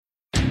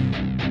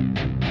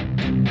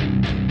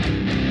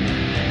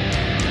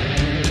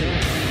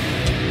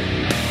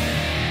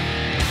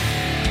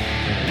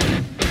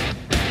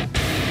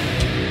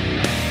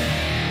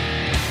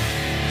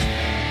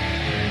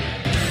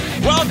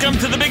Welcome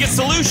to The Biggest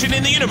Solution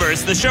in the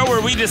Universe, the show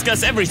where we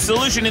discuss every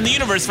solution in the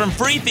universe from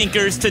free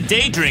thinkers to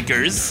day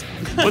drinkers.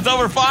 With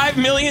over 5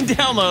 million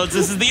downloads,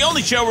 this is the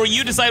only show where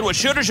you decide what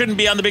should or shouldn't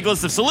be on the big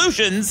list of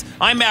solutions.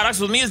 I'm Maddox,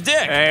 with me is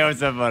Dick. Hey,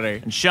 what's up, buddy?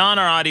 And Sean,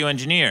 our audio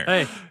engineer.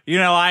 Hey. You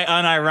know, I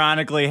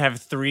unironically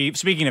have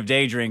speaking of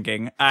day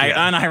drinking, I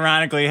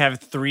unironically have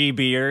 3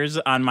 beers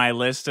on my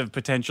list of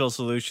potential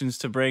solutions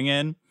to bring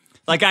in.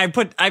 Like,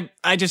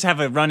 I just have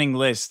a running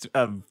list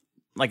of,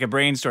 like a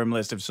brainstorm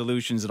list of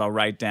solutions that I'll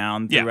write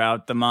down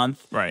throughout the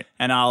month. Right.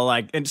 And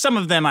and some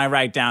of them I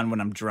write down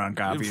when I'm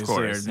drunk, obviously,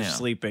 course, or just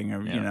sleeping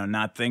or,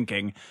 not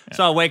thinking. Yeah.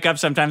 So I'll wake up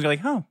sometimes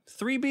and go like,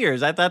 3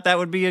 beers. I thought that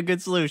would be a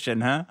good solution,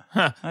 huh?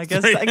 I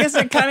guess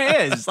it kind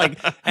of is. Like,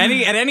 at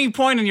any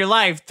point in your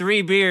life,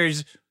 3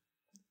 beers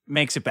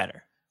makes it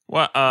better.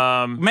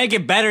 Well, Make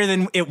it better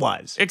than it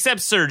was.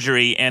 except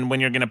surgery and when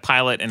you're going to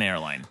pilot an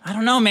airline. I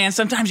don't know, man.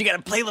 Sometimes you got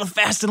to play a little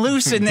fast and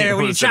loose in there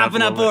when you're Loosen up a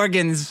chopping up little bit.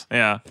 organs.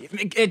 Yeah.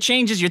 It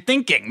changes your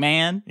thinking,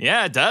 man.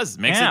 Yeah, it does.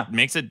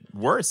 Makes it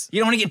worse. You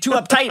don't want to get too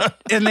uptight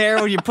in there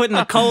when you're putting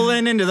the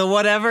colon into the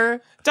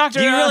whatever. Doctor,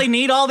 do you really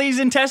need all these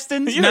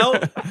intestines? No.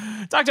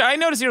 Doctor, I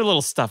noticed you're a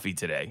little stuffy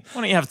today.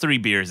 Why don't you have 3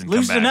 beers and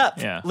Loosen come back?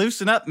 up. Yeah.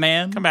 Loosen up,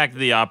 man. Come back to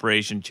the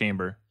operation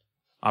chamber.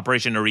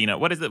 Operation Arena.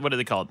 What is it? What are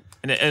they called?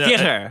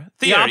 Theater.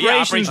 The Yeah,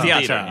 Operation Theater.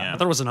 Theater. I Yeah.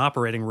 thought it was an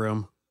operating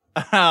room.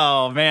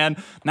 Oh,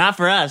 man. Not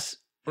for us.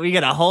 We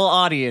get a whole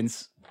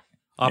audience.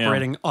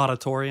 Operating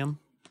auditorium.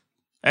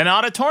 An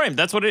auditorium.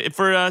 That's what it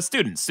for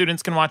students.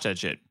 Students can watch that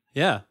shit.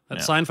 Yeah, at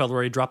Seinfeld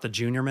where he dropped the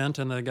junior mint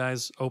in the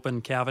guy's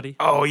open cavity.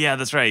 Oh yeah,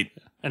 that's right.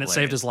 And it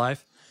saved his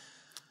life.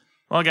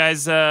 Well,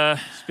 guys,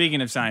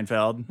 Speaking of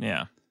Seinfeld,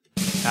 yeah.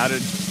 how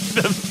did...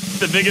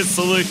 The biggest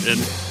solution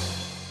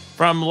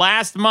from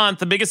last month,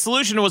 the biggest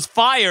solution was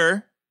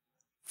fire,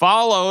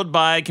 followed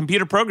by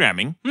computer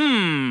programming.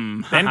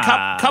 Then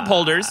cup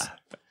holders.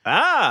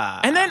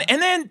 And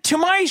then to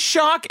my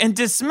shock and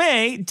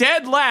dismay,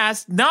 dead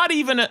last, not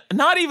even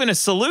a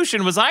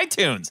solution was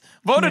iTunes.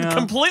 Voted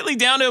completely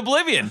down to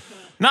oblivion.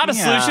 Not a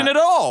solution at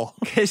all.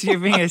 Because you're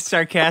being a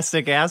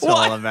sarcastic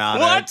asshole about it.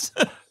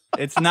 What?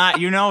 It's not,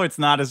 it's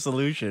not a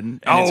solution.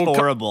 And it's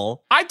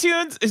horrible.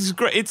 iTunes is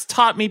great. It's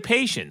taught me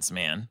patience,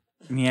 man.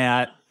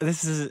 Yeah,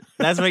 that's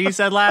what you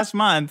said last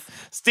month.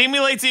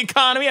 Stimulates the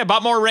economy. I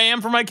bought more RAM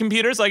for my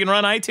computer so I can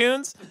run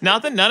iTunes.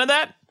 Nothing? None of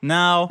that?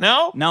 No.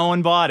 No? No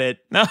one bought it.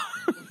 No.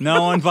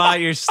 No one bought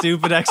your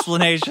stupid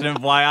explanation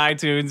of why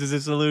iTunes is a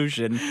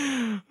solution.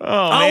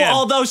 Oh, man.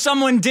 Although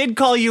someone did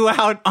call you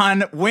out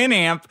on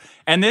Winamp,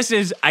 and this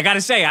is, I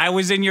gotta say, I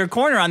was in your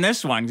corner on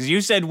this one, because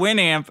you said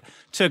Winamp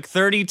took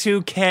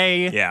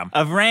 32K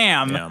of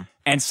RAM,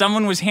 and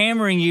someone was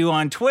hammering you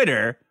on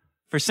Twitter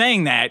for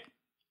saying that.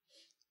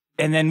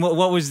 And then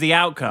what was the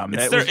outcome?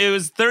 It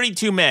was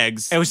 32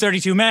 megs. It was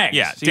 32 megs.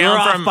 Yeah, so you're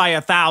off by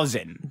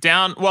 1,000.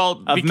 Down, well,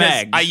 because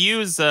megs. I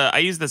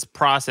use this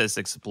Process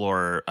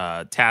Explorer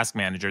task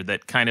manager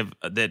that kind of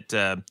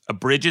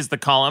abridges the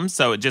columns,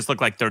 so it just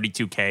looked like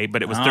 32K,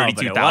 but it was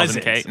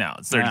 32,000K. No,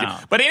 it's 32. No.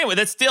 But anyway,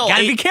 that's still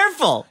Gotta be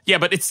careful. Yeah,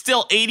 but it's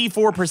still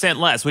 84%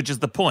 less, which is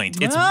the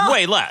point. It's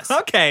way less.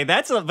 Okay,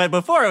 but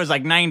before it was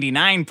like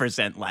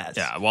 99% less.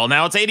 Yeah, well,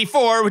 now it's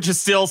 84, which is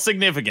still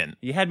significant.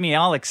 You had me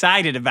all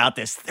excited about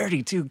this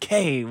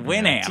 32K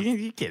Winamp.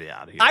 You get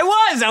out of here.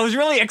 I was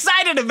really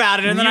excited about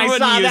it, and then I saw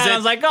that, and I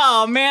was like,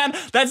 oh, man,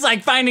 that's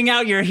like finding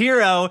out your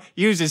hero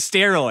uses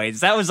steroids.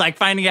 That was like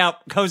finding out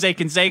Jose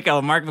Canseco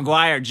and Mark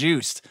McGuire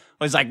juiced.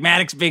 It was like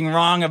Maddox being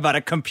wrong about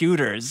a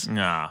computers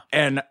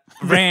and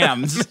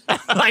RAMs.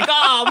 Like,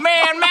 oh,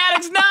 man,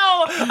 Maddox, no,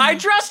 I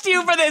trust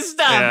you for this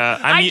stuff. Yeah,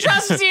 I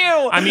trust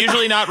you. I'm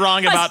usually not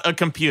wrong about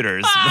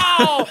computers.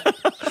 Oh!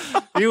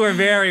 You were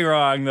very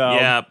wrong, though.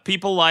 Yeah,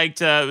 people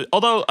liked,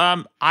 although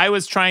I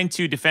was trying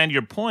to defend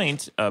your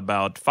point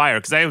about fire,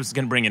 because I was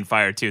going to bring in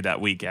fire too that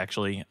week,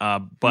 actually.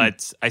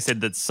 But I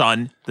said that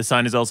the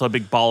sun is also a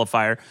big ball of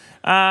fire.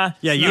 Yeah,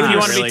 if you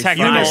want to really be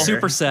technical. You know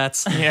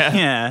supersets. Yeah.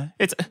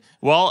 Yeah.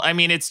 I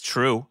mean, it's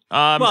true.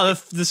 Well,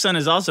 the sun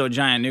is also a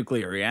giant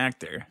nuclear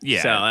reactor.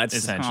 Yeah, so that's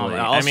essentially.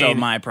 also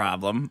my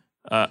problem.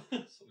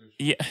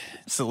 Yeah.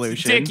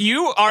 Solution. Dick,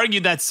 you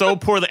argued that so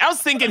poorly. I was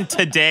thinking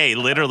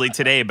literally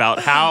today,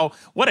 about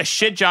what a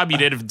shit job you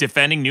did of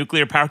defending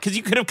nuclear power, because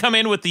you could have come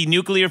in with the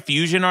nuclear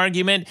fusion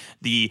argument,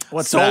 the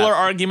solar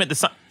argument, the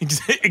sun.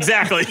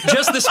 Exactly.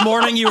 Just this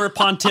morning, you were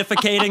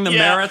pontificating the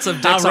merits of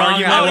How Dick's wrong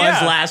argument. I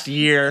was last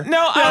year.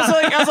 No,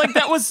 I was like,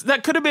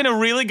 that could have been a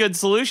really good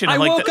solution. I I'm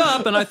like, woke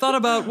up and I thought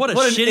about what a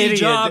What an shitty idiot.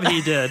 job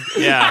he did.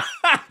 Yeah,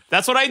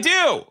 that's what I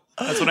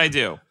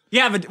do.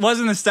 Yeah, but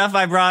wasn't the stuff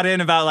I brought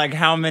in about like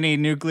how many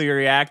nuclear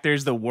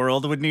reactors the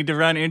world would need to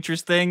run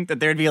interesting? That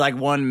there'd be like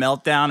one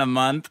meltdown a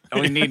month,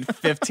 and we'd need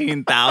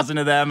 15,000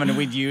 of them, and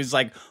we'd use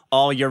like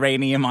all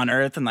uranium on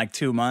Earth in like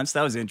 2 months.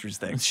 That was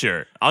interesting.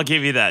 Sure, I'll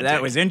give you that. That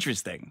Dick. was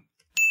interesting.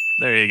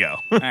 There you go.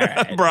 All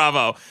right.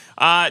 Bravo.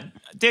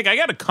 Dick, I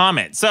got a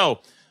comment. So,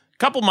 a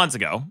couple months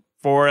ago,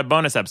 for a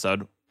bonus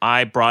episode,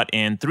 I brought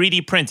in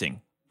 3D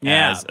printing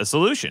as a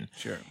solution.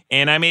 Sure.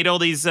 And I made all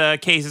these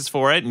cases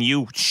for it, and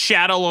you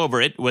shat all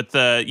over it with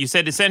you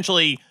said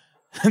essentially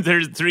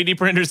There's 3D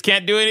printers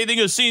can't do anything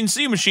a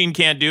CNC machine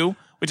can't do,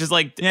 which is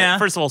like,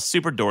 first of all,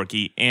 super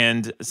dorky.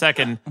 And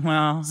second,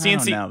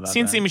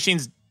 CNC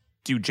machines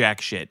do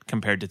jack shit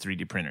compared to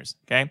 3D printers,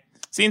 okay?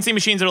 CNC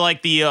machines are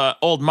like the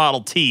old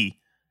Model T.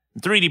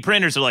 3D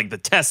printers are like the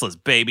Teslas,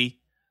 baby.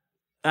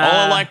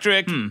 All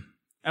electric.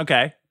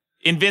 Okay.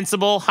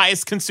 Invincible,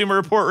 highest consumer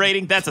report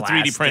rating. That's a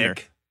 3D printer.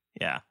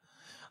 Yeah.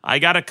 I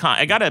got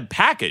a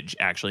package,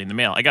 actually, in the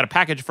mail. I got a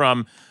package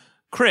from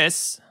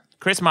Chris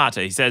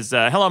Mata. He says,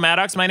 hello,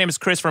 Maddox. My name is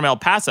Chris from El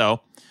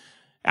Paso.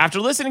 After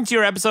listening to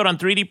your episode on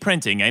 3D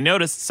printing, I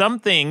noticed some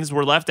things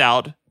were left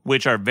out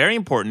which are very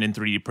important in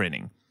 3D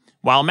printing.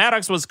 While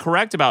Maddox was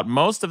correct about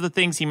most of the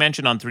things he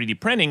mentioned on 3D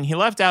printing, he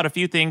left out a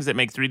few things that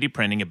make 3D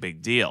printing a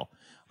big deal.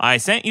 I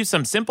sent you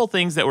some simple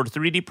things that were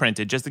 3D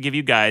printed just to give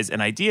you guys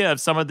an idea of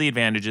some of the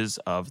advantages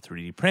of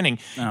 3D printing.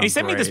 And he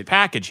sent me this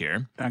package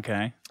here.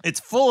 Okay. It's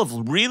full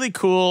of really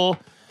cool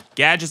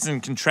gadgets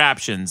and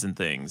contraptions and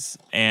things.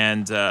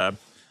 And I'm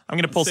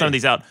going to pull some of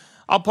these out.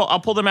 I'll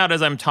pull them out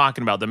as I'm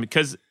talking about them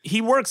because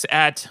he works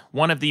at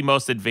one of the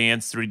most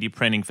advanced 3D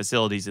printing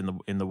facilities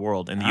in the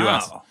world, in the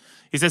U.S.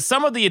 He says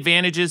some of the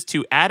advantages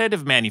to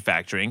additive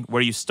manufacturing,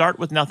 where you start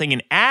with nothing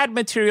and add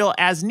material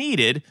as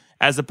needed,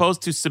 as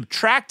opposed to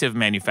subtractive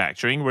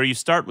manufacturing, where you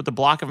start with a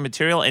block of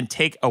material and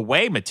take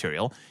away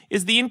material,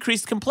 is the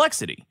increased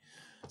complexity.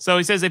 So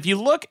he says if you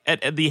look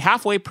at the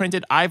halfway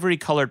printed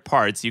ivory-colored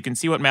parts, you can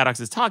see what Maddox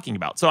is talking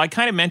about. So I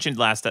kind of mentioned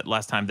last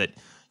time that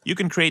you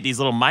can create these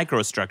little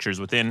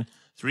microstructures within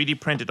 3D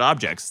printed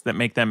objects that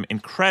make them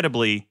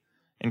incredibly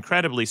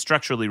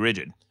structurally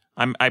rigid.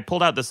 I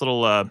pulled out this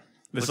little...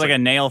 It's like a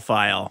nail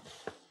file.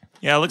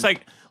 Yeah, it looks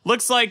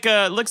like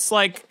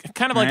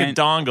kind of like a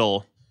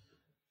dongle.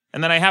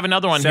 And then I have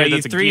another one here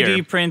that's a gear. So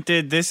you 3D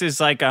printed, this is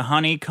like a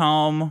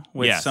honeycomb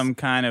with some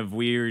kind of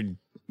weird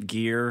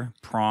gear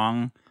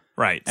prong.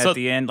 Right. At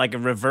the end, like a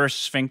reverse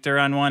sphincter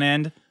on one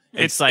end.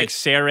 It's like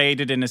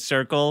serrated in a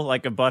circle,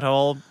 like a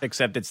butthole,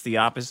 except it's the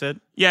opposite.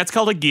 Yeah, it's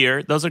called a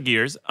gear. Those are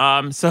gears.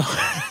 So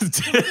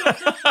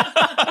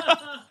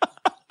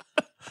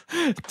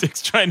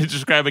Dick's trying to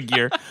describe a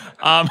gear.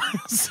 All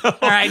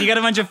right, you got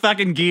a bunch of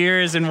fucking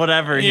gears and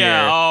whatever here.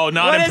 Yeah,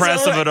 not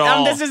impressive at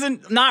all. This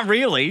isn't, not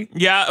really.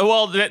 Yeah,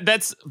 well,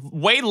 that's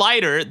way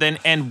lighter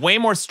and way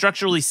more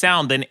structurally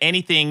sound than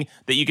anything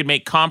that you could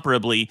make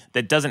comparably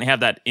that doesn't have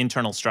that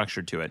internal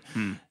structure to it.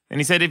 And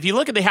he said, if you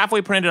look at the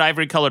halfway printed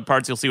ivory-colored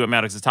parts, you'll see what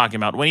Maddox is talking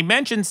about. When he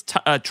mentions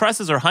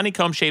trusses or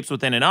honeycomb shapes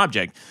within an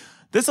object,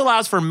 this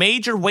allows for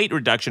major weight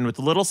reduction with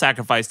little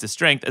sacrifice to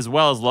strength, as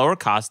well as lower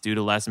costs due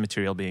to less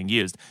material being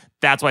used.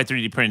 That's why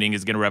 3D printing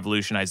is going to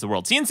revolutionize the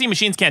world. CNC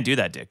machines can't do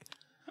that, Dick.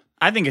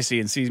 I think a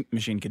CNC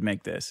machine could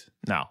make this.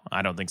 No,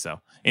 I don't think so.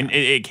 And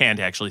it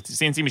can't, actually.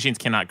 CNC machines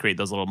cannot create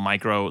those little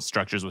micro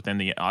structures within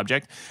the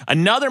object.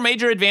 Another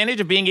major advantage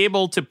of being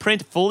able to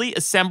print fully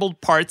assembled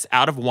parts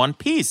out of one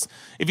piece.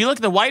 If you look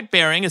at the white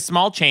bearing, a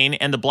small chain,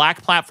 and the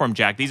black platform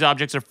jack, these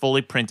objects are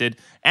fully printed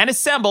and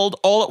assembled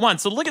all at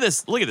once. So look at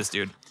this. Look at this,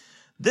 dude.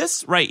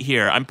 This right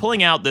here, I'm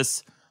pulling out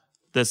this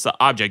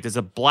object. It's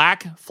a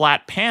black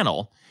flat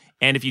panel,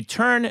 and if you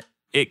turn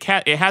it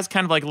has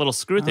kind of like a little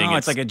screw thing. Oh,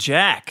 it's like a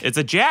jack. It's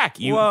a jack.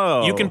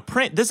 Whoa! You can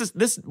print.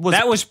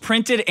 That was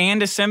printed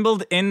and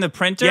assembled in the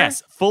printer.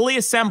 Yes, fully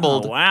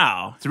assembled. Oh,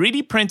 wow!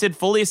 3D printed,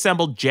 fully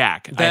assembled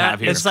jack. I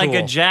have here. It's like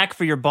a jack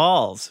for your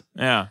balls.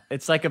 Yeah,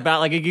 it's like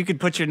you could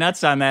put your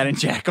nuts on that and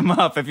jack them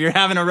up if you're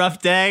having a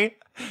rough day.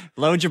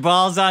 Load your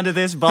balls onto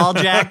this ball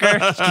jacker.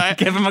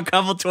 Give him a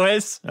couple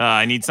twists.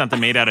 I need something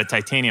made out of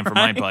titanium for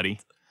my buddy.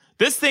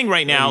 This thing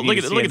right now, look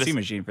at this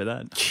machine for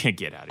that.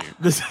 Get out of here.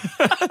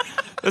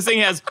 This thing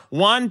has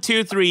 1,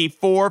 2, 3,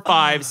 4,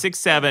 5, 6,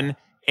 7,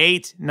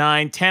 8,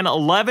 9, 10,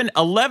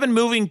 11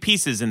 moving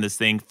pieces in this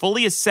thing,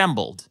 fully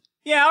assembled.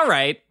 Yeah, all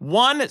right.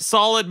 One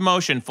solid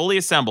motion, fully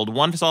assembled,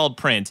 one solid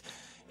print.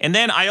 And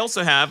then he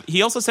also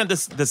sent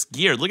this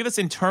gear. Look at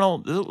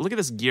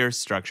this gear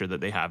structure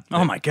that they have.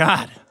 Oh my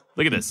God.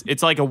 Look at this.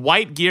 It's like a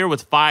white gear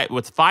with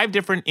five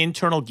different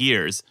internal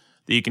gears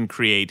that you can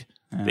create.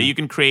 That you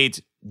can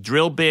create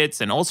drill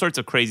bits and all sorts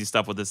of crazy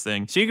stuff with this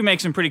thing. So you can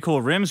make some pretty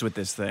cool rims with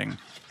this thing.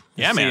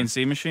 Yeah, man.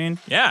 CNC machine?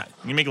 Yeah.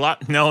 You can make a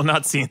lot. No,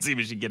 not CNC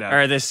machine. Get out.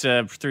 Or this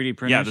 3D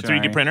printer. Yeah, the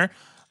 3D printer.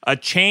 A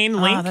chain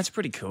link. Oh, that's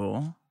pretty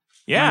cool.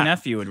 Yeah. My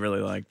nephew would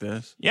really like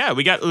this. Yeah,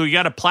 we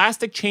got a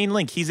plastic chain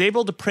link. He's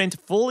able to print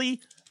fully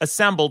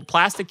assembled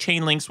plastic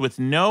chain links with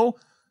no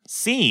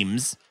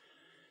seams,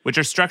 which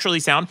are structurally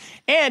sound.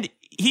 And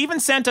he even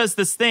sent us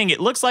this thing. It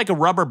looks like a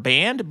rubber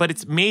band, but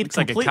it's made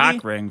completely... like a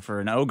cock ring for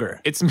an ogre.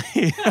 It's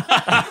made...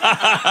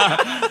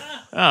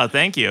 Oh,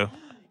 thank you.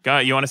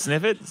 God, you want to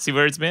sniff it? See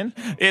where it's been?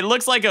 It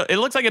looks like an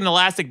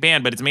elastic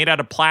band, but it's made out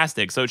of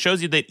plastic. So it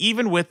shows you that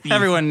even with the...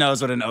 Everyone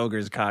knows what an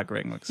ogre's cock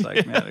ring looks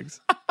like, Maddox.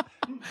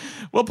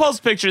 We'll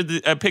post pictures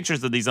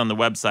of these on the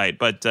website.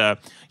 But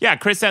yeah,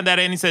 Chris sent that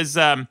in. He says...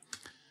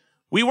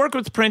 We work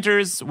with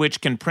printers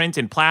which can print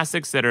in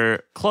plastics that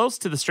are close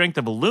to the strength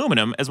of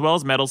aluminum, as well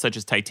as metals such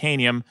as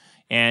titanium.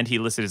 And he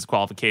listed his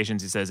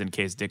qualifications. He says, in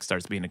case Dick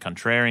starts being a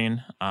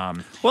contrarian.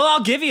 Well,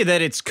 I'll give you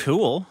that it's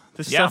cool.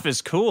 This stuff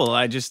is cool.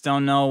 I just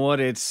don't know what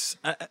it's...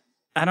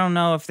 I don't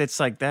know if it's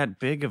like that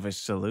big of a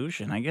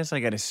solution. I guess I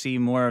got to see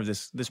more of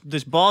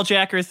this ball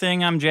jacker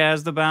thing I'm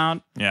jazzed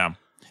about. Yeah.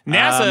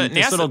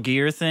 This little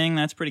gear thing,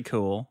 that's pretty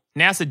cool.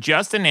 NASA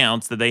just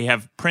announced that they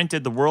have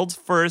printed the world's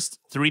first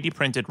 3D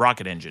printed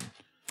rocket engine.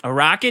 A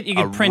rocket? You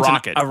can print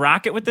a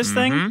rocket with this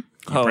thing?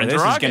 Oh, this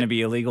is going to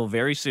be illegal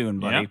very soon,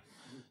 buddy.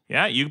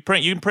 Yeah, you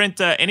can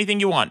print anything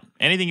you want.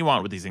 Anything you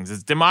want with these things.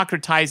 It's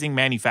democratizing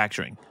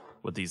manufacturing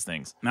with these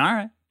things. All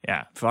right.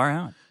 Yeah. Far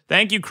out.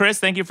 Thank you, Chris.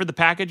 Thank you for the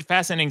package.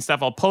 Fascinating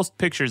stuff. I'll post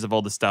pictures of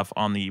all the stuff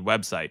on the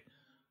website.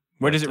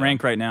 Where does it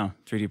rank right now,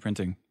 3D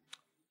printing,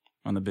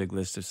 on the big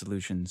list of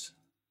solutions?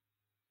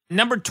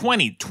 Number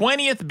 20.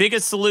 20th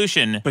biggest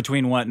solution.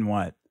 Between what and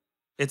what?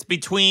 It's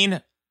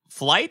between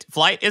flight.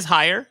 Flight is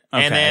higher.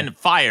 Okay. And then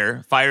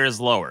fire. Fire is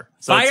lower.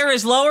 So fire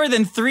is lower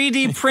than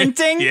 3D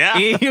printing? Yeah.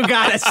 You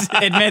got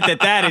to admit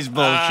that is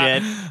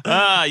bullshit.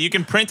 You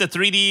can print a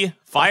 3D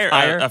fire.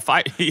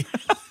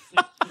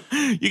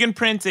 You can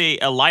print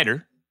a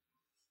lighter.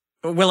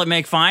 Will it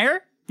make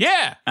fire?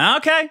 Yeah.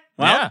 Okay.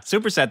 Well,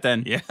 superset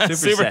then. Yeah.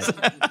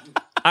 Superset.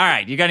 All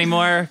right. You got any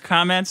more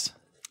comments?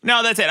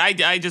 No, that's it.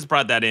 I just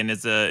brought that in.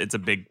 It's a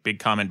big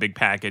comment, big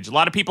package. A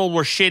lot of people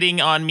were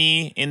shitting on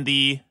me in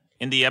the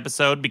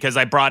episode because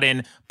I brought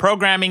in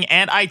programming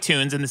and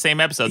iTunes in the same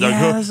episode.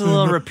 Yeah, that's a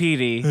little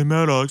repeaty. Hey,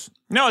 Maddox.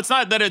 No, it's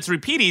not that it's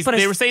repeaties. But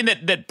they were saying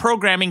that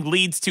programming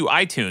leads to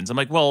iTunes. I'm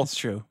like, well, that's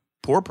true.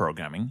 Poor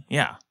programming.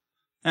 Yeah.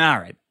 All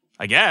right.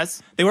 I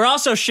guess. They were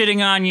also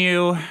shitting on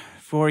you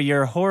for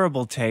your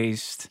horrible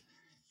taste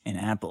in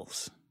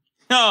apples.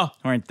 Oh.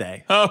 Weren't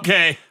they?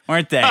 Okay.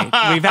 Weren't they?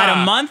 We've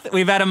had a month.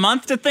 We've had a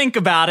month to think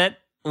about it.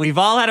 We've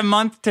all had a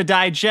month to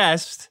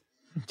digest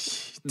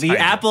the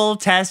apple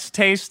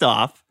taste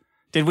off.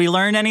 Did we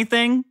learn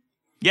anything?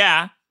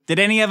 Yeah. Did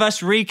any of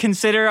us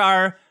reconsider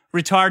our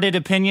retarded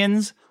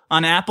opinions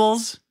on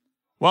apples?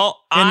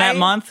 Well, in that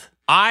month?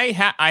 I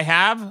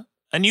have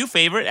a new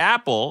favorite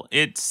apple.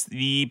 It's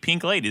the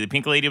Pink Lady. The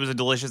Pink Lady was a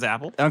delicious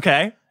apple.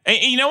 Okay. And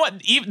you know what?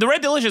 The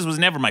Red Delicious was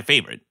never my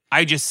favorite.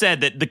 I just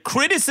said that the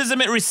criticism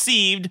it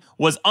received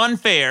was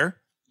unfair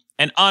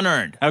and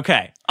unearned.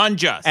 Okay.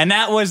 Unjust. And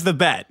that was the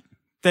bet.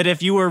 That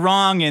if you were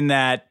wrong in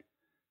that,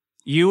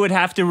 you would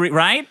have to,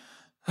 right?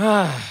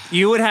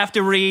 You would have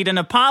to read an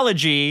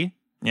apology.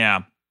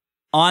 Yeah.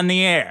 On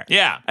the air.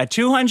 Yeah. A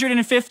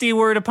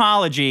 250-word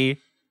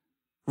apology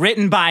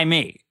written by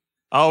me.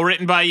 Oh,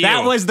 written by you.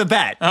 That was the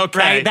bet. Okay.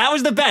 Right? That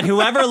was the bet.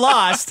 Whoever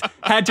lost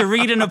had to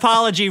read an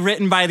apology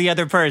written by the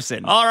other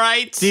person. All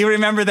right. Do you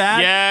remember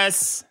that?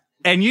 Yes.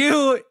 And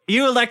you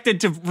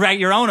elected to write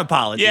your own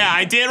apology. Yeah,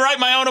 I did write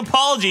my own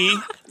apology.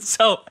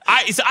 So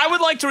I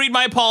would like to read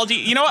my apology.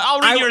 You know what?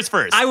 I'll read yours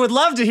first. I would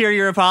love to hear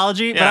your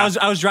apology, but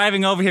I was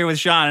driving over here with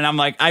Sean, and I'm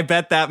like, I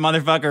bet that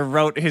motherfucker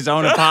wrote his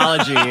own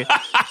apology,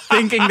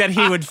 thinking that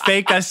he would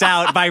fake us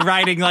out by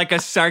writing like a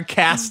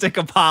sarcastic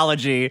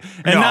apology,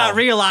 and not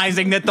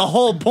realizing that the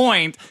whole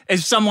point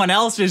is someone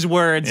else's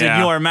words in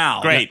your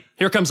mouth. Great.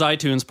 Here comes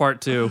iTunes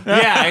Part 2.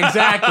 Yeah,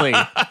 exactly.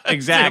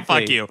 Exactly. Yeah,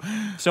 fuck you.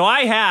 So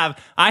I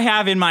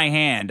have in my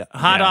hand,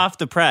 hot off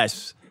the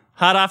press,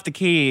 hot off the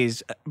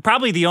keys,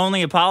 probably the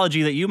only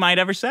apology that you might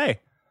ever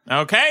say.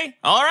 Okay.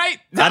 All right.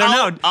 I don't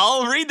know.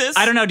 I'll read this.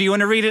 I don't know. Do you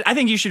want to read it? I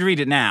think you should read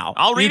it now.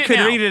 I'll read it now.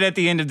 You could read it at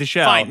the end of the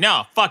show. Fine.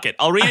 No, fuck it.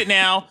 I'll read it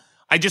now.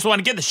 I just want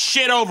to get the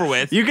shit over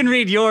with. You can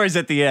read yours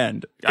at the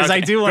end. Because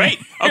I do want to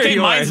hear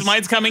yours. Okay,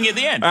 mine's coming at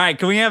the end. All right.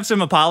 Can we have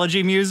some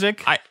apology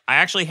music? I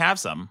actually have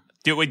some.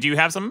 Do you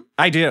have some?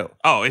 I do.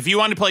 Oh, if you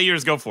want to play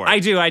yours, go for it. I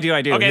do.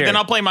 Okay, here. Then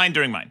I'll play mine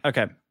during mine.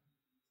 Okay.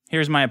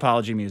 Here's my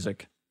apology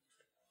music.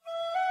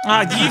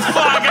 Ah, you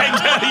fuck,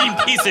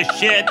 you piece of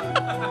shit.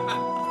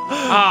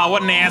 Ah,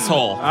 what an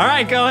asshole. All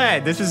right, go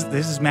ahead. This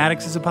is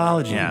Maddox's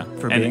apology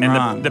for being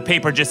wrong. The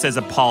paper just says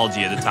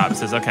apology at the top. It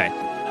says, okay.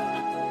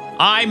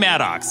 I,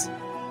 Maddox,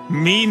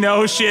 me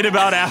know shit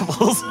about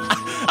apples.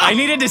 I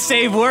needed to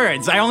save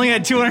words. I only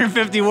had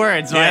 250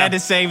 words, so I had to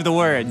save the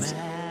words.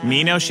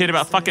 Me know shit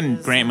about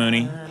fucking Grant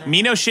Mooney.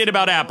 Me know shit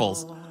about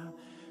apples.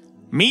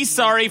 Me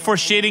sorry for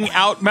shitting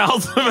out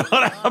mouth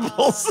about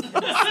apples.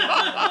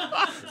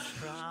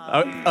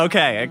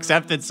 Okay,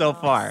 accepted so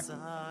far.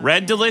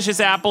 Red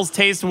delicious apples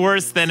taste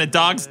worse than a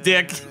dog's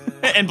dick.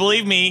 And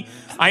believe me,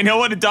 I know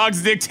what a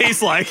dog's dick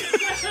tastes like.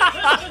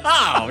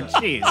 Oh,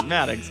 jeez,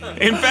 Maddox.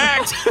 In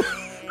fact,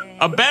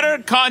 a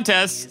better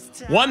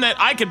contest, one that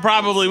I could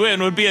probably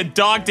win, would be a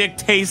dog dick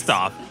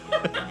taste-off.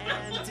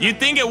 You'd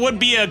think it would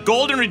be a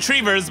golden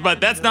retriever's, but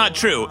that's not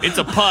true. It's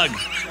a pug.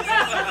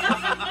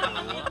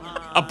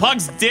 A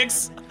pug's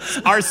dicks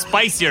are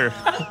spicier.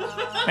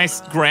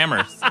 Nice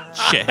grammar,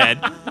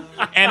 shithead.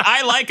 And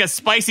I like a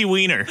spicy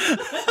wiener.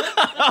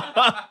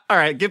 All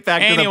right, get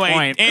back to the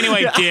point.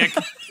 Anyway, Dick.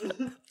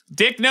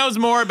 Dick knows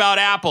more about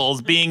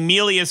apples being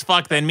mealy as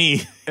fuck than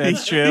me.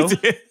 That's true.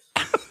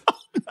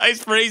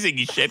 Nice phrasing,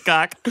 you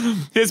shitcock.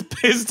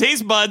 His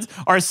taste buds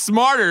are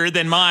smarter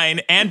than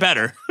mine and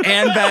better.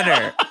 And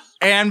better.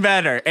 And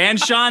better. And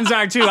Sean's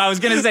are too. I was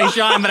going to say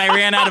Sean, but I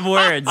ran out of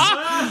words.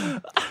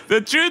 The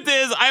truth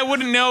is, I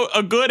wouldn't know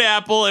a good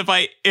apple if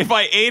I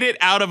ate it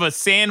out of a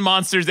sand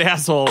monster's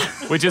asshole,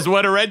 which is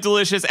what a Red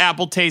Delicious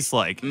apple tastes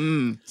like.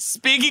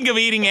 Speaking of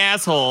eating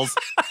assholes,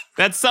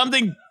 that's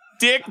something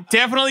Dick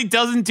definitely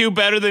doesn't do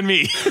better than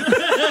me.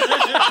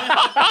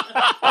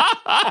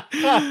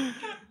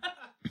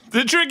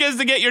 The trick is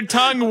to get your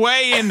tongue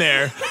way in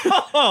there.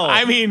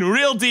 I mean,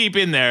 real deep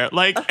in there,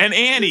 like an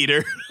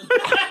anteater.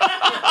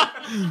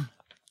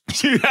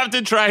 You have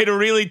to try to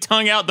really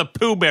tongue out the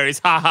poo berries.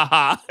 Ha ha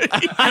ha.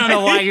 I don't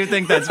know why you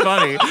think that's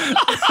funny.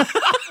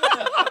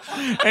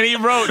 And he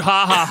wrote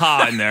ha ha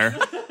ha in there.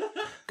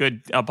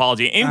 Good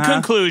apology. In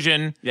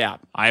conclusion,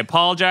 I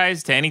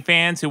apologize to any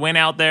fans who went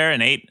out there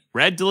and ate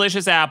Red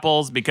Delicious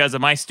apples because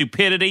of my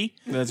stupidity.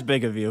 That's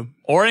big of you.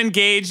 Or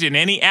engaged in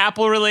any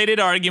apple-related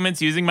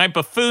arguments using my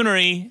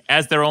buffoonery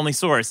as their only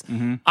source.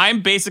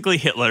 I'm basically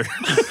Hitler.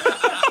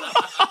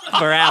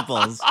 For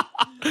apples.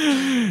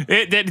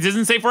 It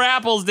doesn't say for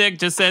apples, Dick.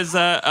 Just says,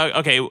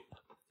 okay,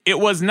 it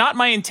was not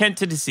my intent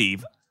to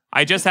deceive.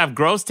 I just have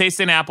gross taste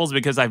in apples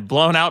because I've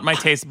blown out my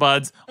taste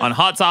buds on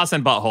hot sauce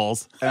and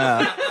buttholes.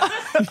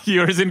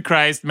 Yours in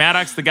Christ,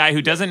 Maddox, the guy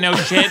who doesn't know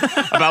shit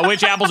about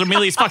which apples are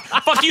mealy as fuck.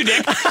 Fuck you,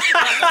 Dick.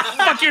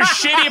 Fuck your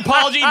shitty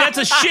apology. That's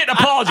a shit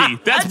apology.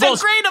 That's a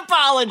great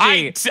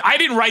apology. I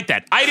didn't write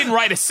that. I didn't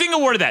write a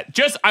single word of that.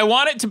 Just, I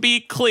want it to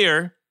be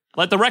clear.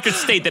 Let the record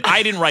state that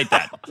I didn't write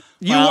that.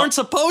 You weren't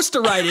supposed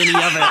to write any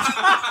of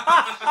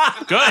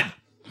it.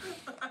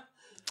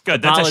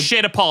 Good. That's a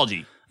shit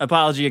apology.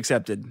 Apology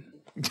accepted.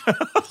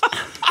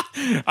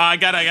 I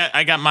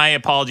got my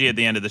apology at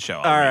the end of the show.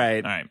 All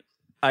right.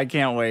 I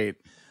can't wait.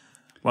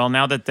 Well,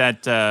 now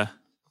that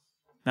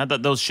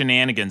those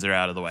shenanigans are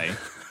out of the way,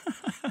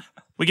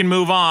 we can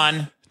move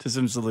on to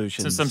some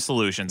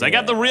solutions. I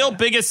got the real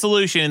biggest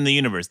solution in the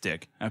universe,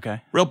 Dick. Okay.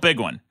 Real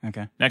big one.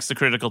 Okay. Next to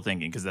critical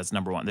thinking, because that's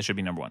number one. This should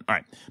be number one. All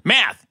right.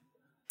 Math.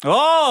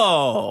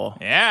 Oh.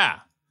 Yeah.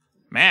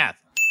 Math.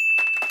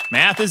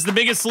 Math is the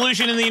biggest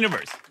solution in the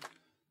universe.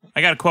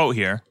 I got a quote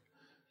here.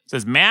 It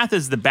says, math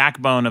is the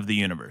backbone of the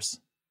universe.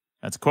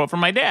 That's a quote from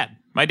my dad.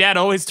 My dad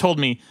always told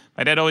me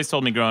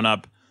growing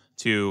up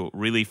to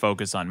really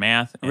focus on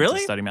math and to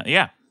study math.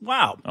 Yeah.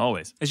 Wow.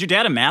 Always. Is your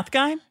dad a math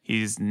guy?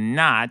 He's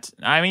not.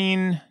 I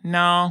mean,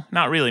 no,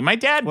 not really. My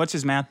dad... What's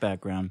his math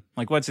background?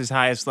 Like, what's his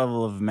highest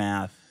level of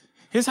math?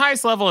 His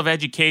highest level of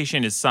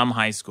education is some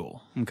high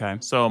school. Okay.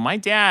 So my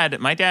dad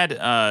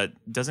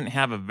doesn't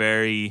have a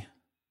very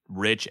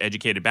rich,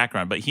 educated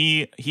background, but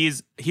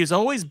he's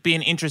always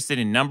been interested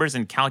in numbers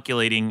and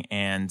calculating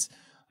and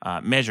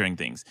measuring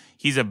things.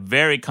 He's a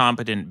very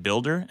competent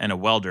builder and a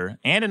welder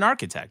and an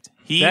architect.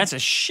 That's a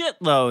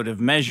shitload of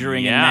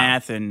measuring and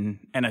math and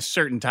a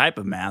certain type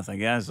of math, I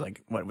guess.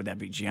 Like, what would that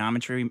be?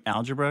 Geometry,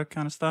 algebra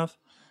kind of stuff?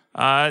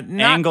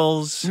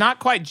 Angles? Not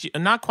quite.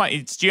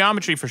 It's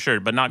geometry for sure,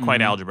 but not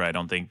quite algebra, I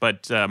don't think.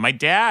 But my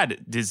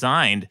dad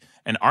designed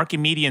an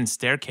Archimedean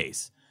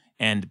staircase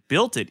and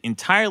built it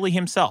entirely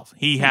himself.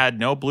 He had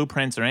no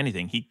blueprints or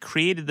anything. He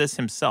created this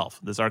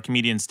himself, this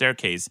Archimedean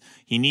staircase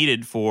he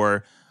needed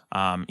for...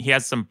 he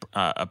has some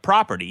a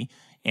property,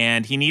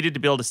 and he needed to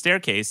build a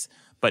staircase,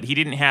 but he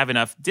didn't have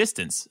enough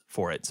distance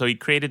for it. So he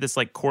created this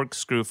like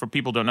corkscrew. For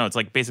people who don't know, it's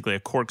like basically a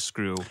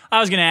corkscrew. I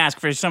was going to ask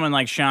for someone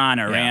like Sean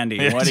or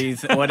Randy. What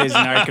is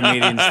an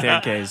Archimedean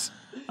staircase?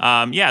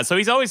 So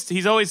he's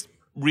always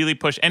really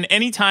pushed. And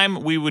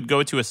anytime we would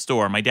go to a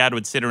store, my dad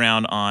would sit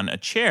around on a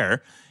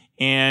chair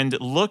and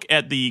look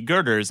at the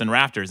girders and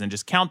rafters and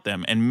just count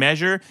them and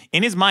measure.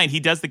 In his mind, he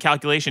does the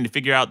calculation to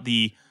figure out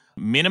the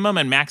minimum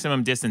and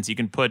maximum distance you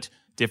can put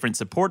different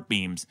support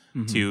beams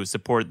to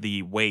support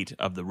the weight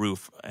of the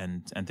roof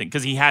and things.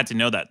 Because he had to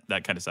know that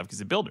kind of stuff because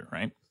he's a builder,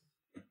 right?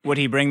 Would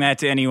he bring that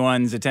to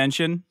anyone's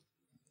attention?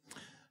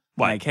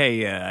 What? Like,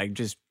 hey, I've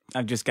just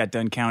got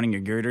done counting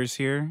your girders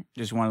here.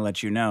 Just want to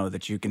let you know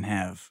that you can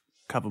have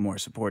a couple more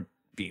support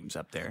beams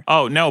up there.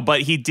 Oh no,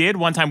 but he did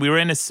one time. We were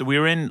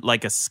in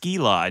like a ski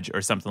lodge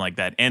or something like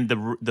that, and the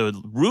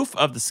roof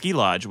of the ski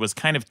lodge was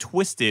kind of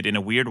twisted in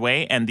a weird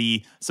way, and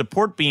the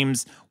support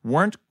beams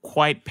weren't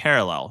quite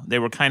parallel. They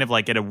were kind of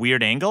like at a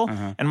weird angle,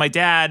 and my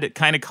dad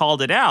kind of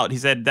called it out. He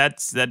said,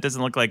 that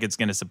doesn't look like it's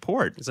going to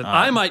support. He said,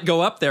 I might go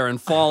up there and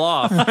fall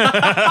off.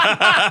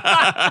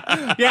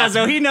 Yeah,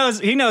 so he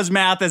knows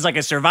math as like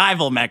a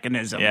survival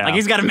mechanism. Yeah. Like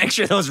he's got to make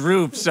sure those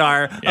roofs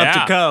are up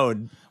to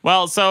code.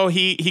 Well, so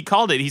he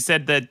called it. He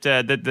said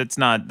that's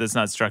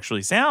not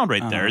structurally sound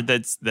right there.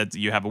 That's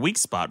you have a weak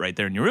spot right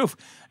there in your roof.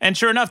 And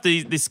sure enough,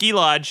 the ski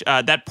lodge,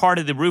 that part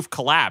of the roof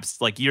collapsed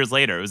like years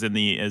later. It was in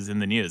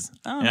the news.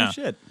 Oh no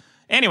shit.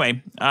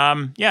 Anyway,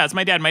 it's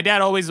my dad. My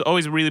dad always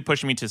really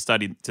pushed me to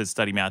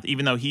study math,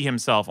 even though he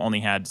himself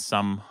only had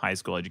some high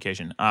school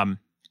education.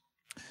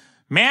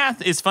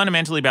 Math is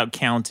fundamentally about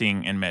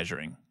counting and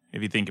measuring,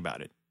 if you think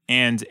about it.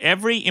 And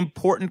every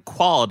important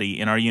quality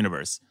in our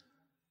universe,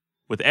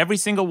 with every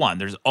single one,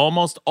 there's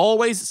almost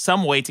always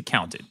some way to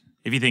count it.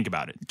 if you think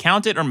about it.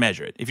 Count it or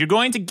measure it. If you're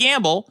going to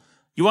gamble,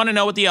 you want to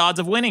know what the odds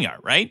of winning are,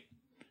 right?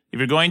 If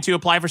you're going to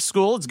apply for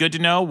school, it's good to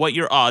know what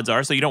your odds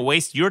are so you don't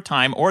waste your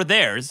time or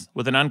theirs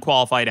with an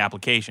unqualified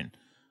application.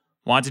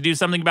 Want to do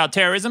something about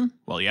terrorism?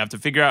 Well, you have to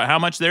figure out how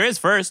much there is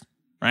first,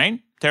 right?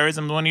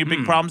 Terrorism is one of your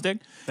big problems, Dick.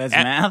 That's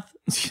math?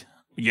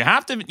 You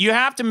have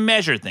to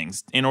measure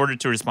things in order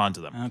to respond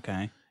to them.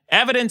 Okay.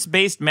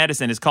 Evidence-based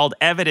medicine is called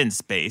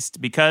evidence-based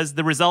because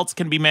the results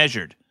can be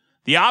measured.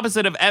 The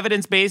opposite of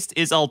evidence-based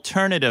is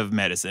alternative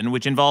medicine,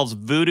 which involves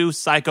voodoo,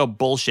 psycho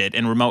bullshit,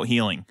 and remote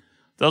healing.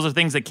 Those are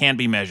things that can't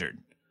be measured.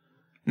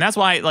 And that's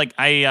why, like,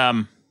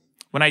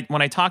 when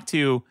I talk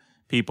to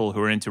people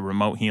who are into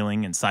remote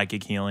healing and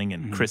psychic healing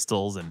and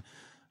crystals and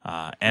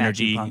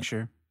energy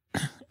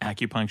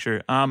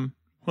acupuncture. Well,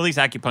 at least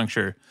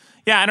acupuncture.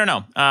 Yeah, I don't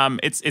know.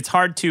 It's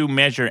hard to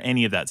measure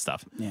any of that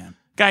stuff. Yeah,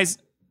 guys,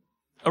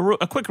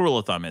 a quick rule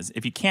of thumb is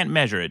if you can't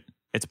measure it,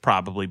 it's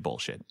probably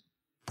bullshit.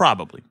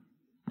 Probably,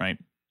 right?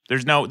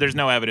 There's no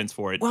evidence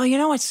for it. Well, you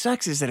know what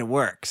sucks is that it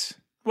works.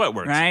 What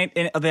works? Right?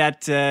 And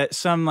that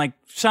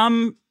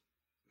some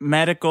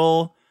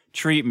medical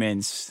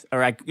treatments,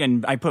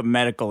 and I put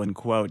medical in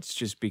quotes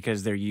just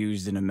because they're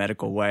used in a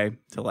medical way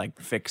to like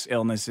fix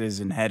illnesses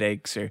and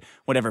headaches or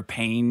whatever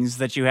pains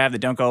that you have that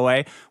don't go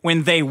away.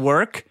 When they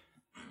work,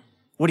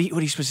 what are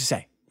you supposed to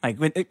say?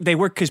 Like they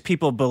work because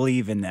people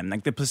believe in them,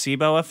 like the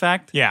placebo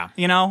effect. Yeah,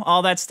 you know,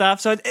 all that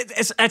stuff. So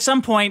it's at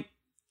some point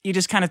you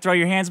just kind of throw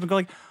your hands up and go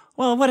like,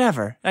 well,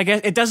 whatever. I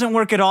guess it doesn't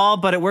work at all,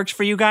 but it works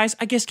for you guys.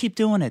 I guess keep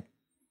doing it.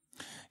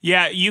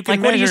 Yeah, you can.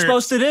 Like, what are you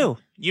supposed to do?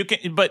 You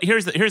can, but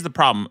here's the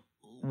problem.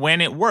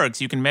 When it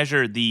works, you can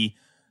measure the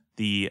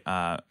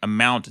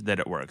amount that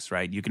it works,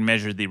 right? You can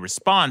measure the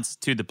response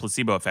to the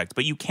placebo effect,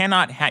 but you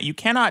cannot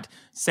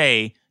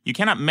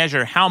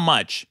measure how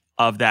much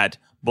of that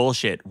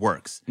bullshit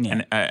works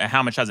and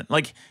how much doesn't.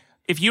 Like,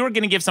 if you were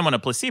going to give someone a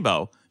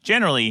placebo,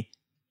 generally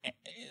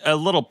a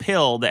little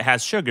pill that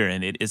has sugar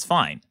in it is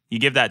fine. You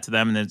give that to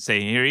them and then say,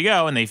 here you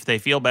go, and they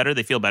feel better,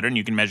 and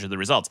you can measure the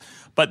results.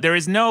 But there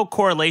is no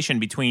correlation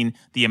between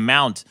the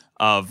amount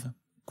of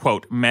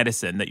quote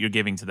medicine that you're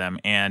giving to them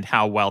and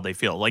how well they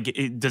feel. Like,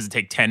 does it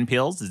take 10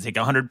 pills? Does it take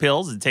 100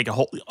 pills? Does it take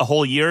a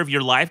whole year of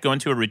your life going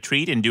to a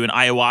retreat and doing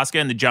ayahuasca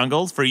in the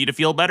jungles for you to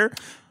feel better?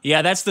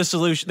 Yeah, that's the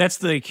solution. That's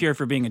the cure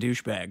for being a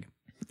douchebag.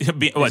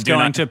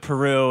 Going to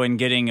Peru and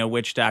getting a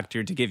witch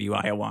doctor to give you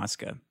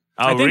ayahuasca.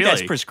 Oh, I think really?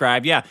 that's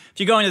prescribed. Yeah, if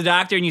you go into the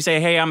doctor and you say,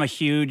 "Hey, I'm a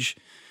huge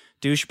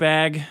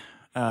douchebag.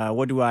 How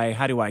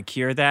do I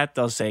cure that?"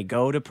 They'll say,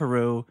 "Go to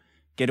Peru,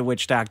 get a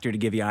witch doctor to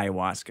give you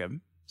ayahuasca."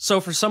 So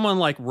for someone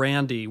like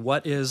Randy,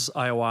 what is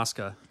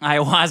ayahuasca?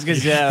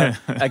 Ayahuasca's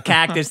a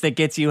cactus that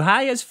gets you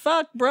high as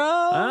fuck, bro.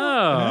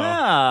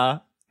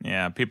 Oh.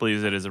 Yeah, people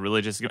use it as a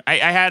religious. I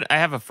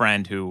have a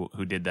friend who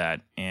did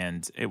that,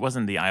 and it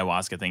wasn't the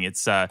ayahuasca thing.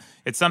 It's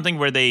something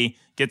where they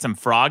get some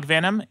frog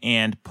venom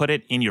and put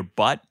it in your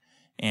butt,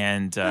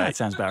 and that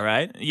sounds about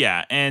right.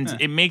 Yeah, and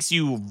it makes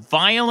you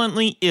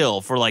violently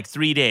ill for like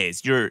 3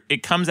 days.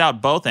 It comes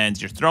out both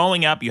ends. You're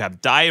throwing up. You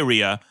have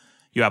diarrhea.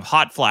 You have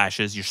hot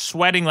flashes. You're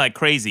sweating like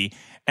crazy,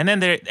 and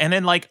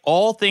then like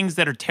all things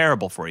that are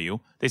terrible for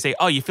you, they say,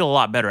 "Oh, you feel a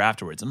lot better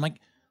afterwards." I'm like,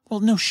 well,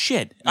 no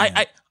shit.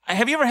 Yeah.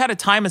 Have you ever had a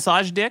Thai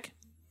massage, Dick?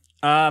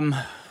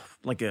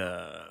 Like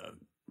a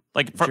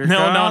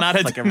not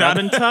a like a rub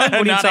and tug.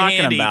 What are you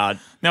talking about?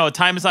 No, a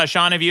Thai massage.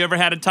 Sean, have you ever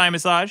had a Thai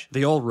massage?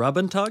 The old rub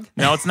and tug?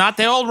 No, it's not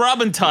the old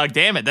rub and tug.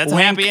 Damn it, that's a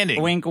happy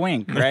ending. Wink,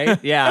 wink.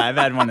 Right? Yeah, I've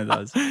had one of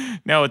those.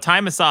 No, a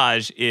Thai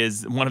massage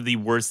is one of the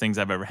worst things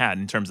I've ever had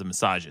in terms of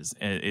massages.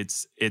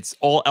 It's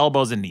all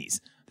elbows and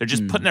knees. They're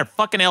just putting their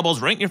fucking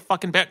elbows right in your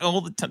fucking back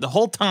the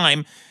whole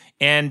time.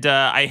 And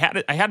I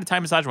had a Thai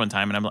massage one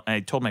time, and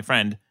I told my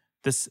friend,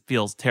 this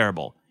feels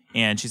terrible.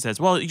 And she says,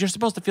 well, you're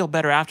supposed to feel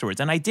better afterwards.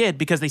 And I did,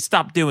 because they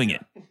stopped doing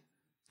it.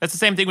 That's the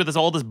same thing with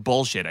all this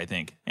bullshit, I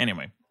think.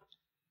 Anyway,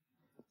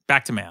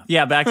 back to math.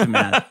 Yeah, back to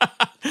math.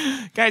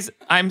 Guys,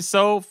 I'm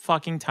so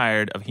fucking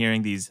tired of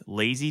hearing these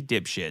lazy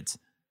dipshits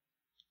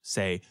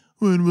say,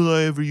 when will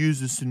I ever use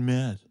this in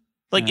math?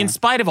 Like, in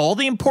spite of all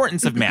the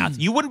importance of math,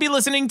 you wouldn't be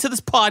listening to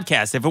this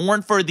podcast if it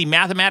weren't for the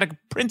mathematic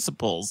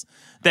principles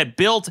that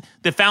built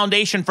the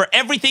foundation for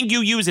everything you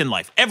use in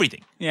life.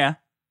 Everything. Yeah.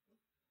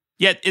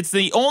 Yet it's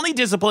the only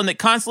discipline that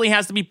constantly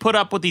has to be put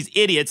up with these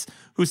idiots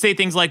who say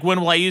things like, when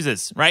will I use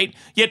this, right?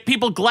 Yet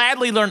people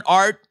gladly learn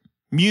art,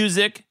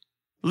 music,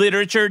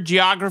 literature,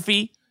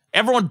 geography.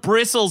 Everyone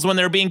bristles when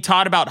they're being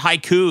taught about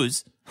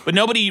haikus, but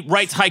nobody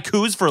writes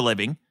haikus for a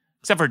living,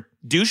 except for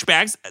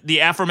douchebags, the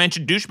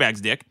aforementioned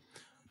douchebags, Dick.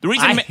 The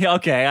reason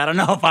okay, I don't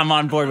know if I'm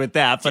on board with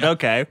that, but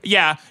okay.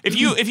 Yeah, if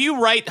you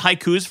write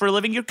haikus for a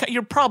living,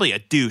 you're probably a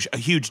douche, a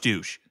huge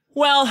douche.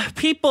 Well,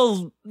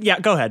 people,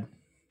 go ahead.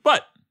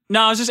 But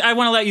no, I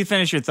want to let you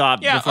finish your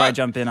thought before I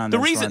jump in on this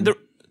one.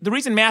 The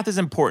reason math is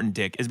important,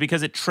 Dick, is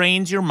because it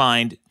trains your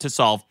mind to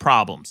solve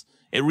problems.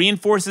 It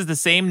reinforces the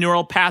same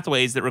neural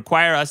pathways that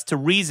require us to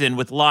reason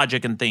with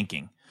logic and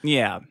thinking.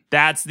 Yeah.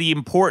 That's the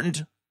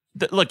important...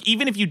 Look,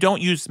 even if you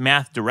don't use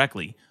math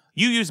directly,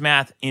 you use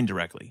math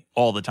indirectly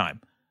all the time.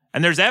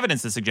 And there's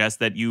evidence to suggest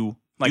that you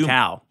Like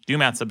how? Do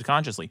math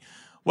subconsciously.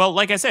 Well,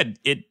 like I said,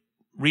 it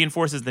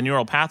reinforces the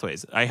neural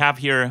pathways. I have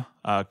here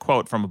a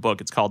quote from a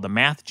book. It's called The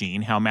Math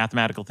Gene, How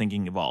Mathematical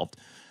Thinking Evolved.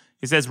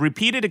 It says,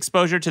 repeated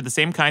exposure to the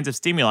same kinds of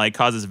stimuli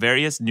causes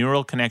various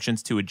neural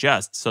connections to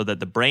adjust so that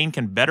the brain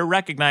can better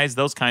recognize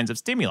those kinds of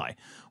stimuli,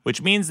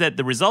 which means that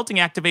the resulting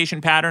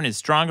activation pattern is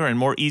stronger and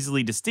more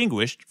easily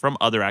distinguished from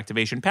other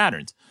activation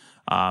patterns.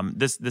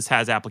 This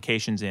has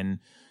applications in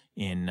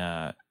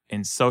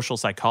social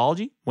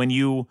psychology.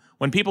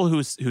 When people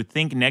who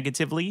think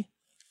negatively,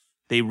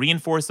 they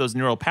reinforce those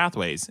neural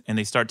pathways and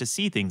they start to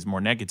see things more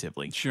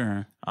negatively.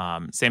 Sure.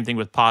 Same thing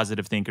with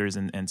positive thinkers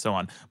and so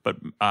on. But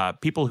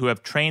people who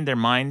have trained their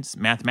minds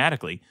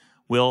mathematically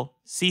will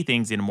see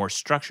things in a more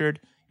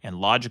structured and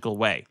logical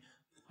way.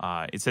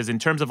 It says, in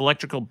terms of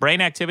electrical brain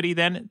activity,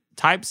 then,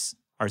 types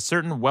are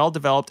certain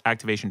well-developed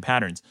activation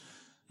patterns.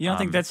 You don't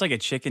think that's like a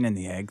chicken and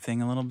the egg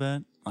thing a little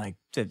bit? Like,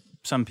 that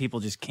some people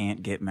just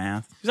can't get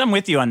math? Because I'm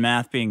with you on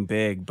math being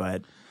big,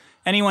 but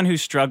anyone who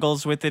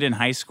struggles with it in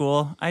high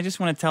school, I just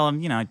want to tell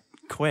them,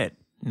 quit.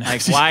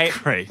 Like, why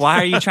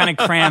are you trying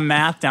to cram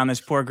math down this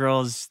poor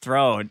girl's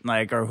throat,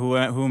 like, or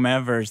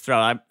whomever's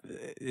throat?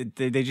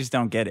 They just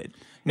don't get it.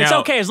 Now, it's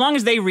okay as long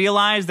as they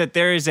realize that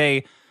there is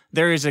a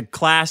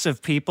class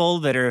of people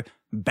that are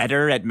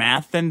better at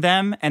math than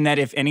them, and that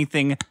if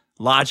anything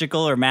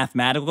logical or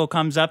mathematical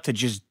comes up, to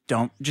just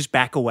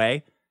back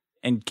away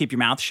and keep your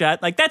mouth shut.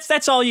 Like,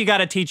 that's all you got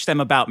to teach them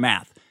about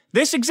math.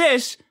 This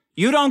exists.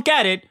 You don't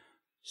get it.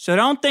 So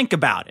don't think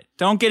about it.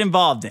 Don't get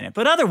involved in it.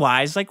 But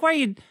otherwise, like, why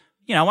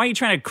are you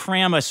trying to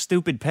cram a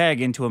stupid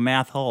peg into a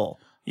math hole?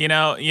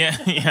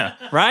 Yeah.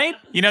 Right?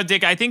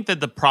 Dick, I think that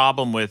the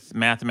problem with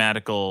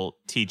mathematical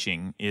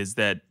teaching is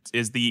the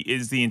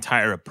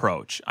entire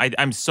approach.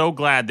 I'm so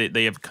glad that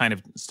they have kind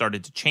of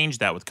started to change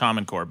that with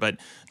Common Core, but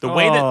the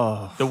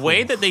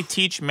way that they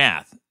teach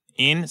math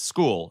in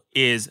school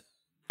is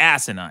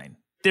asinine.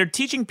 They're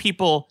teaching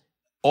people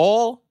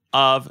all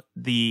of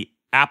the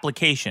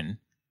application.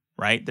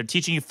 Right? They're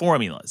teaching you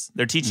formulas.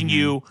 They're teaching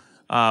you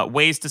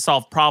ways to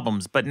solve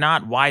problems, but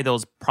not why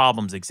those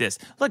problems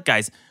exist. Look,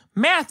 guys,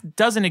 math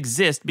doesn't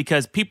exist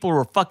because people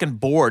were fucking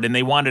bored and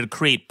they wanted to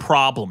create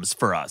problems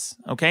for us,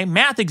 okay?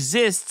 Math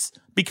exists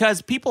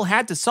because people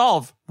had to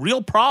solve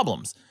real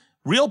problems,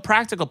 real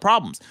practical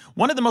problems.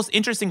 One of the most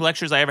interesting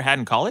lectures I ever had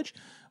in college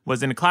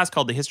was in a class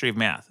called The History of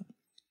Math.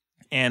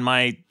 And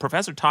my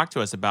professor talked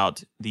to us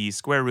about the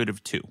square root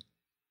of 2.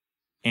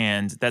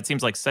 And that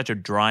seems like such a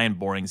dry and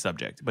boring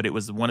subject, but it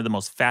was one of the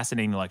most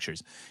fascinating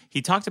lectures.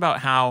 He talked about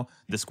how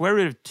the square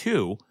root of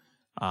 2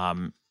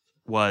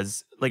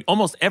 was like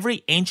almost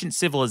every ancient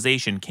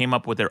civilization came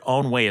up with their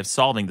own way of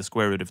solving the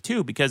square root of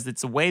 2 because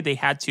it's a way they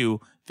had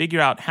to figure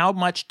out how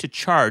much to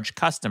charge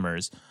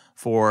customers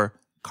for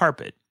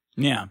carpet.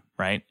 Yeah.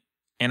 Right?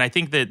 And I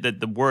think that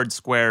the word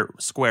square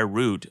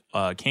root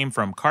came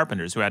from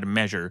carpenters who had to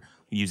measure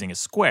using a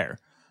square.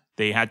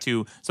 They had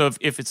to, so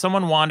if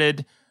someone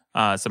wanted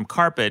some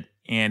carpet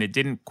and it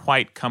didn't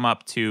quite come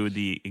up to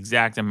the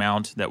exact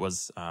amount that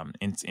was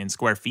in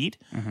square feet,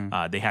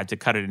 they had to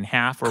cut it in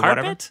half or carpet?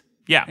 whatever.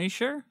 Yeah. Are you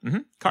sure? Mm-hmm.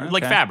 Okay.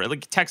 Like fabric,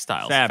 like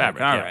textiles.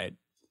 Fabric. All right.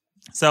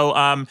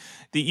 So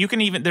you can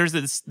even, there's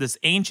this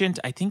ancient,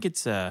 I think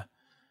it's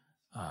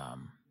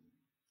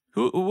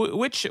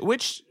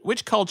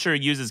which culture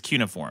uses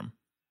cuneiform?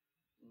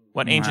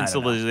 What ancient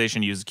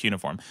civilization uses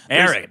cuneiform?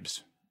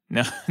 Arabs.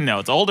 No,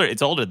 it's older.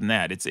 It's older than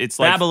that. It's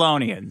like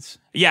Babylonians.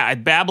 Yeah,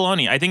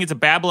 Babylonian. I think it's a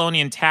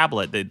Babylonian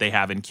tablet that they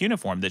have in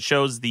cuneiform that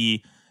shows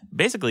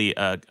basically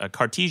a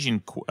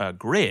Cartesian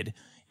grid,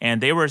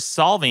 and they were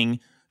solving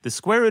the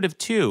square root of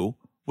 2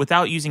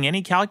 without using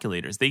any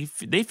calculators. They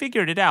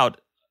figured it out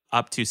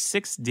up to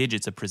 6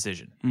 digits of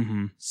precision.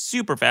 Mm-hmm.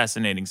 Super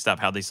fascinating stuff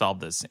how they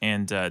solved this.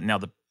 And now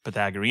the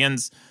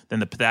Pythagoreans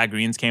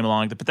came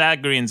along. The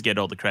Pythagoreans get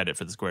all the credit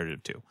for the square root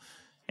of 2.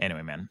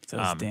 Anyway, man,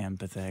 those damn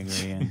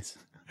Pythagoreans.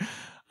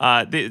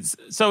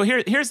 So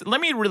here's let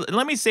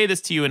me say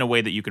this to you in a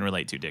way that you can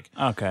relate to, Dick.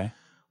 Okay.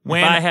 If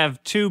I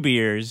have 2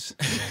 beers,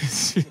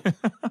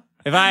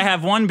 if I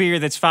have one beer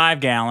that's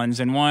 5 gallons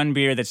and one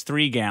beer that's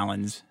 3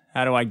 gallons,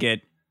 how do I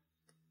get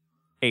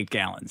 8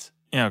 gallons?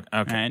 Yeah.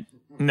 Okay. Right?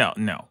 No.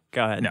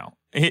 Go ahead. No.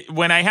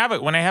 When I have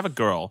a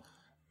girl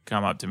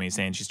come up to me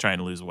saying she's trying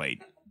to lose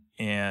weight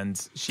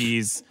and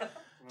she's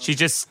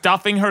just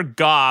stuffing her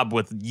gob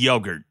with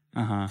yogurt.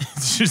 Uh-huh.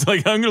 She's like,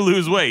 I'm going to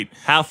lose weight.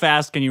 How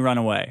fast can you run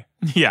away?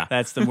 Yeah.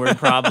 That's the word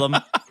problem.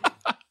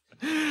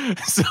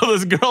 So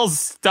this girl's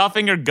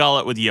stuffing her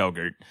gullet with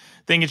yogurt,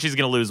 thinking she's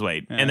going to lose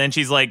weight. Yeah. And then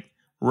she's like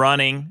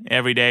running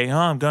every day. Oh,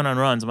 I'm going on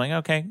runs. I'm like,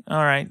 okay, all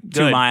right,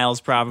 good. 2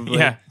 miles probably.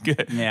 Yeah,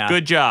 good. Yeah.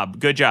 Good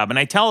job. And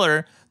I tell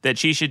her that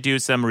she should do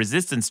some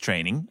resistance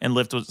training and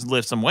lift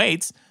some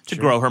weights to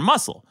grow her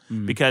muscle.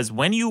 Mm. Because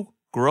when you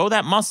grow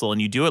that muscle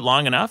and you do it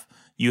long enough,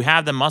 you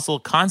have the muscle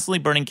constantly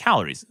burning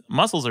calories.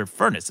 Muscles are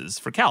furnaces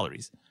for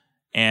calories.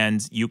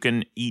 And you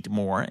can eat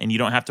more and you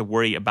don't have to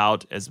worry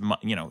about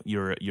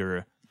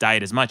your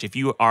diet as much. If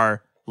you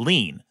are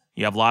lean,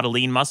 you have a lot of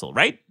lean muscle,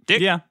 right,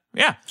 Dick? Yeah.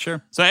 Yeah.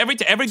 Sure. So every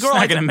girl... It's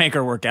not going to make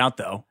her work out,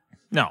 though.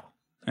 No.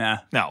 Yeah.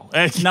 No.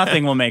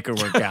 Nothing will make her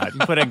work out.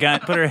 Put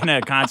her in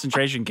a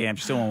concentration camp,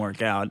 she still won't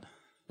work out.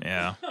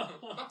 Yeah.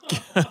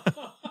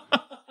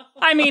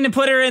 I mean,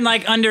 put her in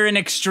like under an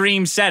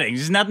extreme setting.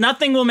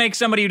 Nothing will make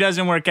somebody who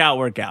doesn't work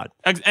out.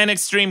 An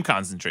extreme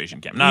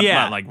concentration camp, not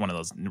like one of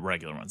those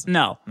regular ones.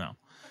 No.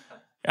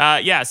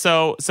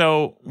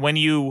 So when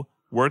you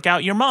work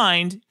out your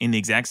mind in the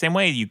exact same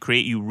way,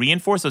 you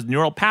reinforce those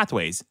neural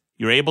pathways.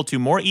 You're able to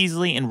more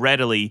easily and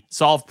readily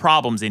solve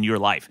problems in your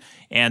life.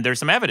 And there's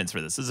some evidence for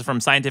this. This is from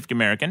Scientific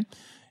American.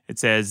 It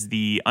says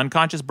the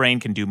unconscious brain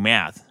can do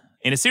math.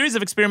 In a series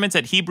of experiments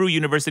at Hebrew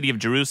University of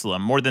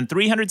Jerusalem, more than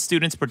 300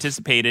 students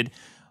participated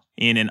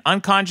in an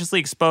unconsciously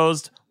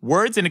exposed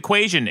words and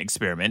equation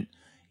experiment.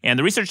 And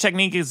the research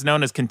technique is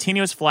known as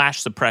continuous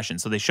flash suppression.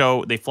 So they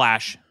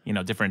flash,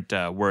 different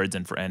words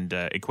and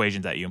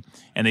equations at you,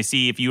 and they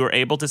see if you are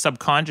able to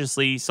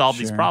subconsciously solve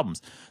these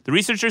problems. The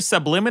researchers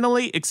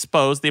subliminally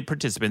exposed the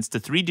participants to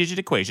 3-digit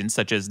equations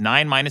such as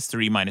 9 minus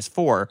 3 minus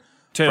 4.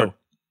 2.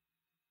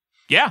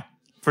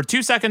 For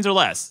 2 seconds or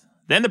less.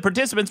 Then the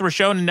participants were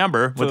shown a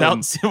number without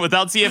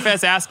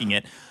CFS asking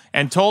it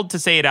and told to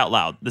say it out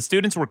loud. The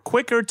students were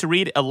quicker to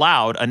read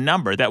aloud a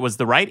number that was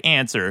the right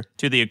answer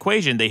to the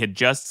equation they had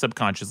just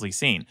subconsciously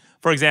seen.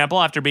 For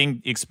example, after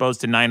being exposed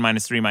to 9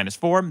 minus 3 minus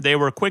 4, they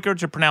were quicker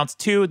to pronounce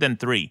 2 than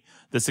 3.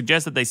 This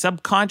suggests that they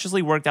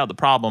subconsciously worked out the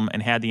problem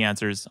and had the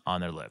answers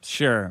on their lips.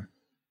 Sure.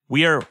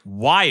 We are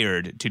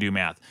wired to do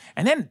math.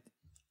 And then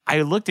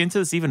I looked into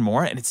this even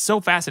more, and it's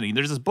so fascinating.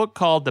 There's this book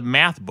called The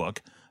Math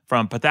Book,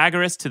 From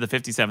Pythagoras to the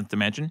 57th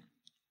Dimension.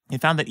 It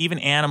found that even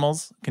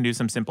animals can do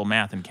some simple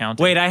math and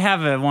counting. Wait, I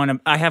have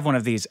one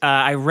of these.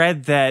 I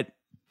read that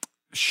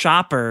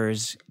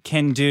shoppers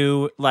can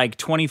do like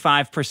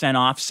 25%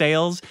 off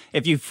sales.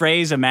 If you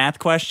phrase a math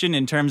question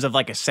in terms of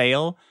like a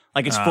sale,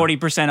 like it's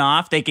 40%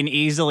 off, they can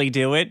easily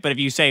do it. But if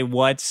you say,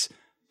 what's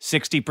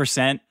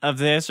 60% of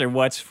this or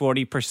what's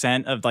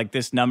 40% of like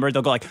this number,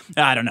 they'll go like,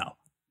 I don't know.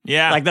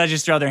 Yeah. Like they'll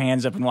just throw their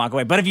hands up and walk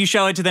away. But if you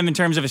show it to them in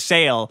terms of a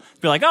sale,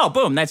 be like, oh,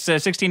 boom, that's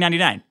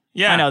 $16.99.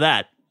 Yeah. I know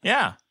that.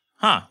 Yeah.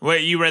 Huh.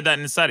 Wait, you read that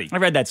in a study? I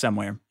read that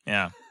somewhere.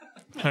 Yeah.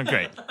 Oh,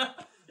 great.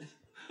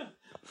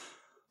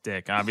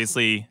 Dick,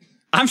 obviously.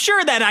 I'm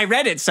sure that I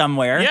read it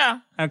somewhere. Yeah.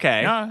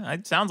 Okay. Yeah,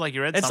 it sounds like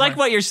you read it It's somewhere. like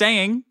what you're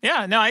saying.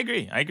 Yeah, no, I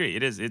agree.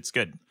 It is. It's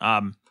good.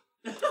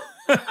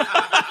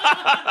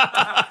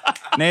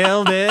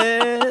 Nailed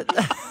it.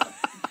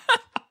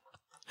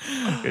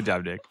 Good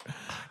job, Dick.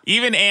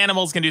 Even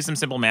animals can do some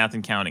simple math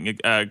and counting.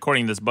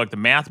 According to this book, The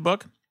Math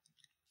Book,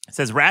 it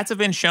says rats have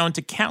been shown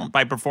to count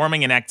by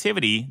performing an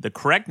activity the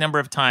correct number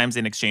of times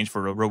in exchange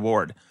for a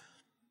reward.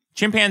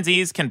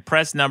 Chimpanzees can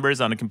press numbers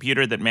on a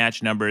computer that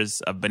match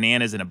numbers of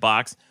bananas in a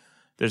box.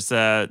 There's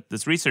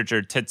this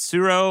researcher,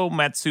 Tetsuro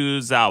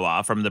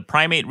Matsuzawa, from the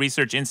Primate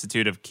Research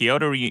Institute of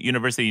Kyoto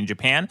University in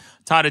Japan,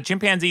 taught a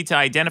chimpanzee to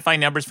identify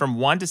numbers from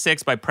 1 to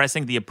 6 by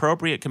pressing the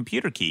appropriate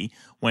computer key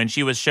when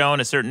she was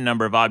shown a certain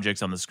number of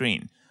objects on the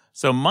screen.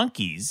 So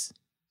monkeys,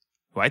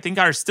 who I think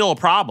are still a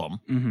problem,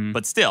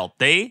 but still,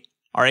 they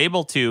are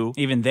able to...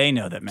 Even they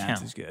know that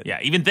math is good. Yeah,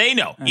 even they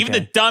know. Okay. Even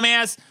the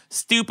dumbass,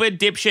 stupid,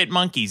 dipshit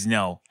monkeys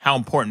know how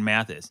important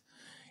math is.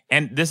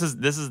 And this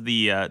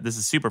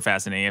is super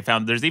fascinating. I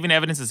found there's even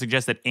evidence to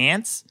suggest that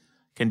ants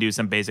can do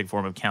some basic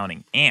form of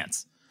counting.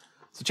 Ants.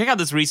 So check out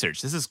this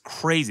research. This is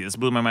crazy. This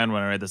blew my mind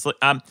when I read this.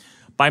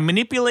 By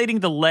manipulating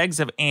the legs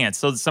of ants,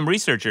 so some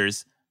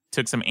researchers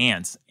took some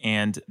ants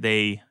and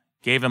they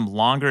gave them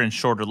longer and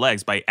shorter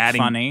legs by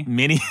adding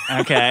mini.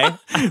 Okay.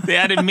 They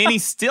added mini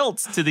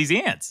stilts to these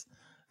ants.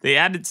 They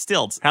added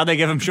stilts. How'd they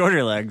give them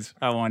shorter legs?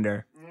 I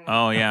wonder.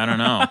 Oh, yeah, I don't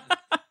know.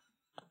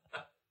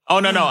 Oh,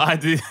 no.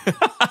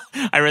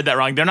 I read that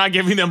wrong. They're not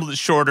giving them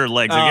shorter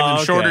legs. They're giving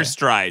them shorter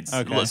strides.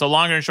 Okay. So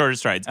longer and shorter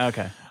strides.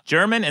 Okay.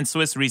 German and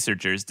Swiss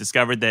researchers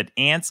discovered that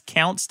ants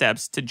count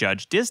steps to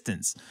judge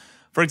distance.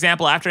 For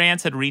example, after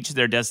ants had reached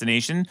their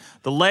destination,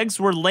 the legs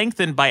were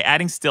lengthened by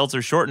adding stilts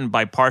or shortened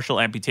by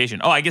partial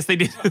amputation. Oh, I guess they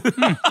did.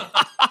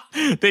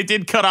 They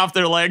did cut off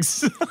their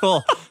legs.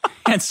 Cool.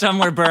 And some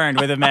were burned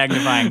with a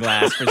magnifying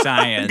glass for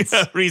science.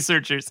 The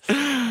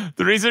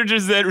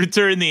researchers then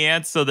returned the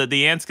ants so that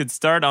the ants could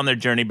start on their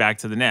journey back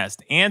to the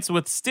nest. Ants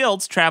with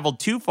stilts traveled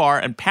too far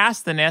and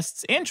passed the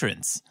nest's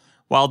entrance,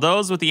 while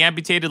those with the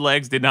amputated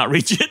legs did not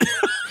reach it.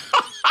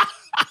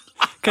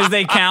 Because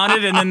they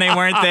counted and then they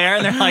weren't there,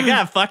 and they're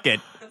like, fuck it.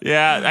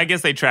 Yeah, I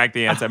guess they tracked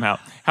the ants somehow.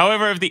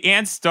 However, if the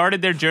ants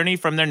started their journey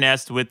from their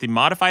nest with the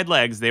modified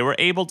legs, they were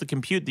able to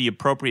compute the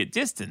appropriate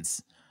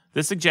distance.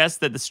 This suggests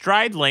that the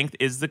stride length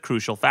is the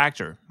crucial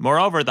factor.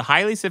 Moreover, the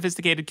highly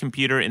sophisticated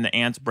computer in the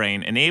ant's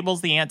brain enables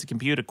the ant to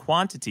compute a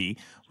quantity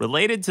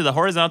related to the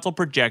horizontal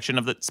projection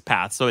of its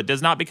path so it does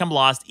not become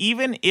lost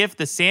even if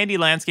the sandy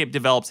landscape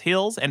develops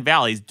hills and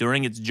valleys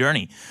during its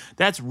journey.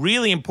 That's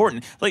really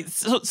important.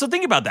 So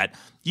think about that.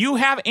 You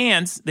have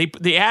ants,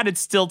 they added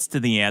stilts to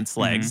the ant's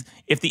legs.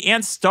 If the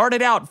ant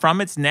started out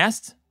from its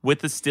nest with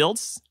the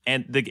stilts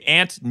and the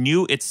ant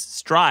knew its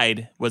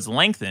stride was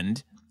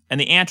lengthened, and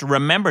the ant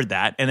remembered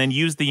that and then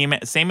used the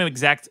same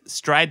exact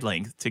stride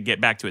length to get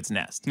back to its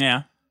nest.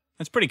 Yeah,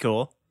 that's pretty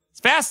cool. It's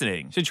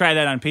fascinating. Should try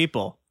that on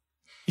people.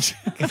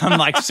 Give them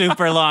like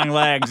super long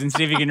legs and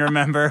see if you can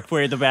remember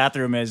where the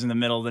bathroom is in the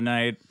middle of the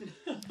night.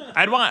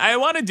 I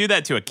want to do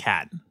that to a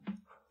cat.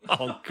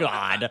 Oh,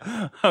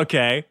 God.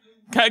 Okay.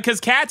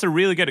 Because cats are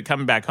really good at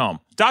coming back home.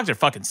 Dogs are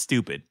fucking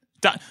stupid.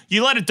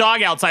 You let a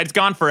dog outside, it's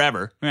gone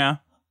forever. Yeah.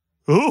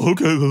 Oh,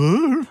 okay.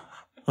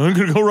 I'm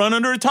going to go run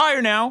under a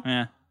tire now.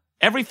 Yeah.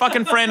 Every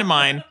fucking friend of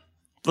mine,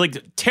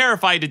 like,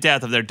 terrified to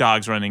death of their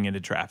dogs running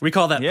into traffic. We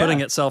call that putting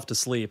itself to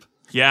sleep.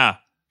 Yeah.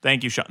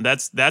 Thank you, Sean.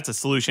 That's a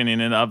solution in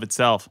and of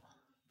itself.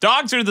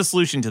 Dogs are the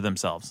solution to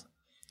themselves.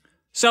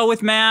 So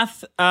with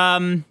math,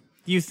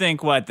 you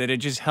think what? That it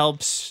just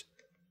helps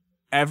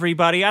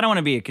everybody? I don't want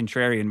to be a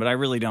contrarian, but I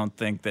really don't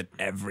think that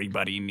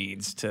everybody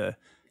needs to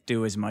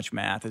do as much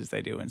math as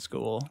they do in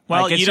school.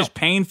 Well, like, it's just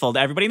painful to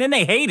everybody, and then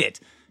they hate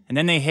it. And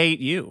then they hate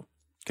you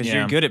because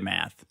you're good at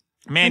math.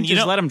 Man, you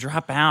just let them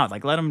drop out.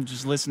 Like, let them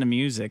just listen to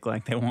music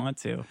like they want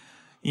to.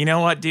 You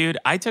know what, dude?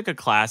 I took a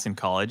class in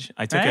college.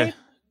 I took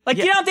Like,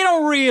 they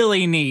don't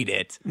really need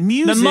it.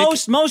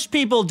 Music. Most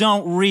people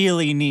don't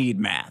really need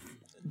math.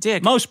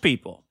 Dick. Most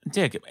people.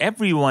 Dick,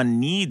 everyone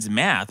needs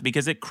math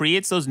because it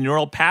creates those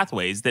neural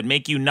pathways that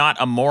make you not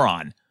a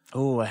moron.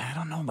 Oh, I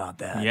don't know about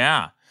that.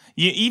 Yeah.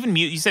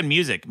 You said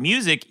music.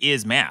 Music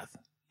is math.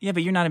 Yeah,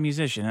 but you're not a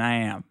musician, and I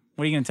am.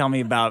 What are you going to tell me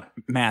about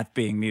math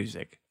being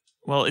music?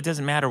 Well, it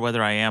doesn't matter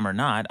whether I am or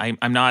not.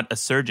 I'm not a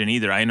surgeon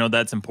either. I know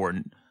that's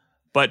important.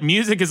 But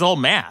music is all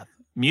math.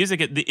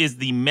 Music is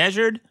the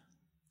measured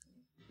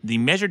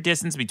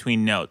distance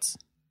between notes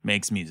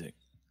makes music.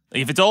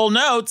 If it's all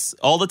notes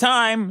all the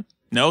time,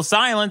 no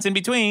silence in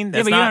between.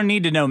 But you don't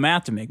need to know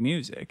math to make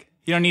music.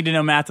 You don't need to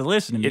know math to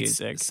listen to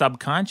music. It's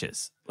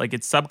subconscious. Like,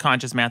 it's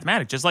subconscious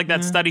mathematics, just like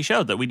that study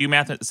showed that we do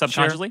math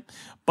subconsciously.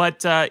 Sure.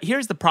 But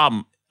here's the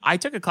problem. I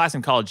took a class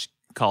in college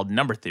called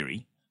number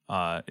theory.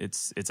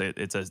 It's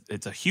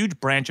a huge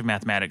branch of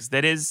mathematics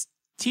that is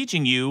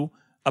teaching you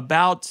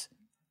about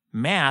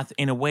math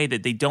in a way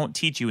that they don't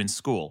teach you in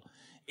school.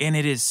 And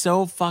it is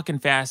so fucking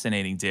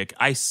fascinating, Dick.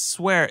 I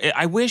swear,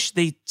 I wish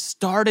they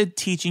started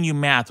teaching you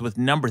math with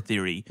number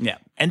theory. Yeah.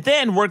 And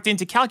then worked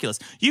into calculus.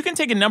 You can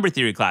take a number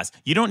theory class.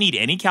 You don't need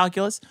any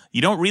calculus.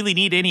 You don't really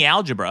need any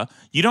algebra.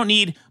 You don't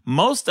need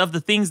most of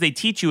the things they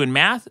teach you in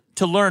math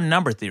to learn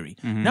number theory.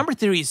 Mm-hmm. Number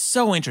theory is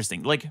so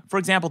interesting. Like, for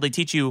example, they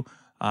teach you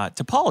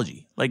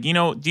topology. Like, do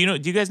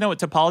you guys know what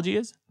topology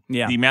is?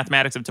 Yeah. The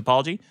mathematics of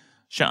topology?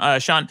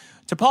 Sean,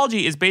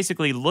 topology is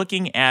basically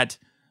looking at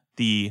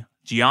the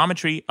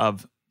geometry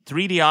of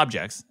 3D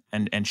objects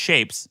and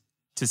shapes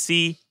to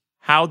see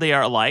how they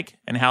are alike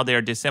and how they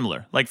are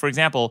dissimilar. Like, for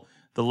example,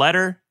 the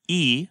letter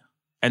E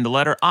and the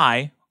letter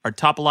I are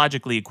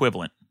topologically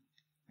equivalent.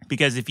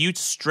 Because if you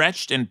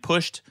stretched and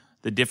pushed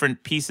the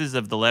different pieces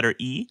of the letter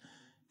E,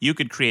 you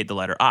could create the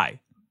letter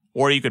I.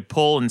 Or you could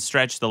pull and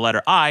stretch the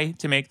letter I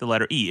to make the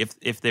letter E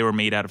if they were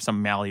made out of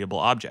some malleable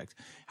object.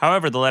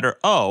 However, the letter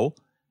O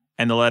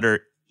and the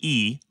letter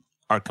E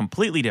are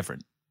completely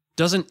different.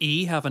 Doesn't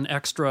E have an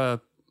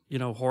extra,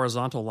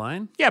 horizontal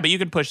line? Yeah, but you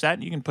can push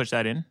that. You can push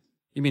that in.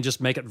 You mean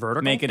just make it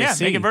vertical? Make it a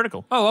C. Make it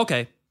vertical. Oh,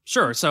 okay.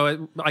 Sure.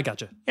 So I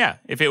got you. Yeah,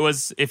 if it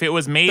was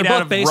made They're out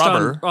both of based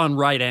rubber on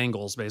right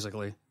angles,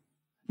 basically.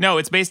 No,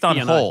 it's based on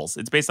holes.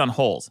 It's based on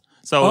holes.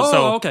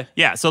 So okay.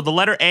 Yeah, so the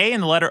letter A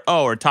and the letter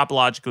O are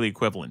topologically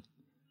equivalent.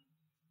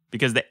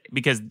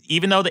 Because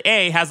even though the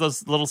A has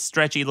those little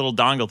stretchy little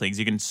dongle things,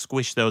 you can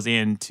squish those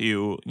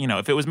into,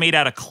 if it was made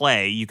out of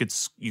clay, you could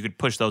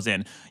push those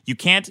in.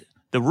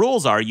 The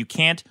rules are you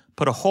can't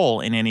put a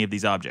hole in any of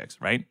these objects,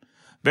 right?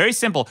 Very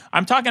simple.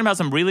 I'm talking about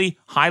some really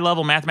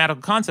high-level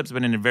mathematical concepts,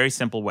 but in a very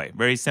simple way,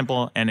 very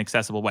simple and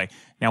accessible way.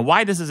 Now,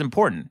 why this is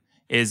important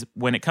is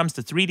when it comes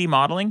to 3D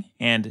modeling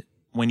and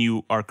when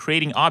you are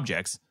creating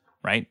objects,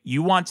 right,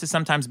 you want to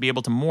sometimes be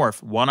able to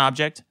morph one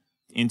object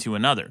into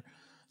another.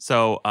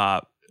 So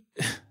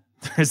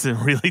there's a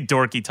really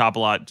dorky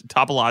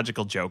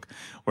topological joke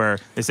where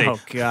they say... Oh,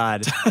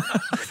 God.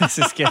 This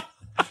is good.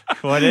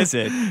 What is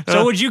it?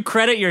 So would you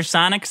credit your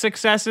Sonic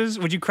successes?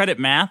 Would you credit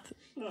math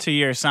to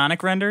your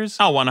Sonic renders?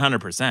 Oh,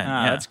 100%.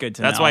 Yeah. That's good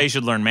to know. That's why you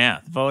should learn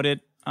math. Vote it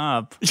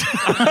up.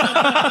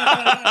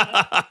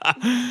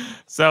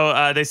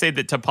 So they say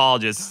that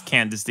topologists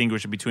can't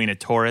distinguish between a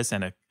torus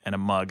and a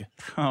mug.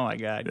 Oh, my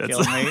God.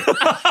 Kill me.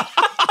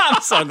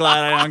 I'm so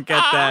glad I don't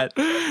get that.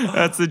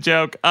 That's the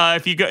joke.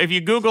 If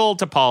you Google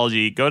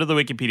topology, go to the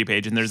Wikipedia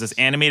page, and there's this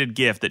animated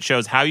GIF that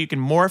shows how you can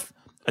morph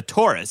a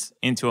torus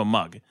into a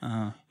mug.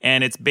 Uh-huh.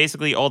 And it's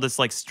basically all this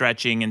like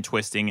stretching and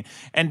twisting.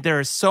 And there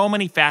are so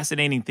many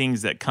fascinating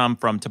things that come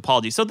from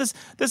topology. So this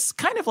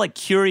kind of like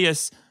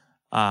curious,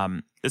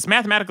 this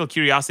mathematical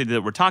curiosity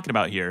that we're talking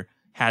about here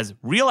has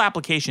real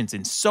applications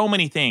in so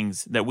many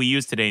things that we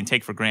use today and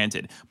take for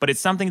granted. But it's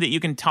something that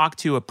you can talk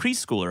to a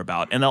preschooler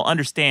about and they'll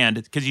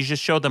understand because you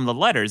just show them the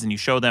letters and you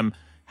show them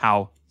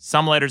how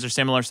some letters are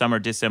similar, some are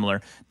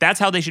dissimilar. That's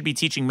how they should be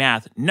teaching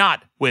math,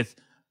 not with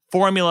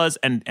formulas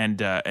and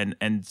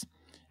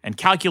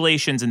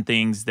calculations and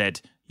things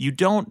that you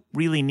don't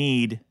really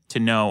need to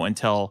know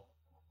until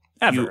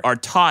you are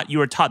taught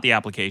the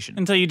application.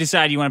 Until you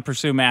decide you want to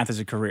pursue math as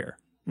a career.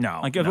 No.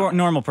 Like a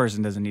normal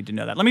person doesn't need to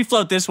know that. Let me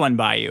float this one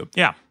by you.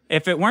 Yeah.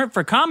 If it weren't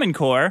for Common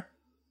Core,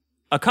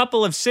 a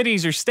couple of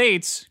cities or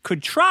states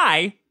could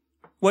try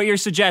what you're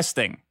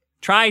suggesting.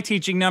 Try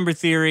teaching number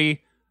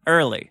theory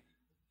early.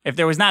 If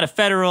there was not a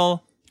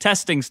federal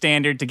testing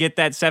standard to get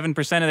that 7%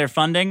 of their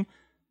funding,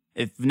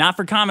 if not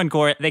for Common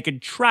Core, they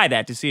could try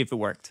that to see if it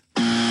worked.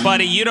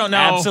 Buddy, you don't know.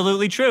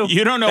 Absolutely true.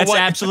 You don't know That's what.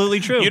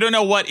 absolutely true. You don't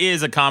know what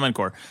is a Common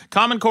Core.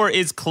 Common Core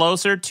is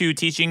closer to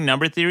teaching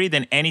number theory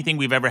than anything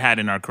we've ever had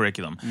in our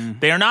curriculum.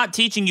 They are not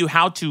teaching you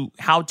how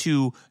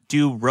to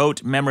do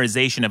rote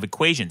memorization of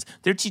equations.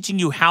 They're teaching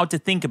you how to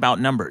think about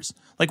numbers.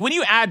 Like when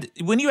you add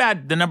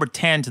the number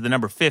 10 to the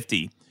number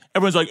 50,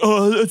 everyone's like,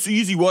 "Oh, that's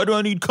easy. Why do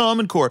I need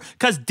Common Core?"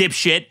 Because,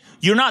 dipshit,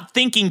 you're not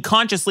thinking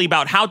consciously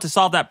about how to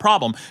solve that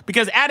problem.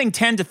 Because adding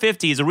 10 to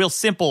 50 is a real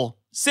simple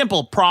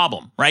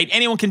problem, right?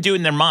 Anyone can do it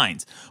in their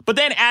minds. But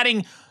then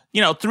adding,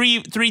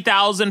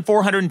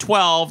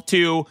 3,412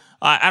 to,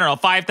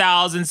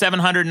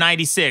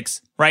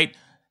 5,796, right?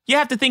 You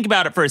have to think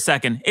about it for a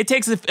second. It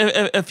takes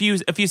a few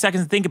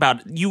seconds to think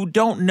about it. You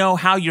don't know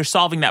how you're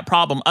solving that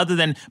problem other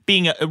than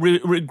being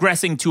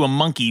regressing to a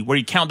monkey where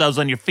you count those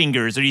on your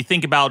fingers, or you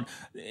think about,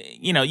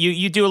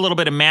 you do a little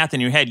bit of math in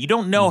your head. You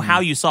don't know how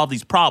you solve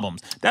these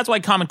problems. That's why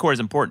Common Core is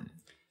important.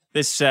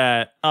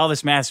 All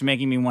this math is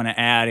making me want to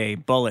add a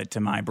bullet to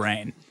my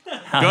brain.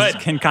 Good.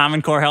 Can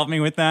Common Core help me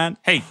with that?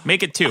 Hey,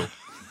 make it 2.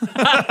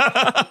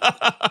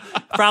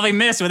 Probably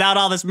miss. Without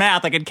all this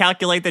math, I could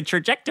calculate the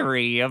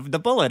trajectory of the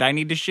bullet I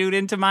need to shoot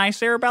into my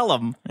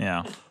cerebellum.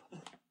 Yeah.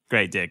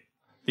 Great, Dick.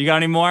 You got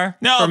any more?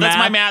 No,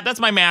 that's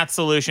my math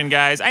solution,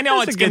 guys. I know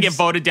it's going to get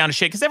voted down to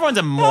shit because everyone's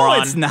a moron.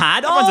 No, it's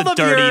not. Everyone's a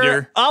dirt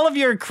eater. All of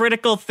your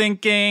critical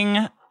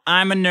thinking,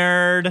 I'm a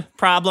nerd,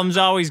 problems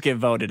always get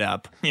voted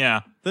up.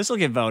 Yeah. This will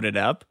get voted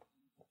up.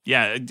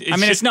 Yeah.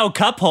 It's no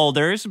cup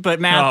holders, but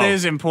math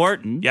is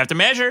important. You have to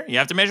measure. You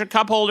have to measure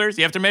cup holders.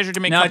 You have to measure to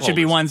make cup holders. No, it should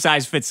be one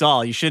size fits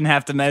all. You shouldn't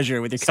have to measure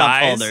with your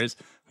cup holders.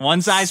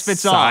 One size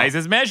fits all. Size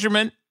is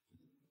measurement.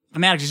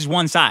 Mathematics is just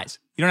one size.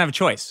 You don't have a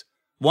choice.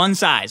 One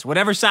size.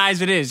 Whatever size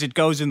it is, it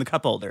goes in the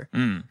cup holder.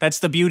 That's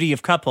the beauty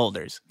of cup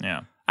holders.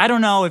 Yeah. I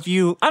don't know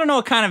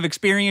what kind of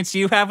experience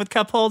you have with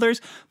cup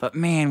holders, but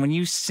man, when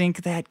you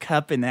sink that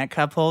cup in that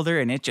cup holder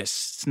and it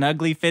just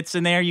snugly fits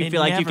in there, you feel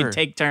like you can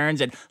take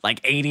turns at like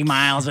 80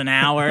 miles an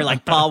hour,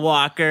 like Paul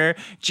Walker,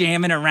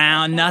 jamming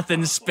around,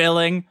 nothing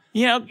spilling.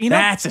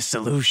 That's a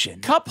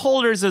solution. Cup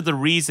holders are the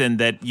reason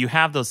that you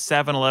have those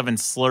 7-Eleven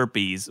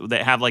Slurpees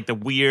that have like the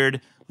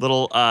weird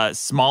little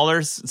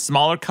smaller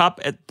cup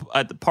at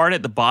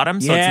the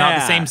bottom, so it's not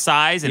the same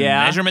size and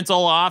measurement's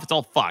all off. It's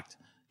all fucked.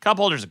 Cup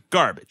holders are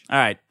garbage. All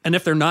right. And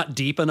if they're not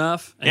deep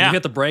enough and you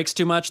hit the brakes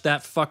too much,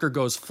 that fucker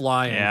goes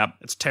flying. Yeah.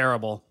 It's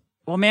terrible.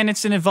 Well, man,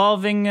 it's an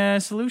evolving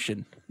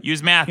solution.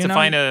 Use math to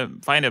find a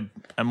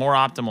more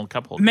optimal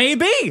cup holder.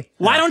 Maybe.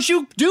 Why don't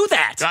you do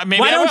that?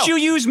 Why don't you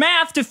use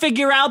math to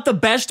figure out the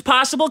best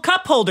possible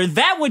cup holder?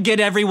 That would get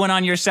everyone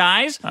on your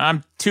size.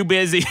 I'm too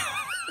busy.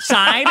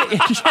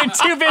 You're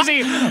too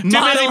busy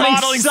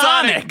modeling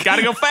Sonic.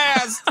 Gotta go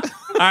fast. All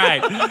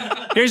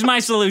right. Here's my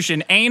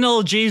solution.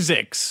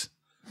 Analgesics.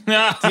 Do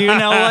you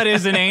know what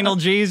is an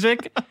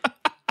analgesic?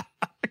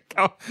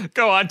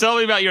 Go on. Tell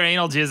me about your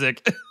analgesic.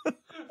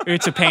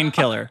 It's a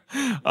painkiller.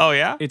 Oh,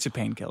 yeah? It's a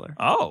painkiller.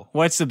 Oh.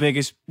 What's the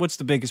biggest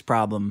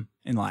problem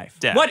in life?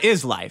 Death. What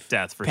is life?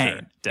 Death, for pain.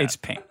 sure. Death. It's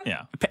pain.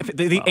 Yeah.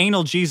 The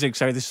analgesics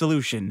are the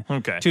solution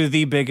to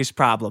the biggest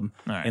problem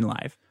in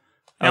life.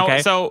 Okay. Now,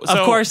 so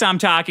of course, I'm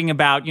talking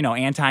about,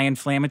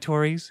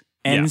 anti-inflammatories,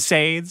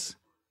 NSAIDs,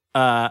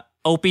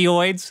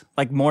 opioids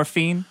like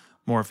morphine.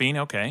 Morphine,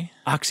 okay.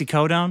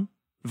 Oxycodone,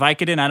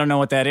 Vicodin. I don't know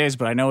what that is,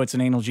 but I know it's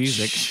an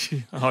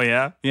analgesic. Oh,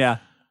 yeah? Yeah.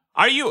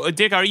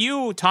 Dick, are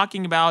you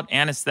talking about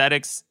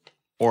anesthetics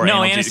or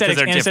no,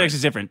 analgesics? Anesthetics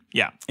is different.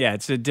 Yeah. Yeah,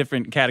 it's a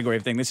different category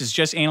of thing. This is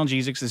just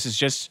analgesics. This is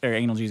just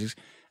analgesics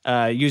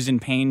used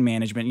in pain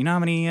management. You know how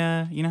many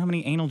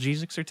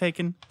analgesics are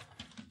taken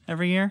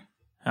every year?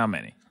 How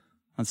many?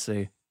 Let's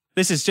see.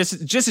 This is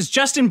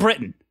just in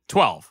Britain.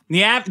 12.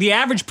 The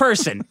average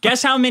person.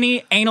 Guess how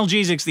many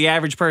analgesics the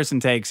average person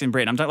takes in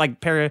Britain? I'm talking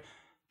like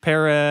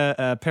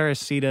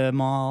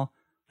paracetamol.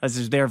 This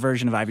is their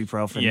version of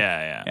ibuprofen.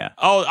 Yeah.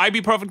 Oh,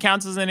 ibuprofen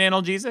counts as an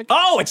analgesic?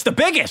 Oh, it's the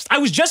biggest. I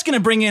was just going to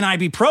bring in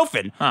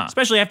ibuprofen,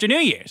 especially after New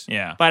Year's.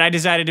 Yeah. But I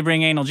decided to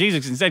bring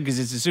analgesics instead because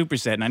it's a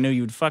superset, and I knew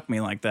you would fuck me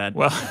like that.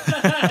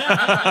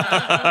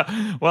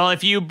 Well,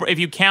 if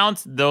you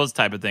count those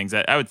type of things,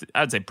 I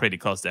would say pretty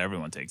close to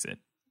everyone takes it.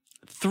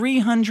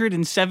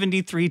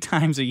 373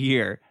 times a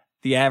year.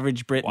 The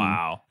average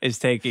Briton is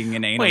taking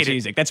an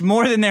analgesic. That's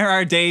more than there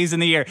are days in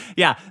the year.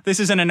 Yeah, this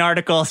isn't an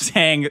article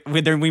saying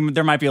there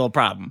might be a little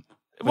problem.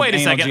 Wait a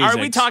second. Are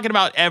we talking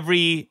about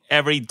every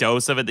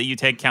dose of it that you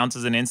take counts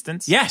as an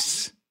instance?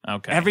 Yes.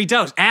 Okay. Every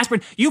dose.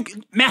 Aspirin.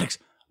 Maddox,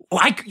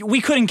 we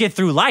couldn't get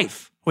through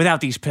life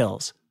without these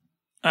pills.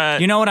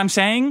 You know what I'm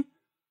saying?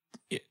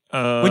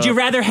 Would you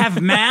rather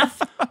have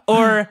math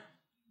or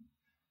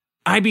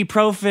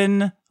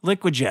ibuprofen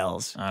liquid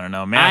gels. I don't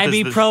know. Math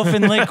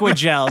Ibuprofen liquid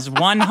gels,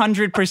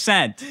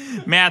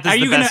 100%. Math is Are the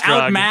you going best to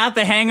drug. out-math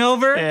a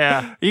hangover?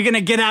 Yeah. Are you going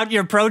to get out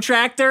your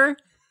protractor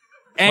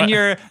and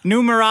your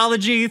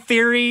numerology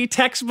theory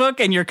textbook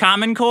and your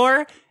Common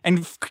Core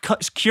and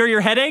cure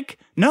your headache?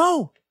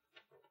 No.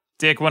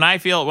 Dick, when I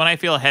feel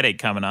a headache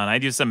coming on, I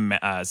do some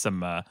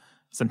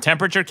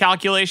temperature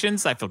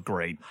calculations. I feel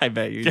great. I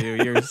bet you do.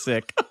 You're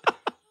sick.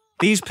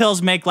 These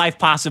pills make life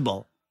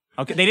possible.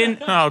 Okay, they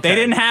didn't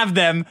have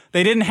them.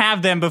 They didn't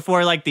have them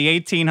before like the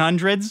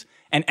 1800s,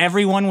 and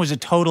everyone was a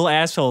total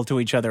asshole to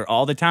each other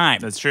all the time.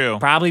 That's true.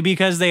 Probably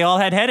because they all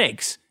had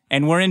headaches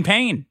and were in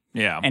pain.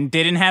 Yeah. And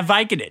didn't have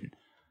Vicodin.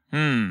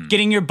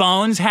 Getting your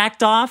bones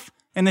hacked off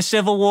in the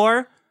Civil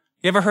War.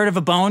 You ever heard of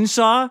a bone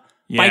saw?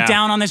 Yeah. Bite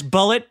down on this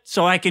bullet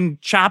so I can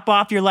chop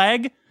off your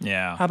leg?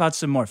 Yeah. How about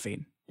some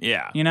morphine?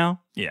 Yeah. You know?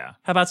 Yeah.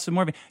 How about some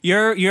morphine?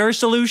 Your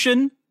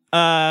solution,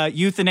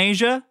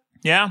 euthanasia?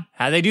 Yeah.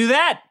 How they do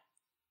that?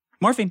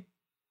 Morphine.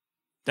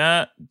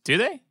 Do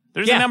they?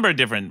 There's a number of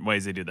different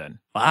ways they do that.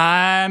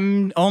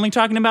 I'm only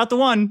talking about the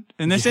one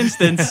in this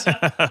instance.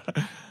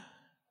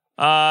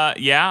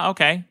 Yeah,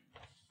 okay.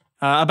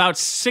 About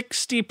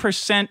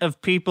 60%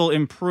 of people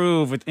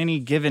improve with any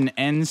given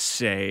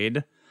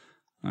NSAID.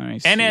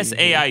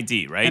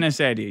 NSAID, right?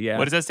 NSAID, yeah.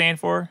 What does that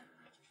stand for?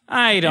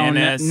 I don't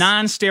know.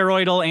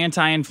 Non-steroidal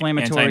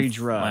anti-inflammatory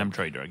drug.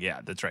 Anti-inflammatory drug, yeah,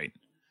 that's right.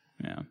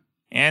 Yeah.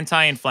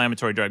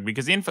 Anti-inflammatory drug,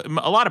 because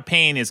a lot of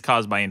pain is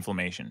caused by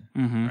inflammation,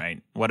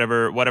 right?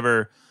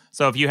 Whatever.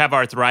 So if you have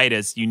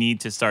arthritis, you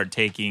need to start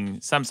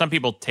taking, some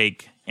people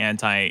take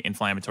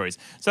anti-inflammatories.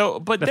 So,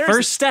 but the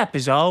first step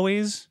is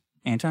always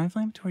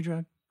anti-inflammatory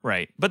drug.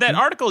 Right. But that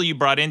article you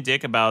brought in,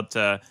 Dick, about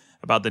the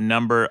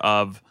number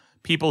of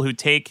people who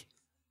take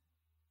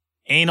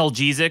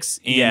analgesics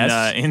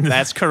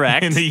that's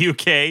correct. in the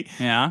UK.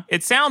 Yeah.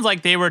 It sounds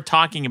like they were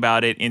talking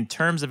about it in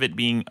terms of it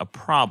being a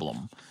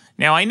problem.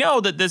 Now, I know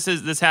that this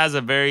has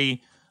a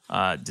very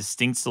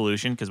distinct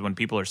solution because when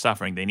people are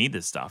suffering, they need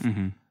this stuff.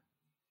 Mm-hmm.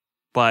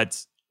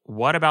 But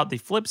what about the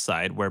flip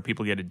side where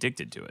people get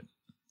addicted to it?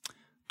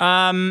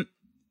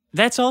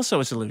 That's also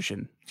a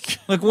solution.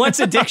 Like, what's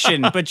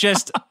addiction but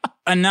just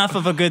enough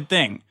of a good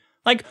thing?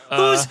 Like,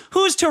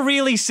 who's to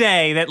really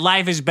say that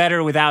life is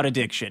better without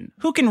addiction?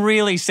 Who can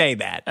really say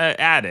that?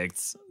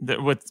 Addicts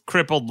with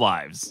crippled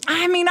lives.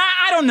 I mean,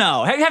 I don't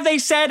know. Have they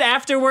said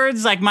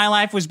afterwards, like, my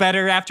life was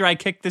better after I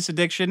kicked this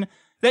addiction?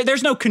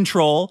 There's no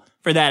control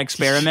for that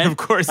experiment. Of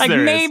course like,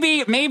 there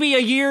is. Maybe a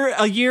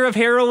year of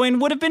heroin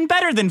would have been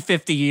better than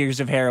 50 years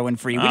of heroin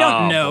free. We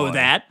don't know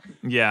that.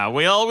 Yeah,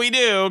 we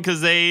do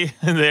because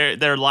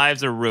their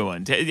lives are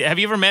ruined. Have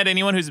you ever met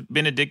anyone who's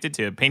been addicted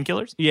to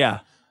painkillers? Yeah.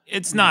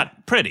 It's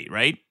not pretty,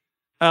 right?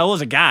 Well, as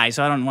a guy,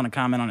 so I don't want to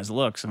comment on his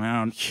looks. I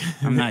mean,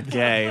 I'm not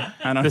gay.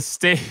 I don't.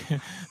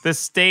 The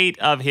state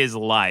of his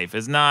life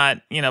is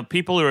not.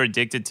 People who are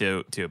addicted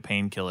to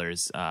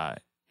painkillers.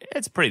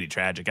 It's pretty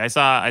tragic. I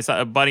saw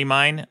a buddy of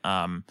mine.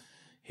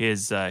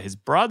 His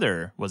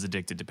brother was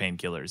addicted to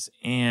painkillers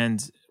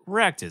and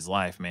wrecked his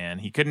life. Man,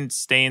 he couldn't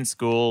stay in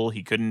school.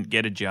 He couldn't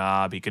get a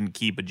job. He couldn't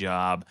keep a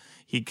job.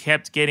 He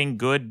kept getting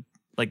good,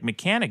 like,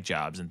 mechanic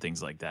jobs and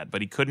things like that,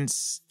 but he couldn't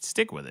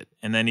stick with it.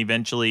 And then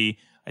eventually,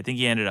 I think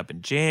he ended up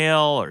in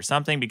jail or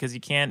something because you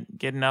can't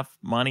get enough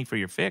money for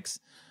your fix.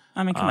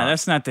 I mean, come on,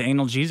 that's not the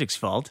analgesics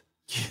fault,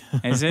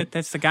 is it?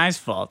 That's the guy's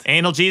fault.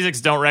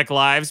 Analgesics don't wreck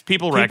lives.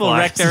 People wreck lives. People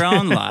wreck their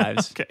own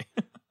lives. Okay.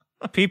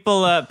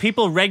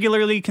 People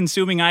regularly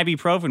consuming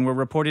ibuprofen were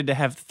reported to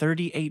have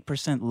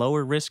 38%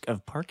 lower risk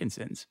of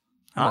Parkinson's.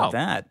 How about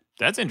that?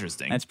 That's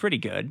interesting. That's pretty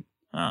good.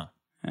 Oh.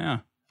 Yeah.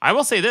 I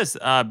will say this: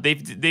 they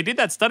did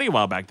that study a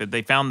while back that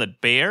they found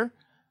that Bayer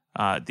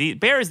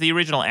is the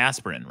original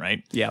aspirin,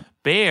 right? Yeah.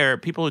 Bayer,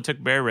 people who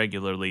took Bayer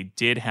regularly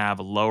did have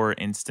a lower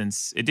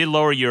instance. It did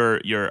lower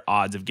your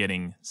odds of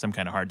getting some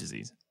kind of heart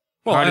disease.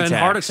 Well,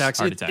 heart attacks.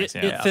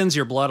 It thins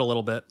your blood a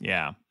little bit.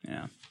 Yeah.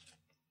 Yeah.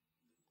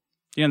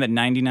 You know that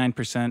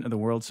 99% of the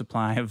world's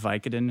supply of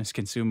Vicodin is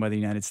consumed by the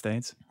United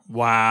States?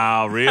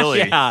 Wow, really?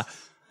 Yeah.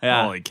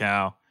 Holy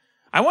cow.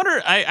 I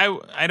wonder.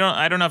 I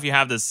don't know if you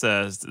have this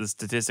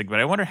statistic, but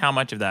I wonder how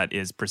much of that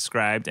is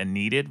prescribed and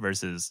needed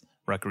versus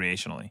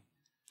recreationally.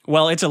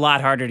 Well, it's a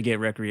lot harder to get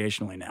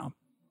recreationally now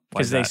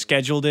because they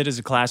scheduled it as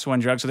a class 1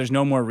 drug, so there's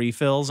no more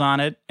refills on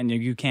it, and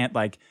you can't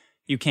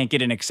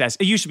get an excess.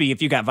 It used to be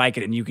if you got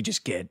Vicodin, you could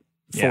just get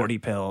 40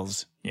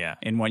 pills. Yeah.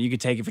 In one, you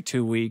could take it for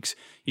 2 weeks.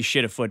 You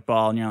shit a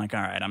football, and you're like,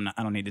 all right,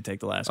 I don't need to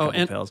take the last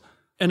couple pills.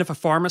 And if a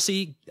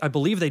pharmacy, I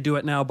believe they do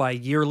it now by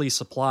yearly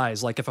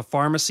supplies. Like if a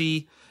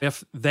pharmacy,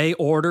 if they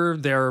order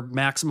their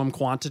maximum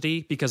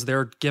quantity because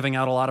they're giving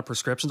out a lot of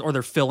prescriptions, or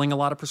they're filling a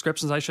lot of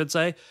prescriptions, I should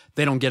say,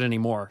 they don't get any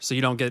more. So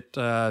you don't get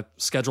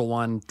Schedule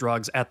 1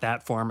 drugs at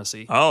that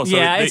pharmacy. Oh, so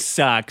yeah, it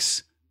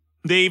sucks.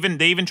 They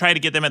even try to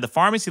get them at the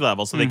pharmacy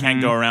level so they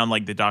can't go around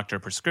like the doctor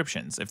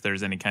prescriptions if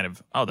there's any kind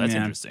of, that's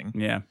interesting.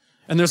 Yeah.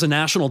 And there's a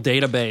national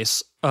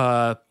database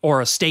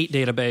or a state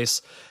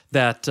database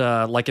that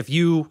like if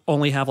you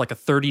only have like a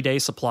 30-day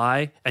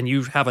supply and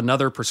you have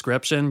another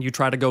prescription, you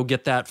try to go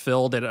get that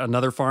filled at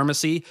another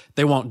pharmacy,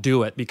 they won't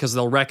do it because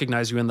they'll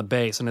recognize you in the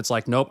base. And it's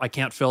like, nope, I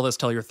can't fill this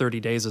till your 30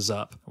 days is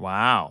up.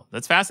 Wow.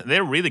 That's fascinating.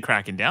 They're really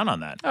cracking down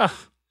on that.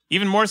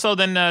 Even more so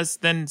than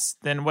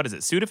what is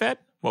it, Sudafed?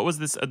 What was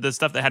this the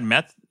stuff that had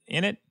meth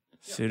in it?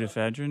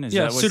 Pseudoephedrine? Is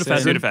Yeah, that what's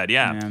pseudoephedrine. Sudafed,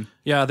 yeah.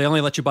 Yeah, they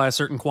only let you buy a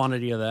certain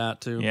quantity of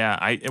that too. Yeah,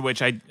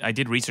 I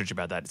did research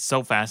about that. It's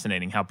so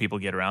fascinating how people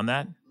get around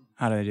that.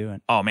 How do they do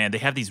it? Oh man, they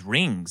have these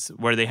rings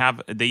where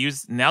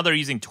they're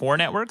using Tor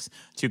networks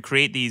to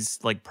create these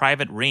like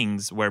private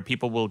rings where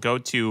people will go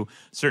to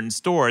certain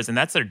stores, and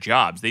that's their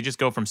jobs. They just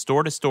go from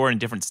store to store in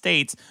different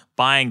states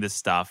buying this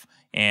stuff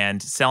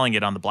and selling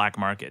it on the black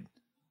market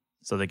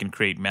so they can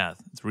create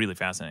meth. It's really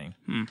fascinating.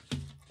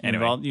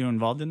 Anyway. You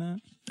involved in that?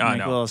 Oh, Make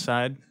no. a little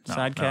side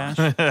cash?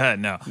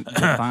 No.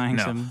 Buying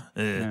No. some.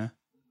 Yeah.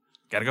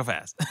 Gotta go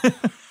fast.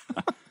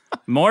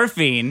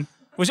 Morphine,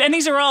 and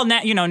these are all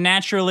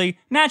naturally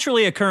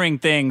occurring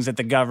things that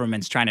the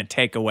government's trying to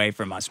take away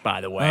from us,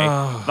 by the way.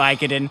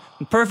 Vicodin,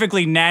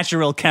 perfectly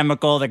natural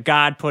chemical that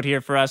God put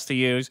here for us to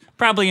use,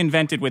 probably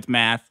invented with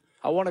math.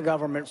 I want a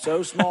government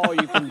so small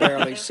you can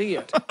barely see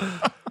it.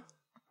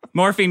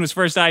 Morphine was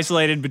first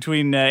isolated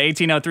between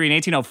 1803 and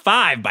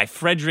 1805 by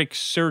Frederick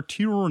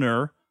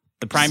Serturner.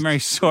 The primary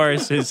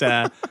source is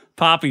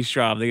poppy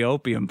straw, the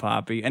opium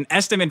poppy. In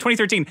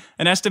 2013,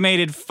 an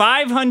estimated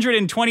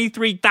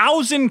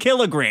 523,000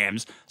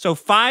 kilograms, so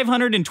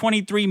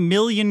 523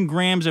 million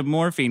grams of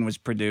morphine was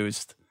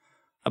produced.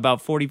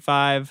 About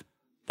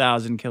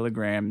 45,000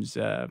 kilograms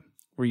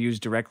were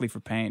used directly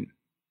for pain.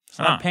 It's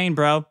a lot of pain,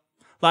 bro. A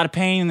lot of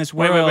pain in this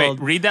world. Wait.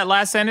 Read that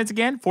last sentence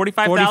again.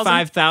 45,000?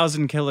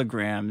 45,000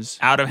 kilograms.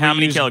 Out of how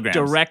many used kilograms?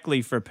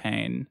 Directly for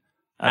pain.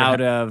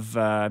 Out of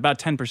about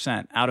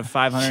 10%. Out of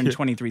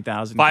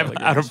 523,000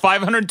 kilograms. Out of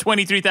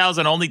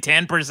 523,000, only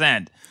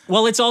 10%.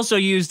 Well, it's also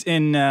used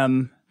in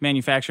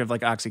manufacture of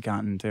like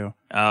OxyContin too.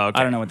 Oh,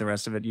 okay. I don't know what the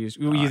rest of it used.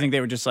 You think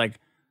they were just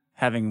like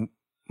having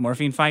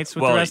morphine fights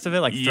with the rest of it,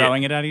 like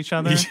throwing it at each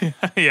other?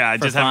 Yeah,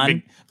 just fun?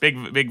 having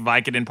big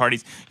Vicodin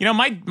parties. You know,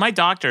 my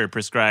doctor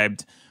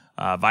prescribed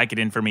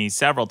Vicodin for me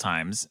several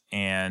times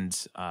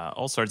and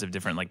all sorts of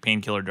different like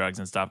painkiller drugs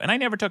and stuff. And I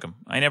never took them.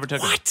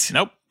 What?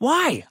 Nope.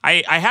 Why?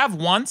 I have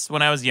once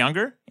when I was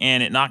younger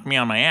and it knocked me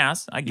on my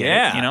ass. I get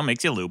it. You know,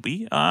 makes you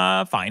loopy.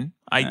 Fine.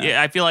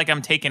 I feel like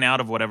I'm taken out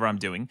of whatever I'm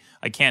doing.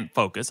 I can't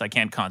focus. I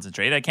can't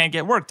concentrate. I can't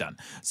get work done.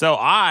 So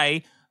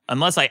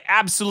unless I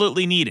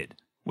absolutely need it,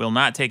 will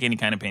not take any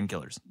kind of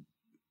painkillers.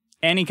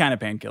 Any kind of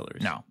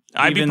painkillers? No.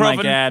 Even Ibuprofen, like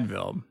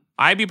Advil?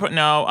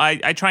 No,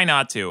 I try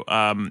not to.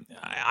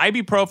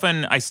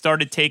 Ibuprofen I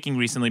started taking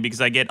recently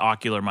because I get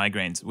ocular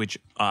migraines, which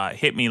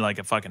hit me like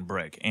a fucking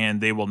brick, and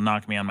they will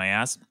knock me on my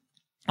ass.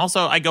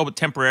 Also, I go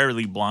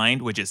temporarily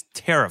blind, which is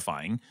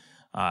terrifying.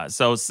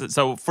 So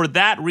for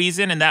that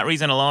reason and that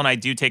reason alone, I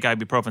do take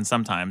ibuprofen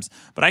sometimes,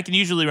 but I can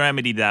usually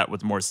remedy that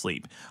with more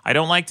sleep. I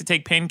don't like to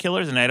take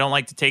painkillers, and I don't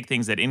like to take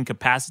things that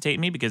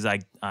incapacitate me because I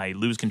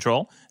lose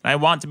control, and I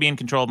want to be in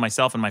control of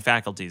myself and my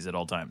faculties at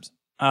all times.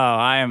 Oh,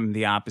 I am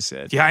the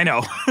opposite. Yeah, I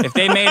know. If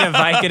they made a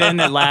Vicodin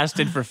that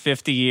lasted for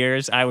 50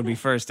 years, I would be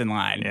first in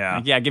line. Yeah.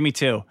 Like, yeah, give me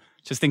 2,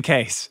 just in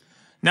case.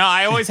 No,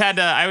 I always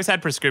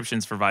had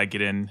prescriptions for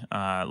Vicodin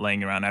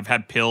laying around. I've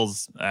had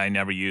pills I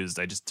never used.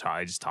 I just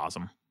toss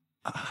them.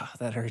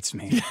 That hurts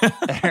me.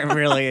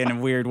 Really, in a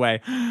weird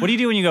way. What do you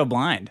do when you go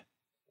blind?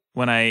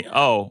 When I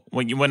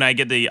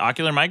get the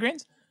ocular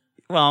migraines?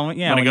 Well,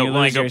 yeah, when you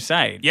lose your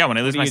sight. Yeah, when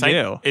I lose my sight,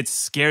 do? It's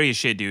scary as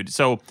shit, dude.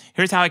 So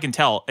here's how I can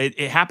tell.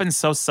 It happens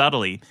so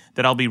subtly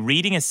that I'll be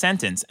reading a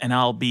sentence and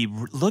I'll be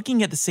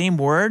looking at the same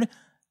word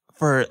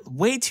for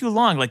way too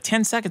long, like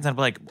 10 seconds. I'll be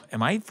like,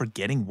 am I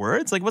forgetting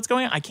words? Like, what's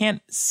going on? I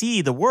can't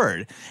see the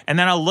word. And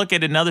then I'll look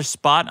at another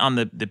spot on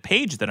the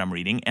page that I'm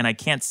reading and I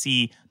can't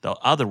see the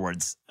other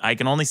words. I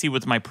can only see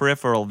with my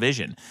peripheral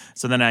vision.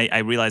 So then I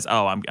realize,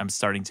 I'm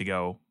starting to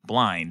go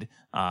blind.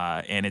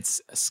 And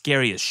it's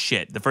scary as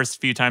shit. The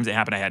first few times it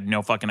happened, I had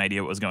no fucking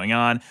idea what was going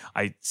on.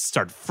 I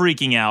start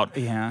freaking out.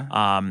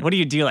 Yeah. What do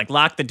you do? Like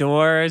lock the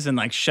doors and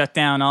like shut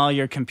down all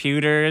your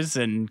computers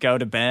and go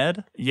to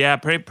bed? Yeah,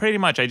 pretty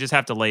much. I just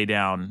have to lay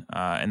down,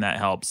 and that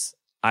helps.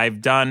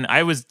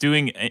 I was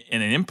doing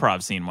in an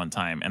improv scene one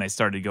time, and I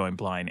started going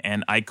blind,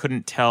 and I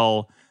couldn't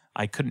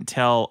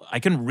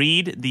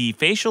read the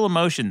facial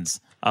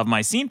emotions of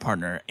my scene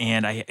partner,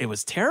 and it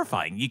was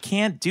terrifying. You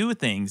can't do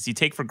things you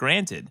take for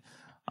granted.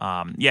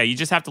 You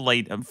just have to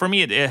lay. For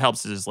me, it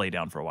helps to just lay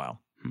down for a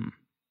while.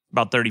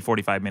 About 30,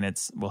 45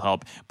 minutes will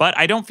help. But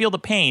I don't feel the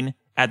pain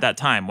at that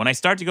time. When I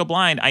start to go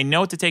blind, I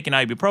know to take an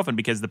ibuprofen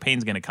because the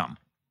pain's going to come.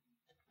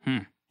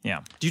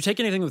 Yeah. Do you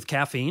take anything with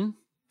caffeine?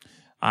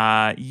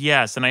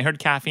 Yes, and I heard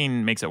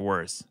caffeine makes it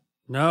worse.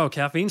 No,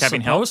 caffeine's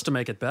Caffeine supposed to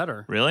make it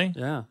better. Really?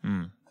 Yeah.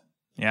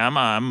 Yeah,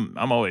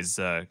 I'm always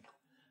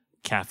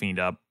caffeined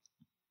up.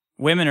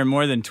 Women are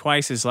more than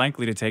twice as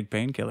likely to take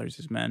painkillers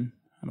as men.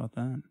 How about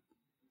that?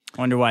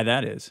 Wonder why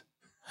that is.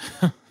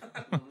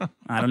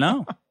 I don't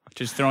know.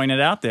 Just throwing it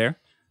out there.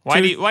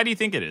 Why do you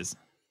think it is?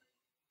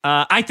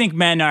 I think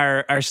men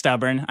are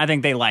stubborn. I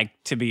think they like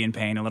to be in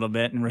pain a little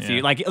bit and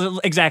refuse. Like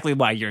exactly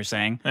why you're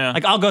saying. Yeah.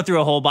 Like I'll go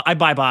through a whole. I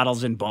buy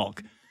bottles in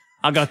bulk.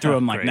 I'll go through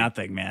them like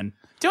nothing, man.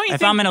 Don't you if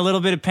think, I'm in a little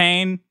bit of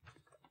pain,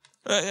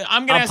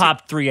 I'll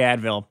pop 3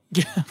 Advil.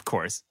 Of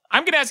course.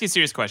 I'm going to ask you a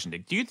serious question,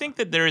 Dick. Do you think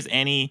that there is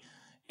any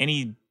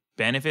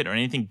benefit or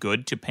anything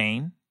good to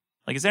pain?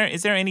 Like, is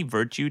there any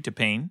virtue to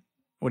pain?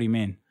 What do you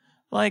mean?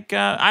 Like,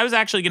 I was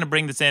actually going to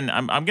bring this in.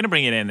 I'm going to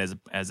bring it in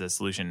as a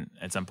solution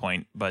at some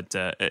point. But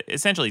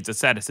essentially, it's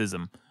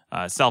asceticism,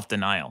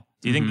 self-denial.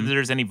 Do you think that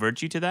there's any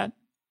virtue to that?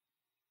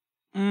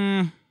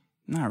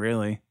 Not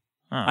really.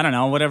 Huh. I don't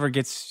know. Whatever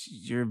gets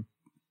your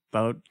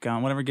boat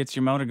going, whatever gets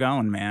your motor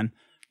going, man.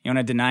 You want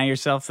to deny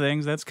yourself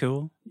things? That's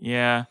cool.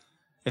 Yeah.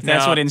 If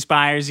that's what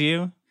inspires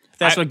you, if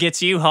that's what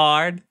gets you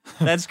hard,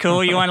 that's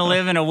cool. You want to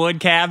live in a wood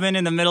cabin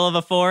in the middle of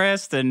a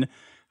forest and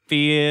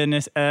be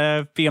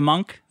a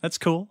monk? That's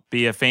cool.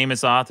 Be a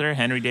famous author,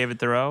 Henry David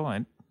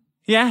Thoreau.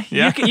 Yeah.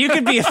 You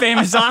could be a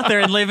famous author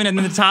and living in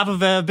the top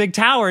of a big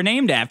tower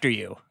named after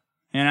you.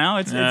 You know,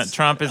 it's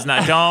Trump is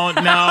not. Don't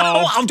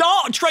no.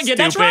 Don't. Yeah,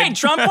 that's right.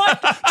 Trump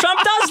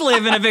does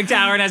live in a big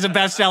tower and has a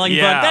best-selling book.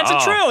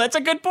 That's true. That's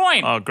a good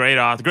point. Oh, great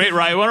author, great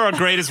writer. One of our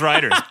greatest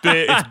writers.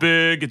 It's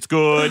big. It's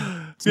good.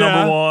 It's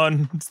number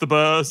one. It's the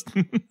best.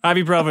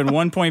 Ibuprofen,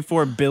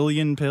 1.4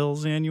 billion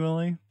pills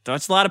annually.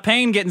 That's a lot of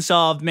pain getting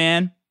solved,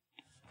 man.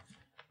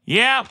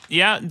 Yeah.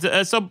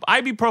 So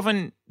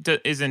ibuprofen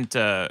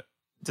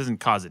doesn't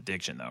cause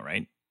addiction, though,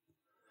 right?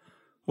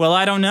 Well,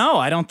 I don't know.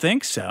 I don't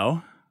think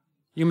so.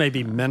 You may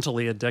be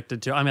mentally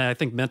addicted to. I mean, I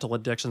think mental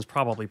addiction is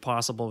probably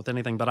possible with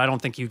anything, but I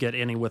don't think you get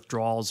any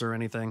withdrawals or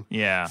anything.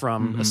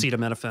 From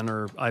acetaminophen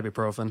or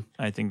ibuprofen.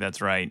 I think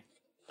that's right.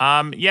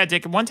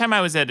 Dick. One time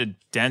I was at a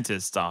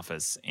dentist's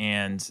office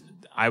and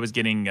I was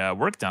getting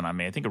work done on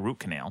me. I think a root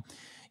canal,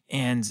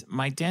 and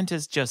my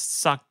dentist just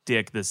sucked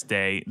dick this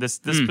day. This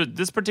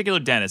particular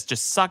dentist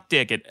just sucked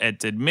dick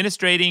at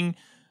administrating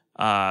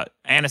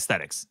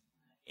anesthetics.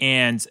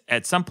 And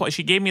at some point,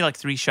 she gave me like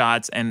 3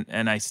 shots,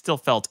 and I still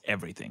felt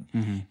everything.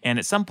 Mm-hmm. And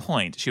at some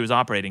point, she was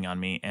operating on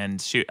me,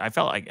 and I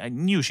felt like I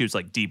knew she was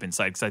like deep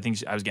inside because I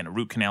think I was getting a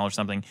root canal or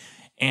something.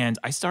 And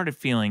I started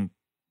feeling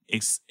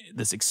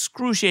this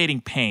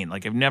excruciating pain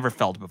like I've never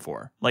felt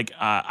before. Like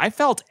I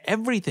felt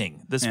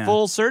everything, this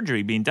full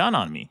surgery being done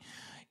on me.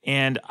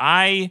 And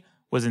I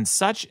was in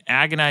such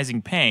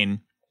agonizing pain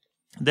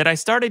that I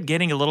started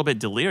getting a little bit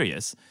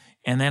delirious.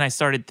 And then I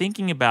started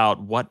thinking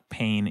about what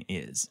pain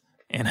is.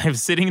 And I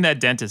was sitting in that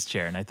dentist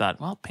chair, and I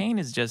thought, well, pain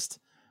is just,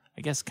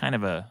 I guess, kind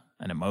of an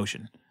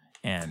emotion,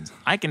 and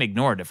I can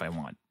ignore it if I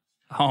want.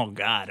 Oh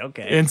God,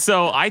 okay. And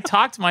so I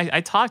talked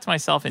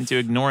myself into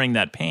ignoring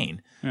that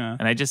pain,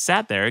 and I just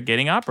sat there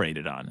getting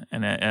operated on,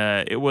 and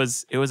it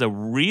was a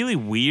really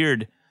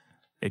weird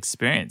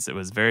experience. It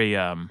was very,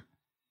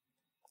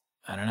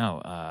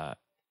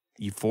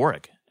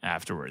 euphoric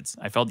afterwards.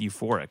 I felt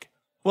euphoric.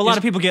 Well, a lot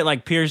of people get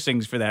like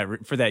piercings for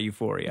that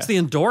euphoria. It's the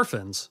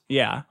endorphins.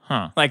 Yeah.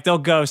 Huh. Like they'll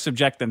go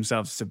subject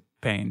themselves to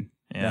pain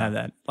to have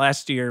that.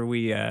 Last year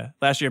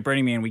at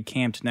Burning Man, we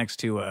camped next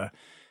to a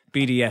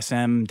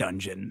BDSM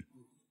dungeon.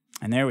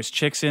 And there was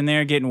chicks in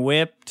there getting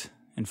whipped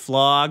and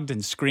flogged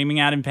and screaming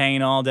out in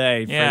pain all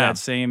day for that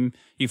same.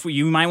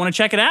 You might want to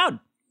check it out.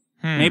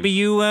 Maybe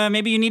you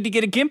need to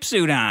get a gimp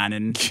suit on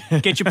and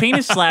get your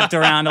penis slapped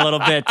around a little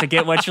bit to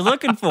get what you're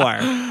looking for.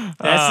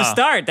 That's the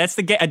start.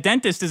 A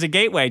dentist is a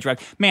gateway drug.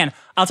 Man,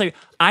 I'll tell you,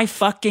 I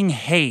fucking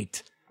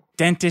hate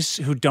dentists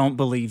who don't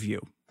believe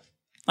you.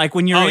 Like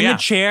when you're in the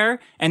chair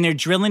and they're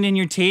drilling in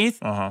your teeth,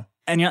 and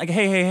you're like,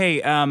 hey,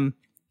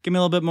 give me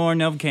a little bit more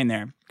Novocaine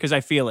there because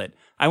I feel it.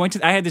 I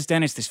had this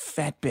dentist, this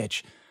fat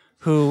bitch,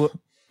 who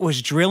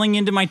was drilling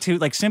into my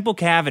tooth, like simple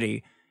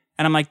cavity.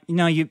 And I'm like,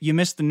 no, you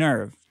missed the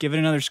nerve. Give it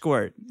another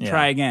squirt. Yeah.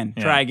 Try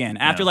again.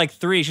 After like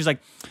 3, she's like,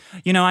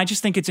 I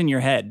just think it's in your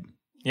head.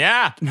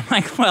 Yeah. And I'm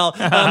like, well,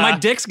 my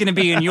dick's going to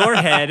be in your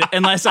head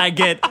unless I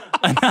get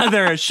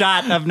another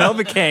shot of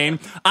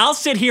Novocaine. I'll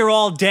sit here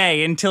all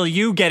day until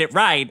you get it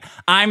right.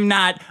 I'm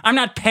not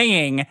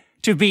paying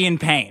to be in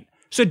pain.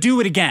 So do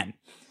it again.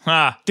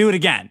 Do it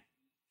again.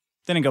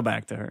 Then I go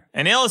back to her.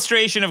 An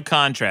illustration of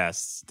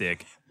contrasts,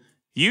 Dick.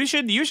 You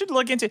should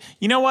look into.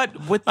 You know what?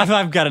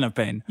 I've got enough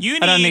pain. I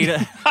don't need.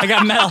 I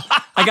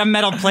got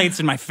metal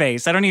plates in my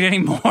face. I don't need any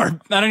more. I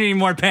don't need any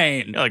more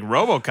pain. You're like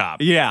RoboCop.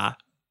 Yeah.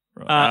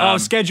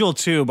 Schedule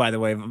 2, by the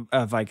way.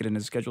 Vicodin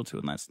is Schedule 2,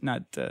 and that's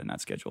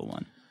not Schedule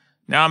 1.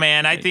 No,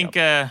 man. I think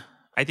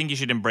you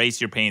should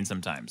embrace your pain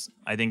sometimes.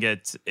 I think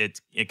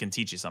it can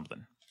teach you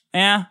something.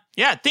 Yeah?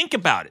 Yeah, think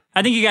about it.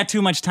 I think you got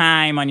too much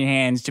time on your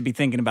hands to be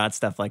thinking about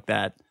stuff like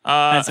that.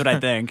 That's what I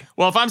think.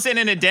 Well, if I'm sitting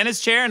in a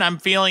dentist chair and I'm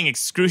feeling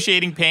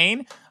excruciating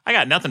pain, I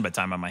got nothing but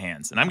time on my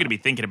hands. And I'm going to be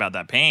thinking about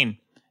that pain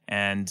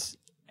and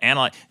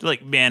analyze.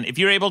 Like, man, if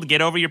you're able to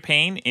get over your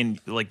pain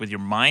with your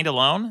mind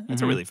alone,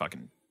 that's a really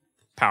fucking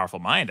powerful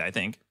mind, I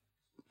think.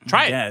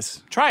 Try it.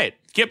 Yes. Try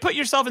it. Put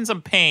yourself in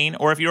some pain,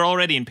 or if you're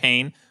already in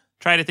pain,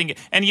 try to think.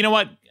 And you know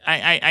what?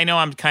 I know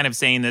I'm kind of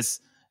saying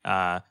this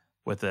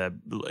with a,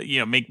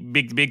 make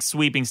big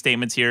sweeping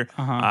statements here.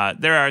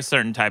 There are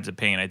certain types of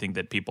pain I think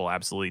that people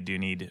absolutely do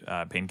need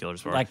painkillers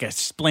for. Like a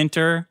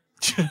splinter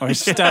or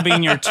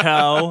stubbing your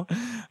toe.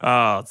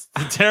 Oh, it's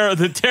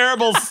the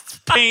terrible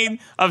pain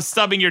of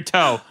stubbing your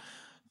toe.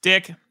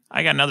 Dick,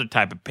 I got another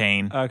type of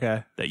pain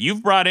that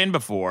you've brought in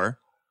before,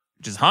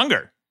 which is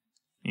hunger.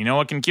 You know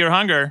what can cure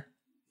hunger?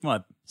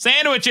 What?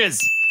 Sandwiches.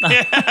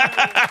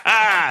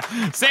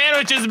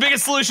 Sandwiches, the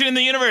biggest solution in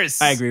the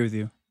universe. I agree with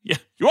you. Yeah.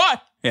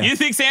 What? Yeah. You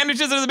think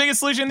sandwiches are the biggest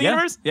solution in the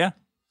universe? Yeah.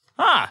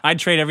 Huh. I'd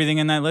trade everything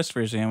in that list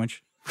for a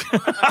sandwich.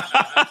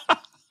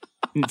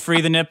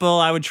 Free the nipple,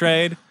 I would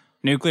trade.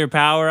 Nuclear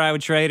power, I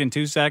would trade in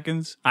 2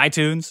 seconds.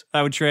 iTunes,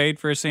 I would trade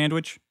for a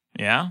sandwich.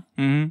 Yeah?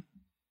 Mm-hmm.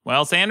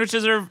 Well,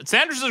 sandwiches are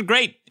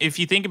great if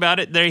you think about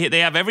it. They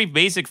have every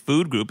basic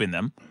food group in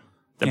them.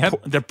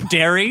 They're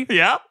dairy.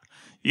 Yeah.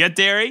 You got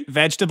dairy.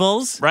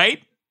 Vegetables.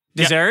 Right?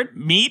 Dessert.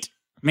 Meat.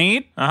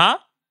 Uh-huh.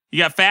 You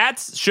got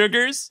fats,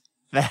 sugars.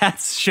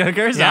 That's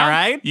sugars, Yeah. all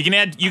right. You can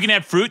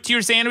add fruit to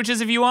your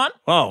sandwiches if you want.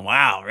 Oh,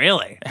 wow,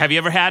 really? Have you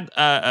ever had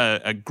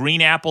a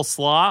green apple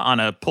slaw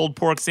on a pulled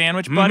pork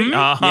sandwich, buddy?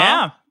 Mm-hmm.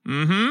 Yeah.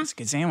 Mm-hmm. It's a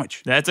good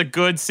sandwich. That's a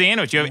good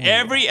sandwich. You have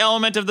every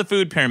element of the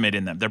food pyramid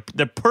in them.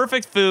 They're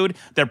perfect food.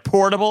 They're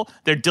portable.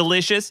 They're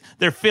delicious.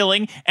 They're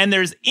filling. And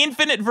there's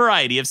infinite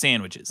variety of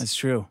sandwiches. That's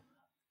true.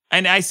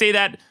 And I say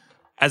that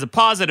as a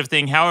positive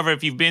thing. However,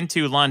 if you've been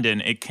to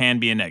London, it can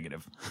be a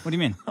negative. What do you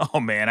mean? Oh,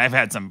 man, I've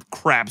had some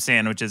crap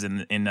sandwiches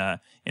in the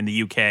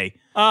UK.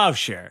 Oh,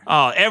 sure.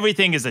 Oh,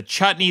 everything is a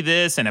chutney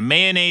this and a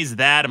mayonnaise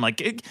that. I'm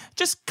like,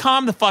 just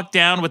calm the fuck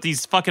down with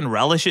these fucking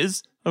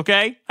relishes,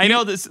 okay? I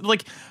know this,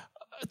 like,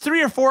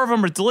 3 or 4 of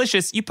them are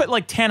delicious. You put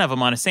like 10 of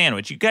them on a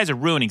sandwich. You guys are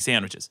ruining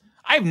sandwiches.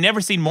 I've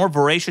never seen more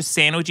voracious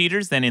sandwich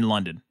eaters than in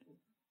London.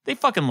 They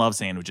fucking love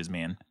sandwiches,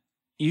 man.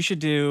 You should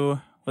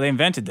do... Well, they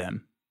invented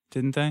them,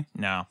 didn't they?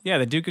 No. Yeah,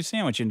 the Duke of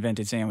Sandwich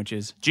invented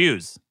sandwiches.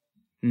 Jews.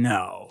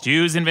 No.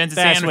 Jews invented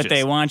That's sandwiches. what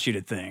they want you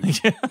to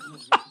think.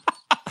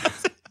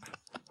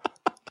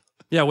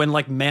 Yeah, when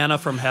like manna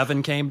from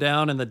heaven came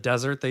down in the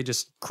desert, they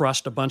just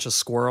crushed a bunch of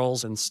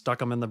squirrels and stuck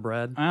them in the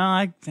bread.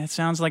 Well, that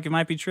sounds like it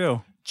might be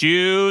true.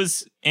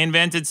 Jews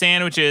invented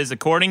sandwiches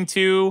according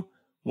to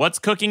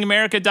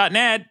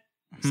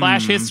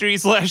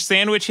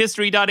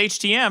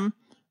what'scookingAmerica.net/history/sandwichhistory.htm.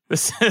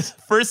 This is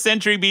 1st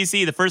century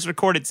BC. The first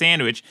recorded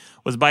sandwich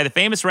was by the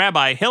famous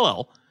rabbi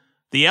Hillel,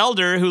 the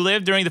elder who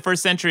lived during the 1st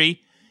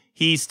century.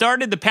 He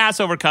started the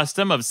Passover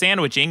custom of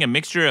sandwiching a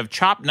mixture of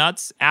chopped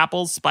nuts,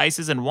 apples,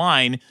 spices, and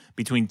wine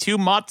between 2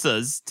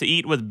 matzahs to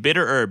eat with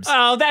bitter herbs.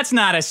 Oh, that's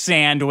not a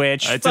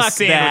sandwich. It's Fuck a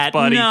sandwich, that.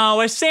 buddy.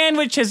 No, a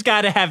sandwich has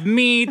got to have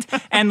meat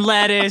and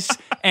lettuce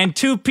and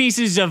 2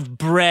 pieces of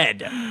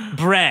bread.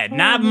 Bread,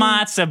 not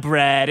matzah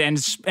bread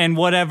and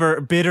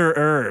whatever bitter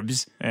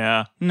herbs.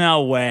 Yeah.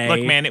 No way.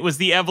 Look, man, it was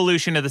the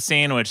evolution of the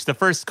sandwich. The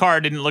first car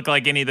didn't look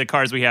like any of the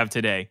cars we have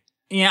today.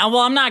 Yeah, well,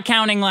 I'm not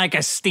counting like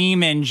a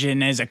steam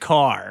engine as a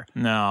car.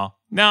 No,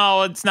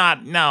 it's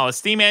not. No, a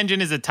steam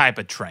engine is a type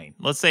of train.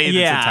 Let's say it's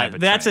a type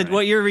of train.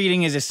 What you're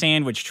reading is a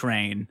sandwich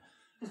train.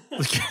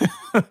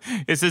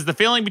 It says the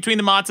filling between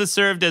the matzahs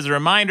served as a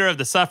reminder of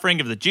the suffering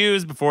of the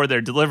Jews before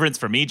their deliverance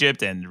from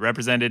Egypt and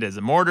represented as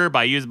a mortar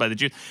used by the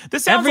Jews.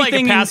 This sounds like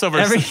a Passover.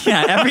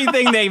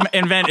 Everything they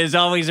invent is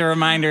always a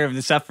reminder of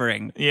the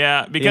suffering.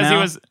 Yeah,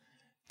 because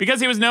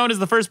he was known as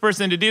the first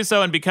person to do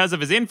so, and because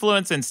of his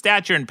influence and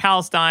stature in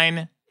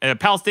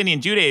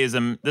Palestinian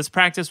Judaism, this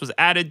practice was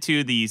added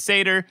to the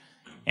Seder,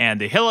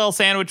 and the Hillel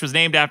sandwich was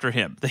named after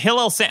him. The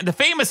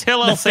famous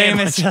Hillel sandwich.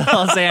 Famous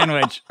Hillel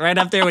sandwich, right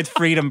up there with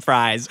freedom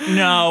fries.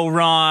 No,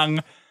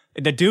 wrong.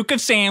 The Duke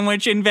of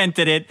Sandwich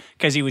invented it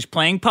because he was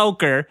playing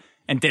poker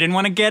and didn't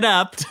want to get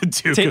up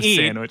Duke to of eat.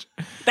 Sandwich.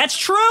 That's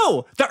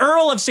true. The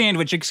Earl of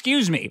Sandwich,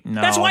 excuse me.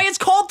 No. That's why it's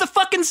called the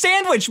fucking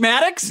sandwich,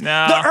 Maddox.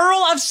 No. The Earl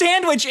of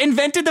Sandwich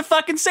invented the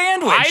fucking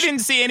sandwich. I didn't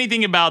see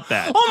anything about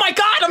that. Oh my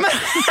God, I'm gonna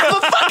have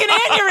a fucking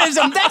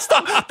aneurysm.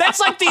 That's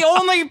like the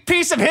only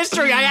piece of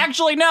history I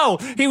actually know.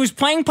 He was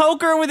playing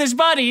poker with his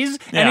buddies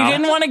and he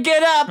didn't want to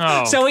get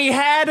up, so he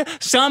had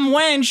some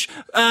wench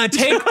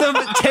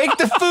take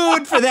the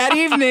food for that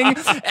evening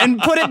and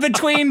put it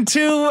between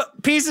 2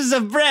 pieces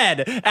of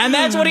bread.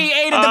 And that's what he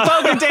ate at the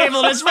poker table.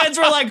 And his friends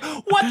were like,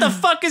 what the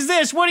fuck is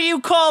this? What do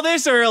you call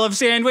this, Earl of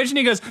Sandwich? And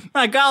he goes,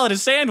 I call it a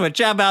sandwich.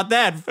 How about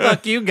that?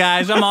 Fuck you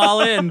guys. I'm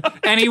all in.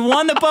 And he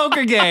won the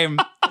poker game.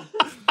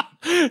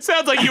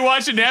 Sounds like you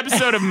watched an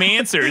episode of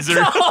Mansers. Or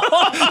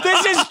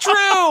This is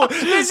true.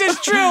 This is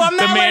true. I'm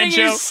not letting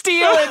you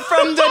steal it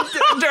from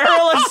the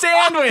Earl of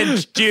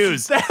Sandwich.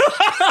 Jews.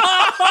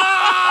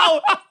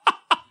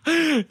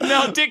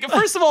 No, Dick,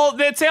 first of all,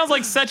 that sounds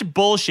like such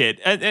bullshit.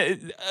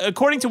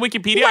 According to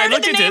Wikipedia, Where I did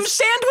looked the into name this.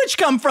 sandwich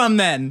come from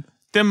then?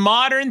 The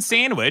modern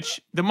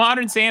sandwich.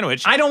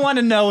 I don't want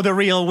to know the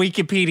real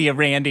Wikipedia,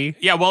 Randy.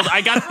 Yeah, well,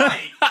 I got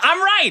right.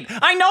 I'm right.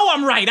 I know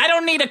I'm right. I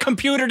don't need a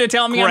computer to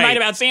tell me I'm right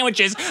about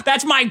sandwiches.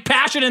 That's my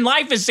passion in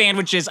life is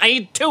sandwiches. I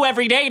eat 2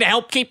 every day to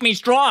help keep me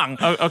strong.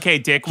 Okay,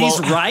 Dick.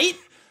 He's right?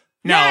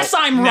 No, Yes,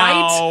 I'm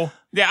right.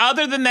 Yeah,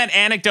 other than that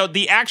anecdote,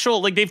 the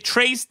actual, like, they've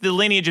traced the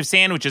lineage of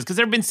sandwiches because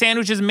there have been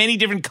sandwiches in many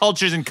different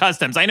cultures and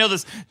customs. I know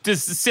this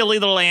silly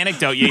little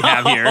anecdote you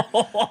have here.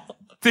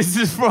 This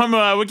is from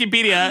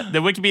Wikipedia.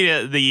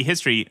 The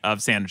history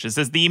of sandwiches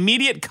says the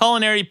immediate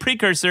culinary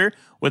precursor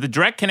with a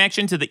direct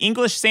connection to the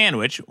English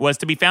sandwich was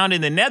to be found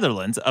in the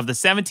Netherlands of the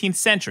 17th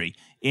century.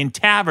 In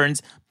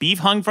taverns, beef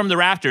hung from the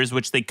rafters,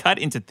 which they cut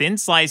into thin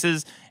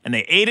slices, and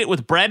they ate it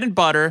with bread and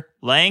butter,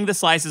 laying the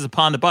slices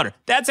upon the butter.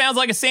 That sounds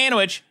like a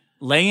sandwich.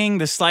 Laying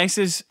the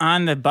slices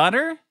on the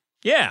butter?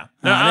 Yeah,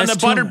 on the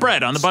buttered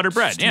bread.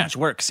 Too much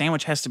work.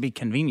 Sandwich has to be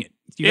convenient.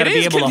 You It got to be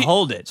is able to conve-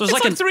 hold it. So it's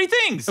like three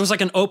things. It was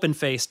like an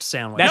open-faced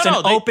sandwich. That's No,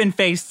 an they-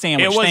 open-faced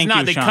sandwich. It was Thank not.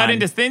 you, They Sean. cut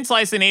into thin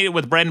slice and ate it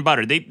with bread and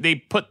butter.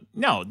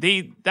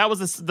 That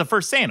was the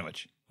first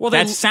sandwich. well,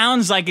 That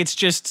sounds like it's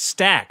just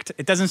stacked.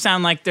 It doesn't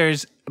sound like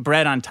there's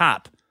bread on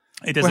top.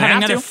 It We're doesn't having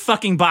have another to.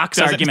 fucking box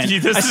Doesn't- argument.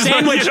 this A is what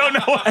sandwich, you don't know.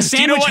 a Do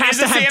you know sandwich what has is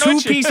to a have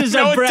sandwich? 2 pieces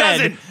No, of it bread.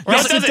 doesn't. No,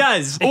 Yes, it doesn't. it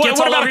does. It gets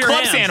What all about over a your club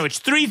hands. sandwich?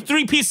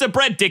 Three pieces of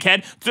bread,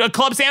 dickhead. A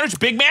club sandwich,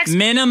 Big Macs?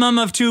 Minimum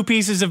of 2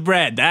 pieces of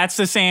bread. That's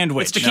the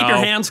sandwich. it's to keep No. your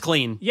hands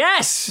clean.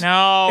 Yes.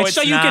 No, it's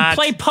so you not. can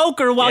play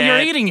poker while you're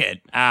Get eating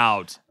it.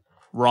 Out.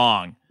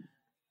 Wrong.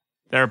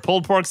 There are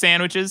pulled pork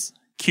sandwiches,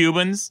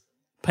 Cubans,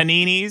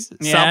 paninis,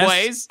 Yes.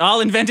 Subways. All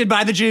invented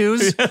by the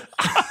Jews.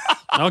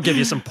 I'll give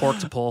you some pork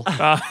to pull.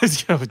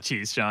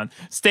 Jeez, Sean.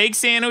 Steak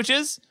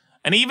sandwiches,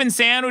 and even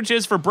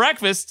sandwiches for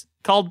breakfast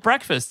called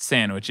breakfast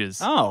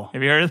sandwiches. Oh.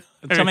 Have you heard?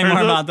 Tell me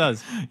more about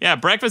those. Yeah,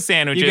 breakfast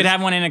sandwiches. You could have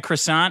one in a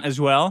croissant as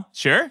well.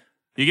 Sure.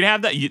 You can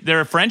have that. There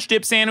are French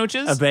dip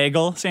sandwiches. A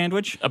bagel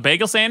sandwich. A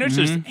bagel sandwich.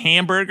 There's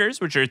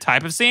hamburgers, which are a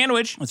type of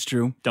sandwich. That's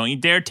true. Don't you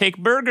dare take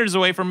burgers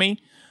away from me.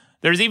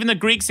 There's even the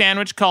Greek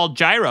sandwich called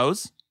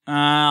gyros.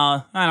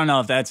 I don't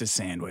know if that's a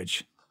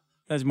sandwich.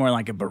 That's more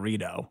like a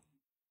burrito.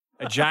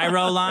 A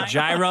gyro line?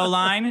 Gyro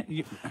line?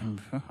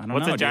 I don't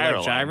What's know. a Do you like gyro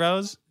line?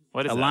 gyros?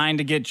 What is a that? line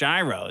to get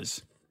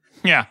gyros.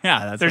 Yeah.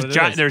 Yeah, that's there's what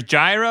it is. There's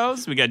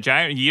gyros. We got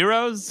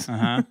gyros.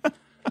 Uh-huh.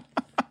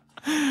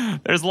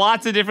 There's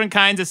lots of different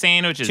kinds of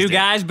sandwiches. 2 dude.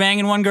 guys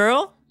banging one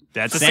girl?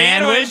 That's a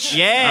Sandwich? sandwich.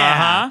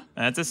 Yeah.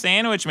 That's a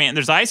sandwich, man.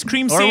 There's ice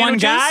cream Or sandwiches. one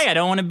guy? I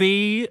don't want to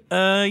be,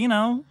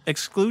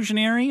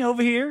 exclusionary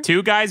over here.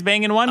 2 guys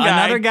banging one guy.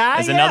 Another guy?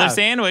 Is Yeah. another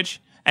sandwich.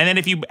 And then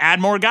if you add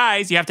more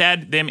guys, you have to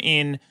add them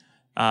in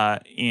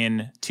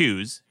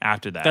twos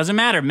after that. Doesn't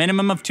matter.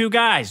 Minimum of 2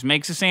 guys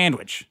makes a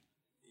sandwich.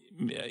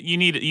 You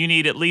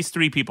need at least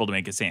 3 people to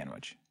make a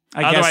sandwich.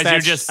 I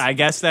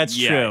guess that's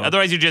Yeah. true.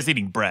 Otherwise, you're just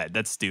eating bread.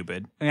 That's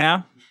stupid.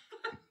 Yeah?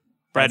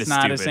 Bread That's is not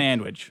stupid. a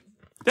sandwich.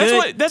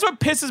 That's what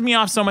pisses me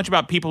off so much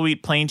about people who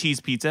eat plain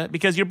cheese pizza,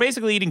 because you're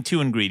basically eating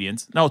 2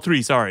 ingredients. No,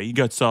 3. Sorry, you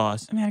got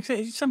sauce. I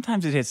mean,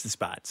 sometimes it hits the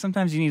spot.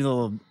 Sometimes you need a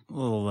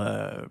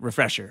little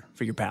refresher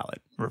for your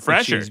palate.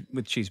 Refresher?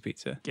 With cheese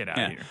pizza. Get out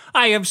of here.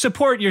 I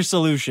support your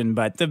solution,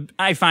 but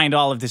I find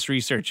all of this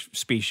research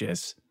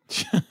specious.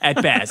 At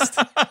best.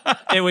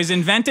 It was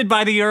invented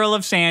by the Earl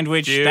of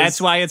Sandwich. Jews. That's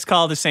why it's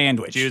called a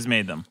sandwich. Jews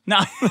made them. No.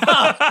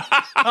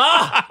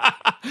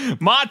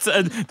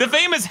 Matzah, the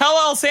famous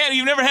Hillel sandwich.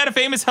 You've never had a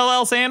famous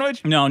Hillel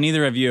sandwich? No,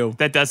 neither of you.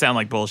 That does sound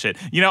like bullshit.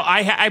 You know,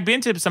 I've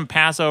been to some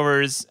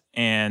Passovers,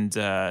 and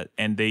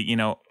they, you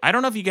know, I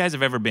don't know if you guys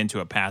have ever been to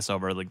a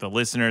Passover, like the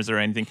listeners or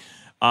anything.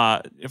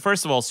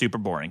 First of all, super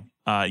boring.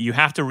 You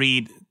have to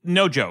read,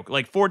 no joke,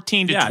 like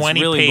 14 to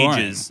 20 really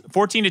pages.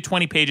 14 to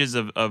 20 pages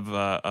of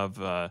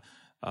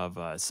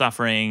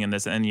suffering and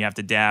this, and you have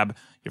to dab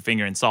your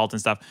finger in salt and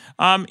stuff.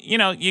 You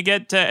know, you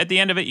get at the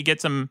end of it, you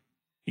get some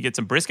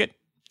brisket.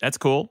 That's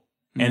cool.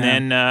 And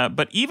then,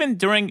 but even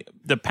during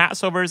the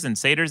Passovers and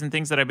Seders and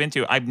things that I've been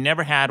to, I've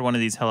never had one of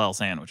these Hillel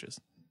sandwiches.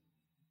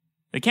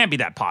 They can't be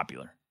that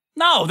popular.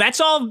 No, that's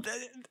all.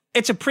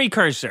 It's a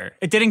precursor.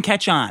 It didn't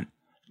catch on.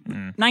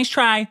 Nice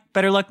try.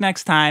 Better luck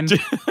next time.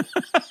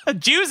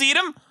 Jews eat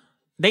them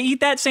They eat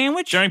that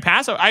sandwich? during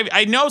Passover.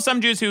 I know some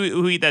Jews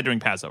who eat that during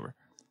Passover.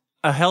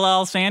 A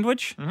Hillel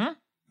sandwich?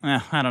 Mm-hmm.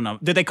 I don't know.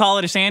 Did they call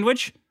it a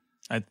sandwich?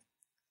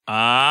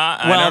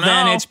 I Well, don't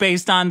then know. it's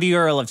based on the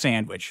Earl of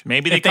Sandwich.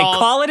 Maybe they if they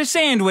call it a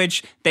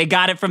sandwich, they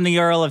got it from the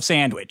Earl of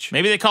Sandwich.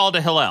 Maybe they call it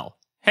a Hillel.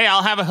 Hey,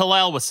 I'll have a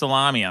Hillel with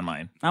salami on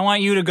mine. I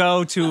want you to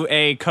go to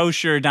a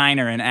kosher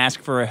diner and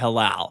ask for a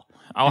halal.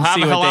 I'll and have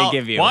see a what Hillel. they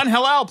give you. One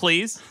Hillel,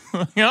 please.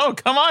 Oh,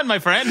 come on, my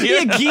friend.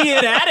 You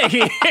get out of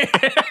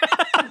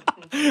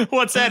here.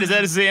 What's that? Is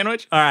that a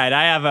sandwich? All right,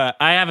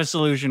 I have a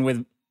solution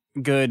with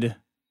good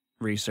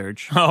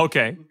research. Oh,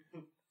 okay.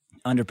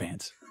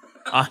 Underpants.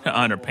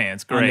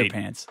 Underpants. Great.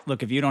 Underpants.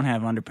 Look, if you don't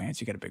have underpants,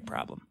 you got a big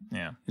problem.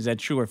 Yeah. Is that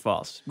true or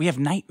false? We have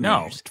No,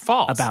 nightmares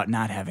false. about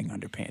not having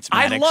underpants.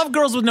 I Maddox. love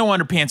girls with no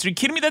underpants. Are you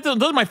kidding me?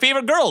 Those are my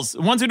favorite girls.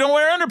 The ones who don't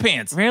wear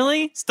underpants.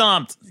 Really?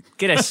 Stumped.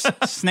 Get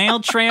a snail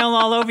trail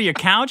all over your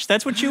couch?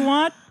 That's what you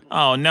want?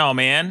 Oh, no,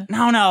 man.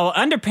 No.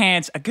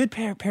 Underpants. A good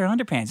pair of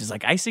underpants is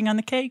like icing on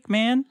the cake,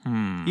 man.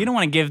 You don't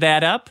want to give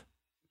that up.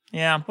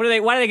 Yeah. Why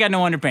do they got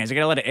no underpants? They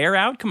got to let it air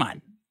out? Come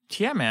on.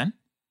 Yeah, man.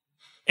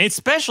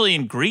 Especially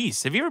in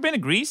Greece. Have you ever been to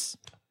Greece?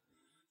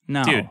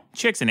 No. Dude,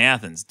 chicks in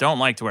Athens don't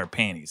like to wear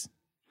panties.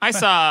 I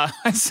saw.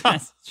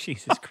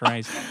 Jesus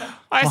Christ.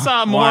 I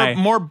saw Why?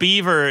 more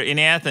beaver in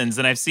Athens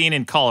than I've seen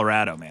in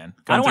Colorado, man.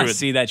 I don't want to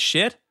see that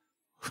shit.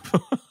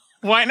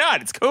 Why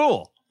not? It's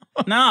cool.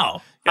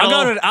 No.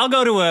 I'll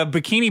go to a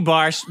bikini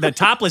bar, the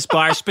topless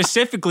bar,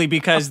 specifically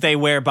because they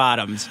wear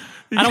bottoms.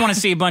 I don't want to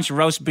see a bunch of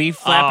roast beef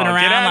flapping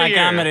around like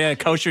I'm at a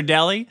kosher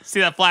deli.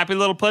 See that flappy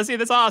little pussy?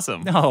 That's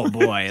awesome. Oh,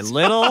 boy.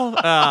 Little?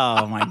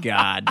 Oh, my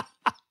God.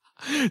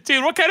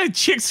 Dude, what kind of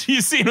chicks are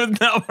you seeing with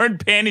not wearing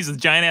panties with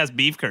giant-ass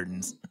beef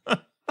curtains?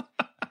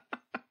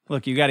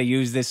 Look, you got to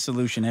use this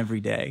solution every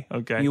day.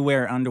 Okay. You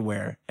wear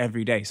underwear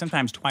every day,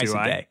 sometimes twice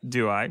a day.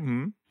 Do I?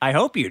 I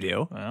hope you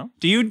do. Well.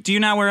 Do you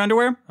not wear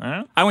underwear?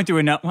 I went through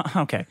a well,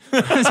 okay.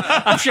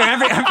 I'm sure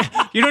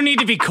you don't need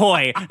to be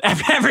coy.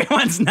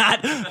 Everyone's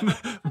not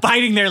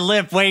biting their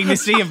lip waiting to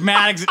see if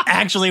Maddox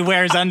actually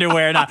wears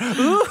underwear or not.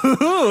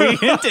 Ooh, he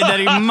hinted that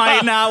he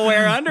might not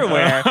wear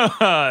underwear.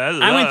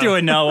 I went through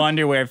a no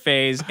underwear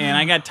phase, and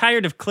I got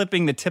tired of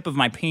clipping the tip of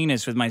my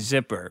penis with my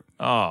zipper.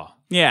 Oh.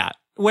 Yeah.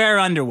 Wear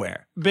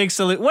underwear. Big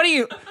salute. What do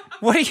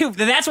you,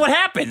 that's what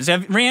happens.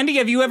 Randy,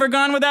 have you ever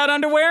gone without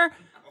underwear?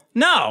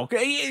 No,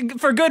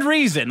 for good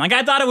reason. Like,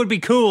 I thought it would be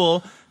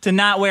cool to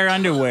not wear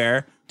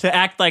underwear, to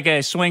act like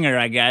a swinger,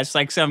 I guess,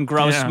 like some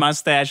gross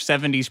mustache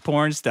 70s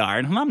porn star.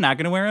 And I'm not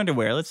going to wear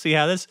underwear. Let's see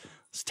how let's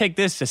take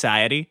this,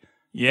 society.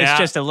 Yeah. It's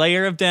just a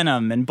layer of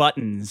denim and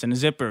buttons and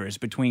zippers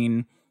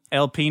between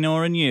El Pino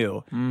and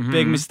you.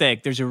 Big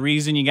mistake. There's a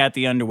reason you got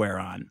the underwear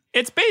on.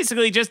 It's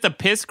basically just a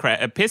piss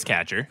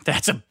catcher.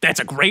 That's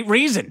a great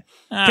reason.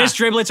 Piss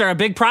driblets are a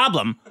big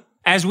problem.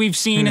 As we've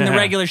seen in the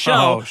regular show,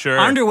 Oh, sure.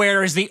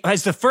 underwear is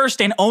the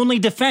first and only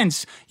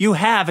defense you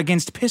have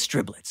against piss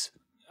driblets.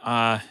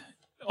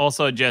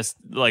 Also, just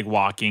like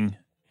walking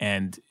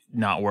and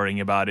not worrying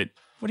about it.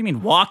 What do you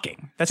mean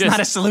walking? That's Just not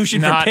a solution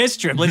for not- piss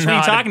driblets. What are you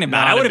not a- talking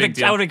about? not I a would big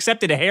deal. have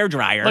accepted a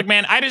hairdryer. Look,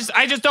 man, I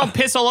just don't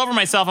piss all over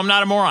myself. I'm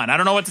not a moron. I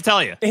don't know what to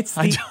tell you. It's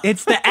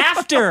the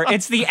after.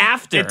 It's the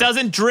after. It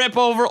doesn't drip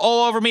all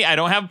over me. I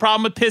don't have a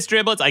problem with piss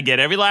driblets. I get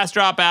every last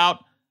drop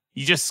out.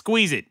 You just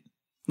squeeze it.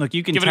 Look,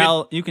 you can Give it a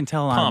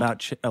tell a lot pump.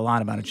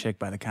 about a chick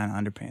by the kind of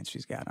underpants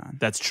she's got on.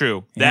 That's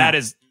true. Yeah.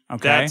 That's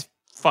Okay.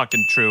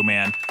 fucking true,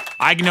 man.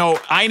 I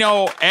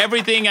know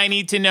everything I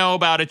need to know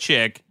about a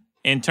chick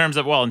in terms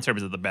of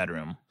the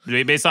bedroom,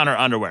 based on her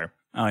underwear.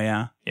 Oh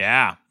yeah.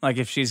 Yeah. Like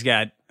if she's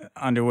got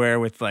underwear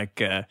with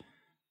like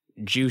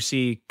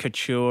juicy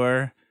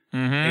couture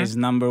is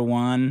number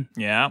one.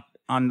 Yeah.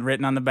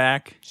 Written on the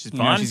back. She's You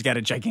know, fun. she's got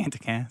a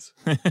gigantic ass.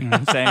 You know what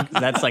I'm saying?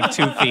 'Cause that's like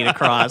 2 feet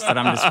across that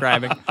I'm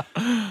describing.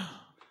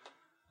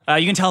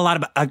 You can tell a lot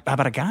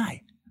about a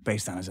guy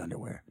based on his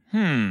underwear.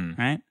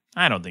 Right?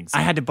 I don't think so.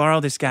 I had to borrow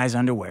this guy's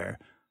underwear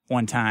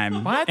one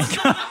time. What?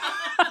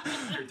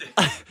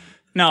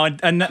 No,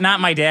 not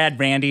my dad,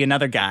 Randy,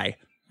 another guy.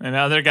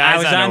 Another guy's I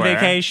was underwear. on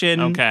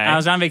vacation. Okay. I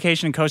was on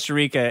vacation in Costa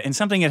Rica, and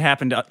something had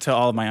happened to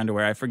all of my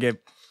underwear. I forget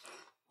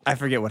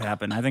what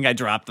happened. I think I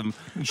dropped them.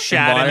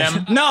 Shat in waters.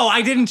 them? No,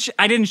 I didn't.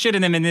 I didn't shit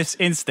in them in this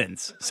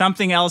instance.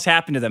 Something else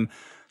happened to them.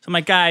 So I'm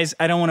like, guys,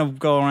 I don't want to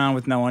go around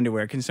with no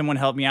underwear. Can someone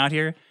help me out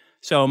here?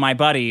 So my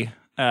buddy,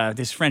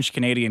 this French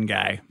Canadian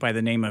guy by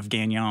the name of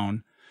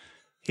Gagnon,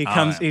 he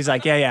comes. He's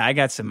like, yeah, I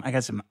got some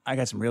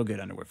real good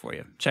underwear for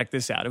you. Check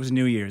this out. It was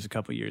New Year's a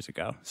couple years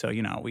ago, so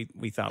you know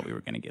we thought we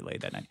were gonna get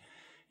laid that night.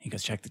 He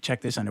goes,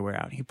 check this underwear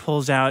out. He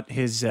pulls out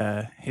his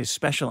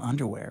special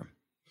underwear.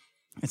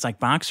 It's like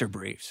boxer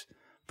briefs,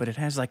 but it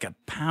has like a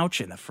pouch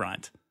in the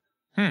front,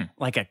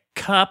 like a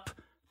cup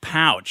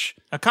pouch.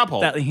 A cup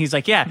holder. He's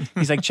like, yeah.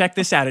 He's like, check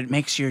this out. It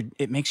makes your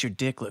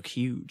dick look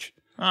huge.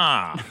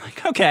 Ah. I'm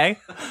like, okay,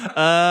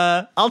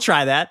 I'll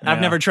try that. I've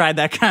never tried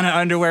that kind of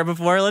underwear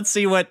before. Let's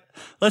see what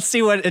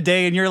a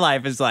day in your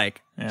life is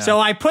like. Yeah. So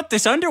I put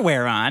this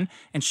underwear on,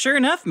 and sure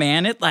enough,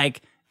 man, it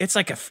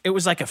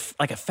was like a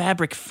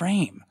fabric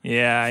frame.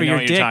 Yeah, I for know your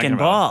what you're dick talking and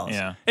about. balls.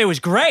 Yeah. It was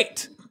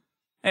great.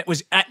 It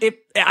was.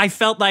 I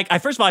felt like.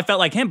 First of all, I felt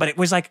like him, but it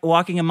was like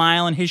walking a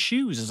mile in his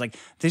shoes. It's like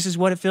this is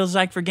what it feels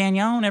like for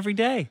Gagnon every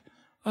day.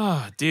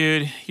 Oh,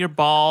 dude, your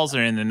balls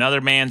are in another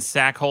man's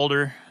sack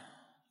holder.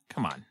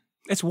 Come on.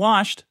 It's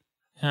washed.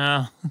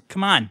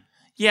 Come on.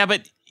 Yeah,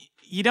 but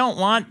you don't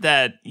want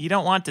that. You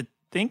don't want to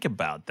think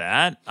about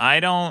that. I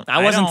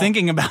wasn't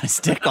thinking about his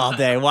dick all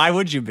day. Why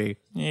would you be?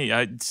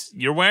 Yeah,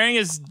 you're wearing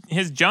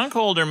his junk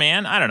holder,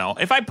 man. I don't know.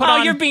 If I put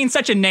on, you're being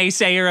such a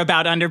naysayer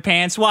about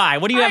underpants. Why?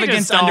 What do you have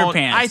against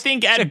underpants? I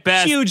think it's at a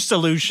best huge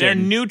solution. they're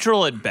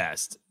neutral at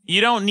best. You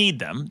don't need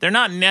them. They're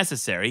not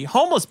necessary.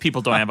 Homeless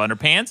people don't have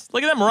underpants.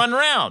 Look at them running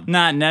around.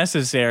 Not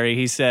necessary,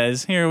 he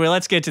says. Here,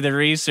 let's get to the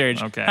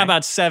research. Okay. How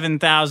about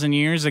 7,000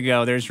 years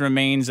ago, there's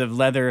remains of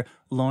leather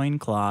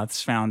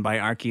loincloths found by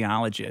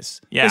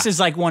archaeologists. Yeah. This is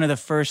like one of the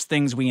first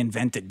things we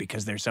invented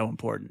because they're so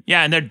important.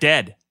 Yeah, and they're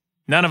dead.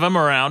 None of them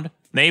are around.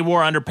 They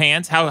wore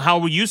underpants.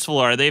 How useful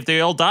are they if they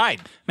all died?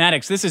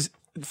 Maddox, this is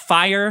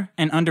fire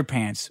and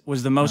underpants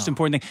was the most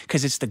important thing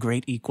because it's the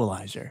great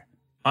equalizer.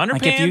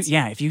 Underpants?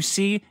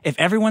 Like if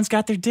everyone's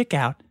got their dick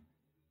out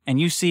and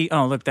you see,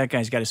 oh, look, that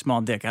guy's got a small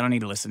dick. I don't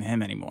need to listen to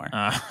him anymore.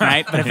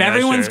 Right? But if Yeah,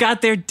 everyone's sure.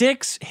 got their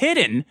dicks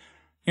hidden,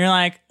 You're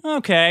like,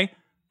 okay,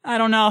 I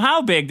don't know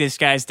how big this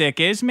guy's dick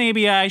is.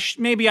 Maybe I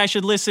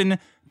should listen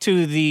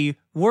to the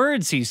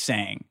words he's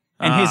saying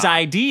and his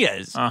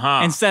ideas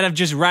instead of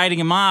just writing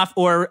him off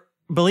or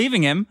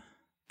believing him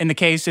in the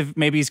case of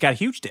maybe he's got a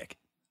huge dick.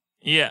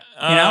 Yeah.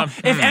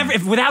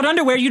 If without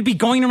underwear, you'd be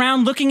going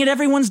around looking at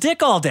everyone's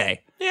dick all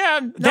day.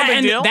 Yeah, no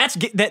big deal.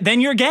 Then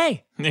you're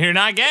gay. You're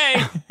not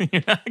gay.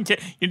 You're not gay.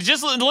 You're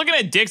just looking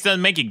at dicks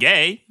doesn't make you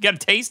gay. You got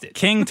to taste it.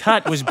 King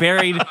Tut was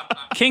buried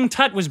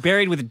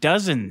with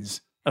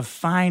dozens of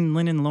fine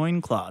linen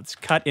loincloths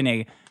cut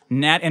in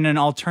an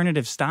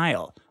alternative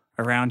style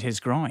around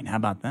his groin. How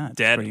about that?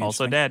 Dead.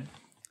 Also dead.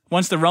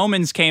 Once the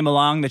Romans came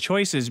along, the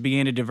choices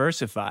began to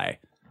diversify.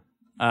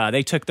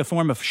 They took the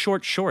form of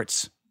short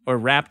shorts or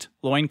wrapped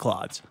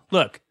loincloths.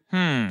 Look.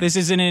 This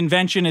is an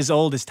invention as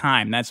old as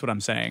time. That's what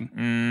I'm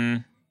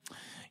saying.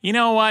 You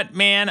know what,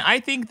 man? I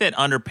think that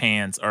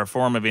underpants are a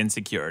form of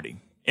insecurity.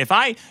 Dick,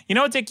 you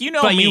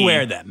know but me. You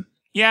wear them.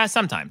 Yeah,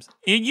 sometimes.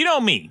 You know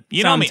me.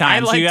 Sometimes. I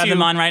like you have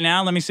them on right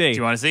now? Let me see. Do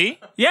you want to see?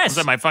 Yes. Is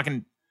that my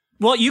fucking...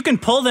 Well, you can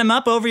pull them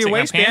up over your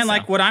waistband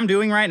like now. what I'm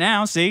doing right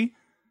now. See?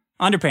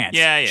 Underpants.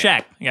 Yeah.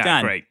 Check. Yeah,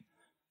 done. Great.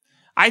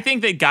 I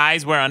think that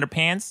guys wear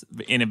underpants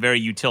in a very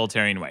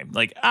utilitarian way.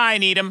 Like, I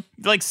need them.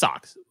 Like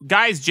socks.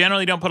 Guys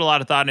generally don't put a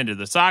lot of thought into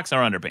the socks or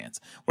underpants.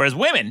 Whereas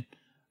women,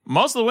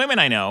 most of the women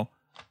I know,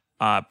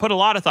 put a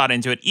lot of thought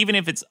into it, even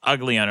if it's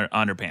ugly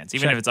underpants,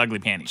 even if it's ugly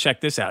panties. Check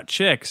this out.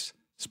 Chicks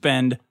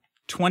spend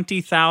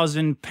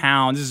 20,000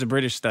 pounds. This is a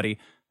British study.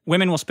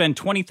 Women will spend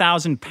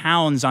 20,000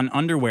 pounds on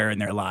underwear in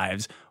their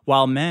lives,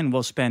 while men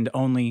will spend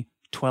only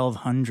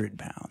 1,200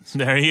 pounds.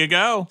 There you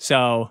go.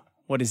 So...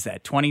 what is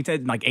that,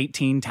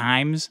 18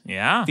 times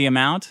the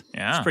amount?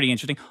 Yeah. It's pretty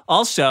interesting.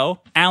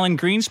 Also, Alan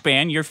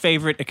Greenspan, your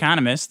favorite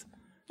economist,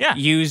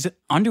 used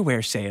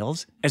underwear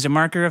sales as a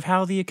marker of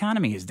how the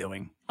economy is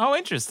doing. Oh,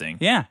 interesting.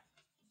 Yeah.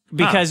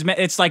 Because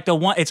it's like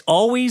it's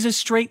always a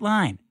straight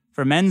line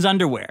for men's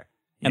underwear.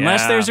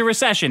 Unless there's a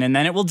recession, and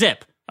then it will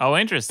dip. Oh,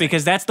 interesting.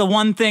 Because that's the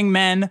one thing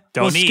men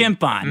will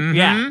skimp on. Mm-hmm.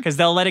 Yeah, because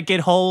they'll let it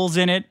get holes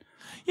in it.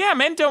 Yeah,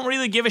 men don't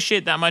really give a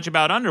shit that much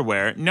about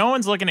underwear. No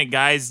one's looking at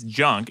guys'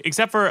 junk,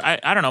 except for,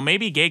 I don't know,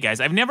 maybe gay guys.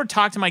 I've never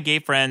talked to my gay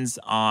friends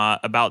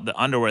about the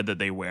underwear that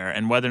they wear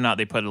and whether or not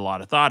they put a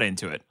lot of thought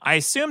into it. I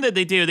assume that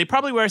they do. They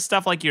probably wear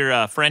stuff like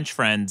your French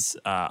friends'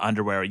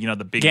 underwear,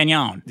 the big...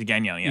 Gagnon. The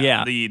Gagnon,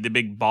 yeah. The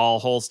big ball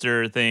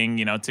holster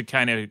thing, to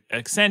kind of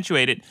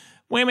accentuate it.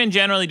 Women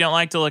generally don't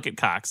like to look at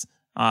cocks.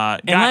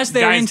 Unless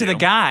they're into the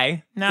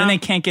guy, No. then they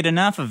can't get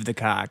enough of the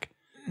cock.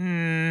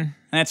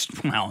 That's,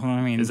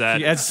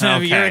 that's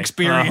okay. your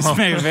experience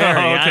may vary.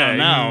 I don't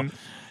know.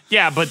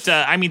 Yeah, but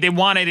they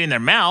want it in their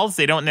mouths.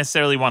 They don't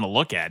necessarily want to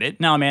look at it.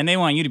 No, man, they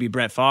want you to be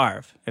Brett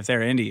Favre if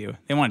they're into you.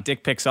 They want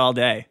dick pics all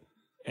day.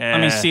 Let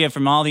me see it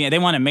from all the. They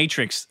want a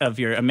matrix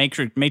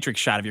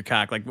shot of your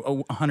cock, like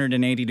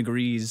 180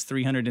 degrees,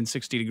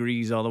 360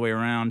 degrees, all the way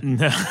around.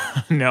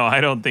 No,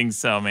 I don't think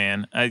so,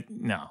 man.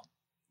 No.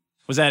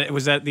 Was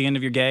that the end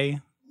of your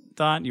gay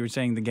thought? You were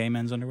saying the gay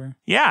men's underwear?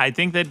 Yeah, I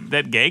think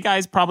that gay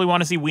guys probably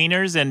want to see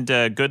wieners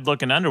and good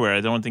looking underwear.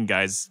 I don't think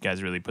guys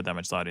really put that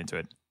much thought into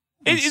it.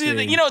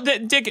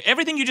 Dick,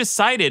 everything you just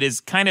cited is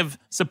kind of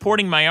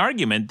supporting my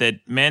argument that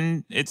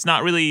men, it's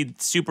not really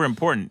super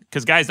important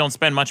because guys don't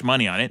spend much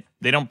money on it.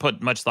 They don't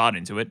put much thought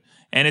into it.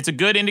 And it's a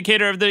good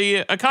indicator of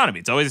the economy.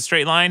 It's always a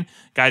straight line.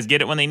 Guys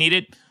get it when they need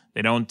it.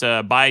 They don't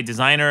buy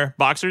designer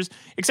boxers.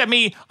 Except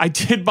me, I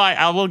did buy,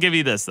 I will give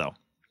you this though.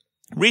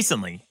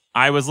 Recently,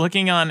 I was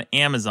looking on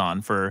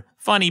Amazon for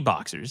funny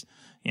boxers.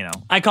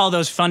 I call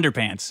those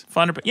Funderpants.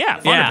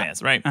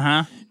 Funderpants, right?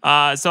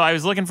 Uh-huh. So I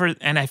was looking for,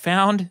 and I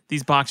found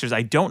these boxers.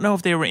 I don't know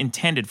if they were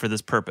intended for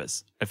this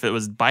purpose, if it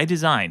was by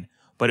design,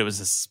 but it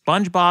was a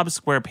SpongeBob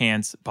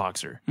SquarePants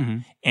boxer. Mm-hmm.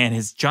 And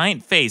his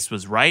giant face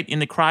was right in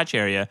the crotch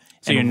area.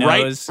 So your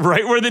nose.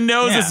 Right where the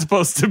nose is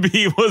supposed to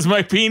be was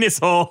my penis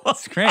hole.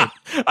 That's great.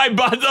 I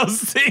bought those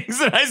things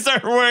and I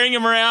started wearing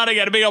them around. I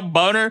got a big old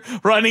boner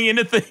running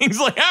into things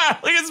like,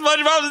 look at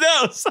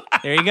SpongeBob's nose.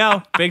 There you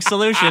go. Big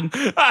solution.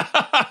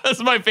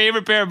 That's my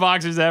favorite pair of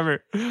boxers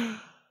ever.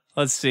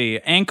 Let's see.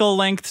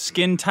 Ankle-length,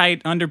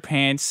 skin-tight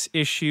underpants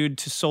issued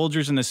to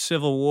soldiers in the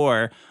Civil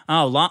War.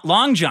 Oh,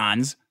 long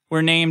johns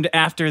were named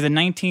after the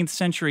 19th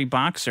century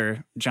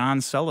boxer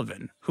John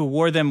Sullivan, who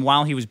wore them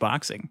while he was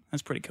boxing.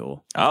 That's pretty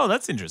cool. Oh,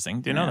 that's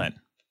interesting. Do you know that?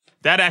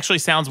 That actually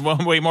sounds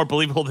way more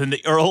believable than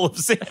the Earl of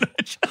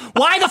Sandwich.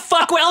 Why the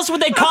fuck else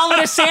would they call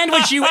it a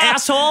sandwich, you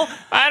asshole?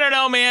 I don't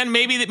know, man.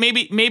 Maybe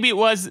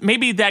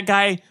that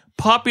guy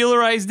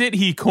popularized it.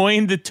 He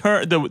coined the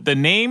term, the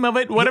name of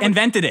it. Whatever. He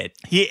invented it.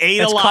 He ate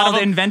That's a lot called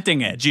of them.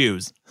 Inventing it.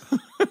 Jews.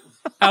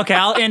 Okay,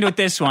 I'll end with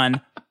this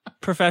one.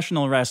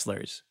 Professional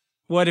wrestlers.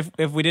 What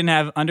if we didn't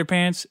have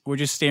underpants? We're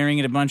just staring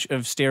at a bunch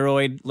of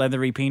steroid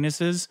leathery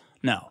penises?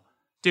 No.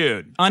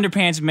 Dude.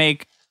 Underpants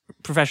make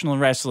professional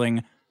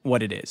wrestling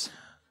what it is.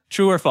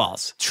 True or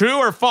false? True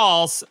or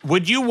false?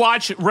 Would you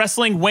watch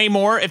wrestling way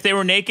more if they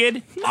were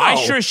naked? No. I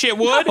sure shit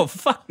would. No,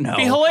 fuck no. It'd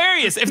be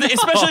hilarious.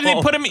 Especially if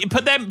they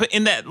put them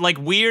in that like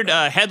weird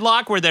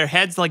headlock where their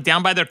head's like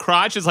down by their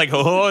crotch. It's like,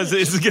 oh, is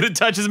it gonna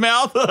touch his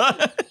mouth?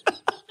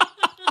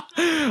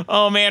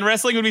 Oh man,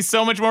 wrestling would be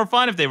so much more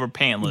fun if they were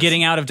pantless.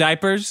 Getting out of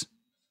diapers,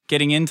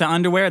 getting into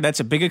underwear, that's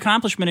a big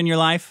accomplishment in your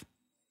life.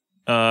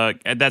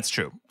 That's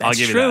true. I'll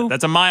give you true. that.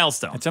 That's a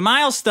milestone. It's a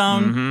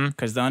milestone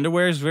because the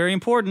underwear is very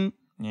important.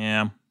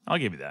 Yeah, I'll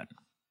give you that.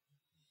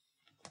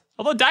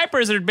 Although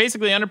diapers are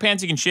basically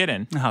underpants you can shit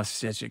in. Oh,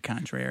 such a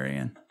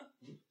contrarian.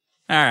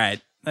 All right,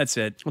 that's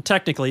it. Well,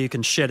 technically, you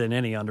can shit in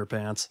any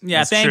underpants. Yeah,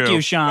 That's thank true.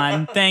 you,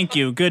 Sean. Thank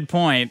you. Good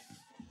point.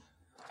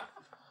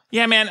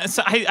 Yeah, man.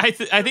 So I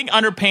think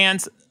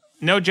underpants,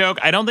 no joke,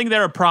 I don't think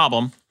they're a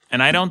problem,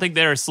 and I don't think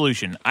they're a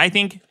solution. I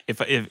think if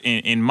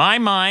in my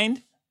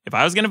mind, if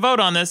I was going to vote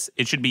on this,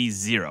 it should be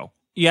 0.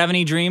 You have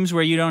any dreams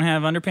where you don't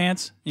have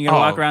underpants? You gotta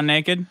walk around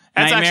naked?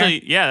 That's Nightmare?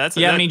 actually, yeah. That's.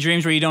 You have any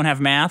dreams where you don't have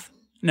math?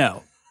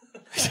 No.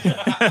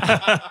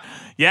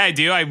 Yeah, I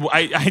do.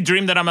 I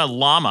dream that I'm a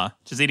llama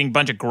just eating a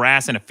bunch of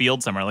grass in a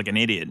field somewhere like an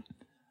idiot.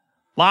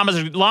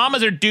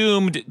 Llamas are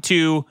doomed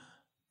to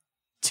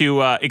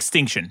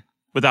extinction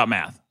without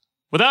math.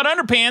 Without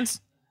underpants,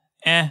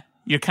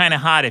 you're kind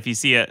of hot if you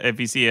see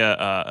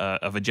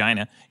a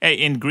vagina. Hey,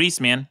 in Greece,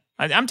 man,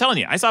 I'm telling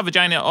you, I saw a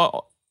vagina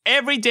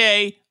every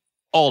day,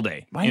 all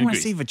day. Why do you want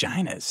to see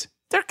vaginas?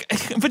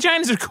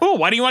 Vaginas are cool.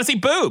 Why do you want to see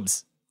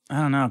boobs? I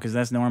don't know, because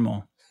that's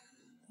normal.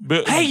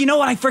 Hey, you know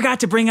what I forgot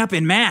to bring up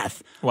in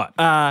math? What?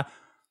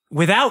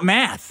 Without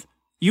math,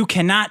 you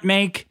cannot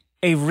make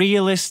a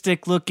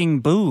realistic-looking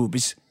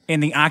boobs in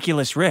the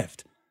Oculus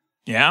Rift.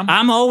 Yeah?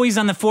 I'm always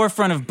on the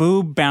forefront of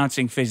boob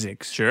bouncing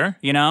physics. Sure.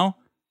 You know?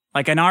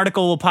 Like an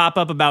article will pop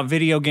up about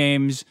video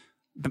games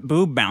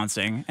boob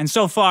bouncing, and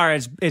so far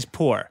it's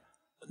poor.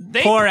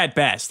 Poor at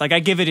best. Like I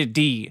give it a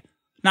D.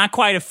 Not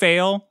quite a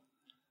fail.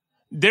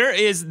 There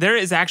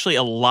is actually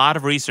a lot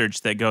of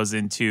research that goes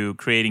into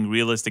creating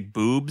realistic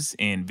boobs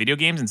in video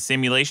games and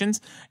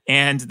simulations.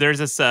 And there's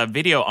this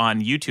video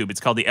on YouTube. It's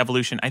called The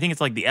Evolution. I think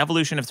it's like The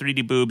Evolution of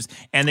 3D Boobs.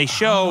 And they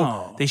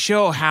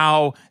show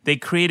how they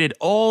created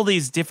all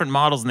these different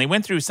models. And they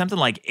went through something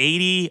like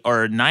 80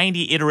 or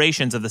 90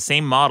 iterations of the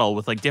same model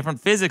with like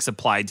different physics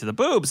applied to the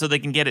boob so they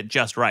can get it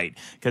just right.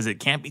 Because it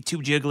can't be too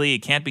jiggly. It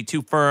can't be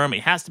too firm.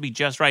 It has to be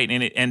just right.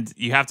 And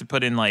you have to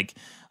put in like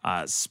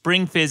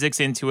spring physics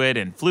into it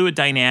and fluid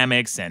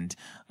dynamics and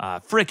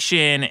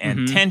friction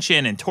and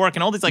tension and torque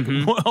and all these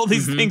all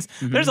these things.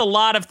 There's a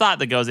lot of thought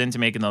that goes into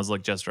making those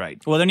look just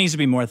right. Well, there needs to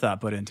be more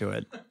thought put into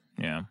it.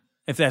 Yeah.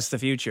 If that's the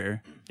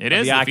future. It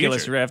is the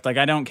Oculus future. Rift. Like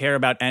I don't care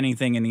about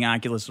anything in the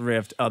Oculus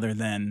Rift other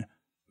than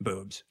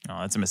boobs.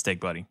 Oh, that's a mistake,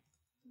 buddy.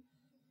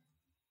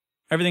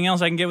 Everything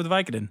else I can get with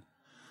Vicodin.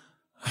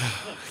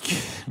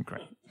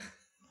 Great.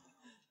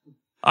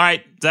 All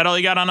right. Is that all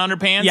you got on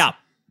underpants? Yeah.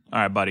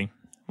 All right, buddy.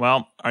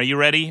 Well, are you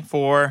ready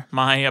for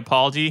my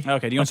apology?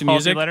 Okay, do you want some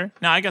apology music? letter?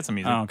 No, I got some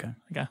music. Oh,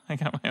 okay. I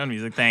got my own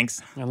music.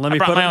 Thanks. And let me I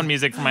brought put my on- own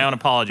music for my own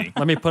apology.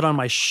 Let me put on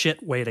my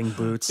shit-waiting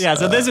boots. Yeah,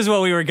 so this is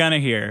what we were going to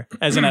hear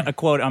as a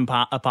quote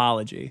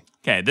apology.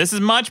 Okay, this is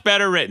much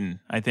better written,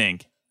 I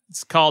think.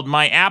 It's called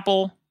My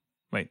Apple.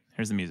 Wait,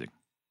 here's the music.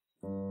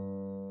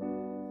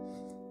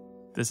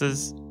 This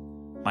is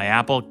my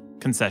Apple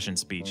concession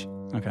speech.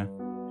 Okay.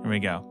 Here we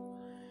go.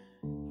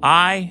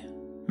 I,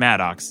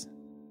 Maddox,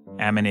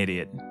 am an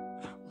idiot.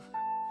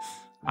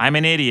 I'm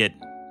an idiot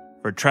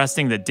for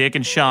trusting that Dick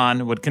and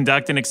Sean would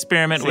conduct an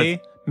experiment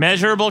with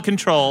measurable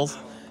controls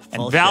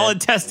and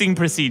valid testing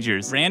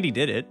procedures. Randy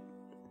did it.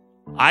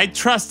 I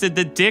trusted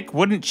that Dick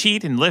wouldn't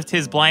cheat and lift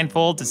his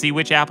blindfold to see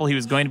which apple he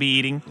was going to be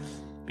eating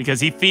because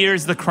he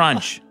fears the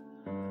crunch.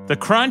 The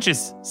crunch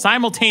is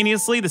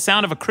simultaneously the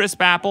sound of a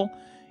crisp apple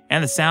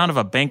and the sound of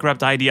a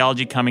bankrupt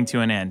ideology coming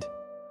to an end.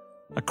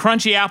 A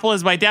crunchy apple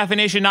is by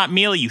definition not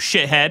mealy, you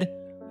shithead,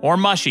 or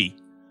mushy.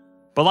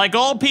 But like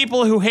all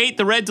people who hate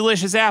the red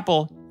delicious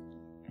apple,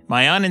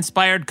 my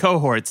uninspired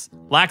cohorts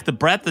lack the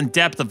breadth and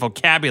depth of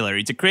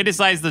vocabulary to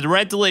criticize the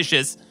red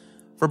delicious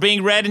for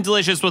being red and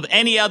delicious with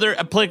any other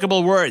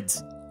applicable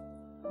words.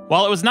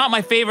 While it was not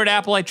my favorite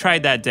apple I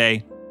tried that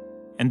day,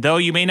 and though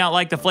you may not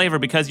like the flavor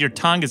because your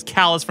tongue is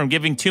callous from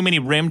giving too many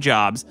rim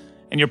jobs,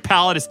 and your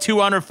palate is too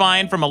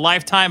unrefined from a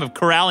lifetime of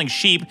corralling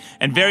sheep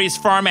and various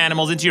farm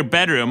animals into your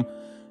bedroom,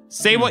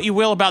 say what you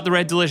will about the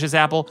red delicious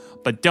apple,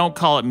 but don't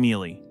call it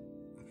mealy.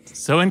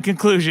 So in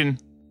conclusion,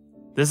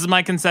 this is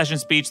my concession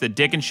speech that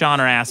Dick and Sean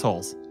are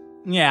assholes.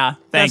 Yeah,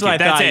 Thank that's you. what I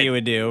That's thought it. you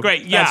would do.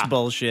 Great, yeah. That's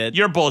bullshit.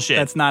 You're bullshit.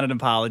 That's not an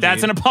apology.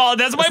 That's an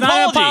apology. That's my It's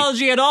apology. not an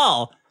apology at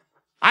all.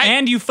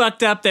 And you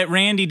fucked up that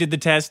Randy did the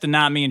test and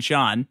not me and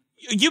Sean.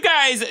 You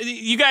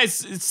guys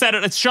said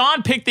it.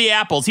 Sean picked the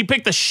apples. He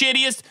picked the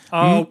shittiest.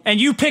 And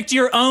you picked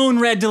your own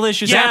red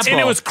delicious Yes, apple.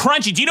 and it was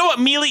crunchy. Do you know what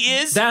mealy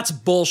is? That's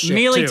bullshit.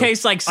 Mealy too.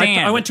 tastes like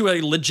sand. I went to a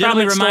Probably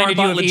legitimate store reminded and you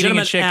bought of eating a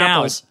legitimate chick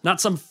apples, out.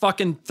 not some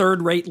fucking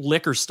third-rate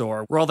liquor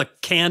store where all the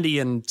candy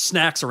and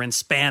snacks are in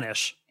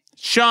Spanish.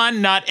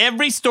 Sean, not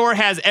every store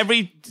has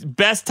every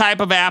best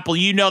type of apple.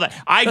 You know that.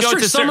 That's true.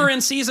 Some are in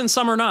season,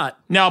 some are not.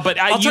 No, but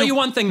I'll tell you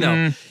one thing,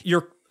 though.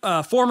 Your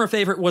former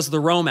favorite was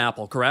the Rome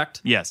apple, correct?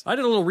 Yes. I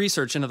did a little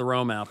research into the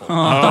Rome apple. The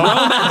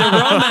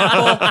Rome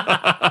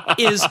apple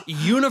is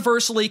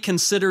universally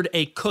considered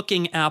a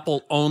cooking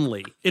apple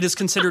only. It is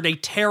considered a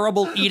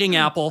terrible eating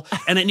apple,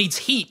 and it needs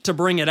heat to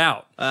bring it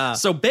out.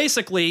 So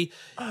basically,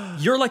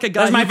 you're like a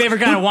guy. That's my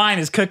favorite kind of wine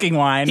is cooking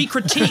wine. He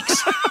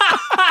critiques.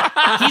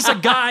 He's a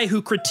guy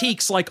who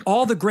critiques like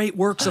all the great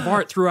works of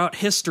art throughout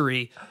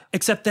history,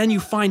 except then you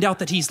find out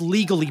that he's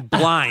legally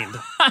blind.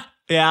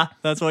 Yeah,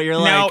 that's what you're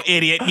like. No,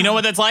 idiot. You know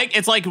what that's like?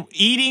 It's like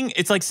eating,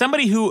 it's like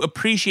somebody who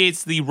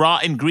appreciates the raw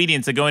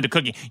ingredients that go into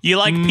cooking. You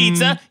like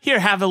pizza? Here,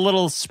 have a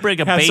little sprig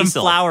of basil. Have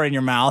some flour in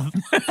your mouth.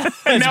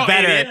 It's no,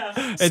 better. Idiot.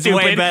 It's Stupid.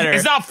 way better.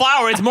 It's not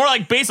flour. It's more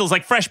like basil. It's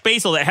like fresh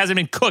basil that hasn't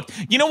been cooked.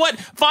 You know what?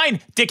 Fine,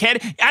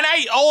 dickhead. And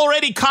I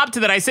already copped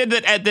to that. I said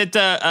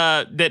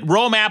that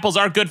Rome apples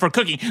are good for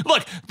cooking.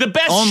 Look, the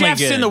best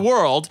chefs in the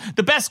world,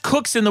 the best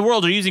cooks in the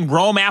world are using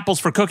Rome apples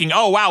for cooking.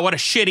 Oh, wow, what a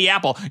shitty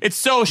apple. It's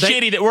so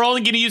shitty that we're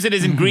only going to use it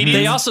as ingredients.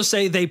 They also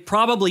say they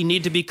probably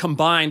need to be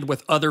combined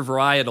with other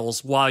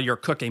varietals while you're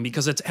cooking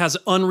because it has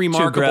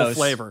unremarkable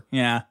flavor.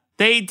 Yeah.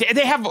 They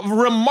have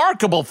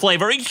remarkable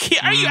flavor. Are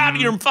you out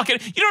of your fucking...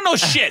 You don't know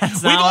shit.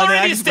 We've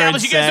already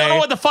established you guys don't know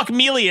what the fuck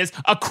mealy is.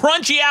 A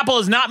crunchy apple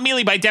is not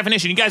mealy by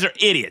definition. You guys are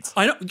idiots.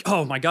 I don't...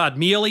 Oh my God.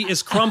 Mealy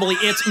is crumbly.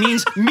 It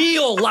means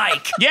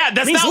meal-like. Yeah,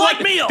 that's not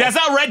like meal. That's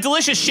not Red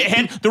Delicious,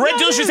 shithead. The Red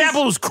Delicious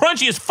apple was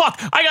crunchy as fuck.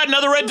 I got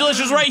another Red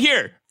Delicious right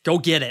here. Go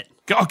get it.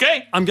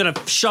 Okay. I'm going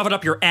to shove it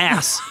up your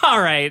ass. All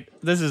right.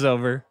 This is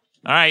over.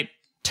 All right.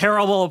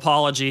 Terrible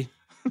apology.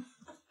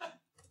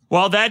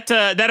 Well, that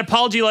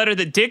apology letter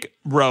that Dick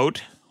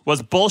wrote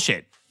was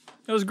bullshit.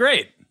 It was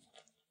great.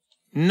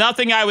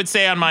 Nothing I would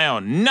say on my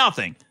own.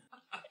 Nothing.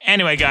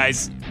 Anyway,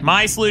 guys,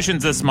 my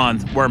solutions this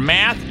month were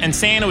math and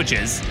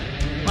sandwiches.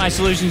 My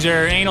solutions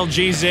are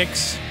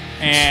analgesics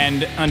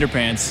and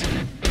underpants.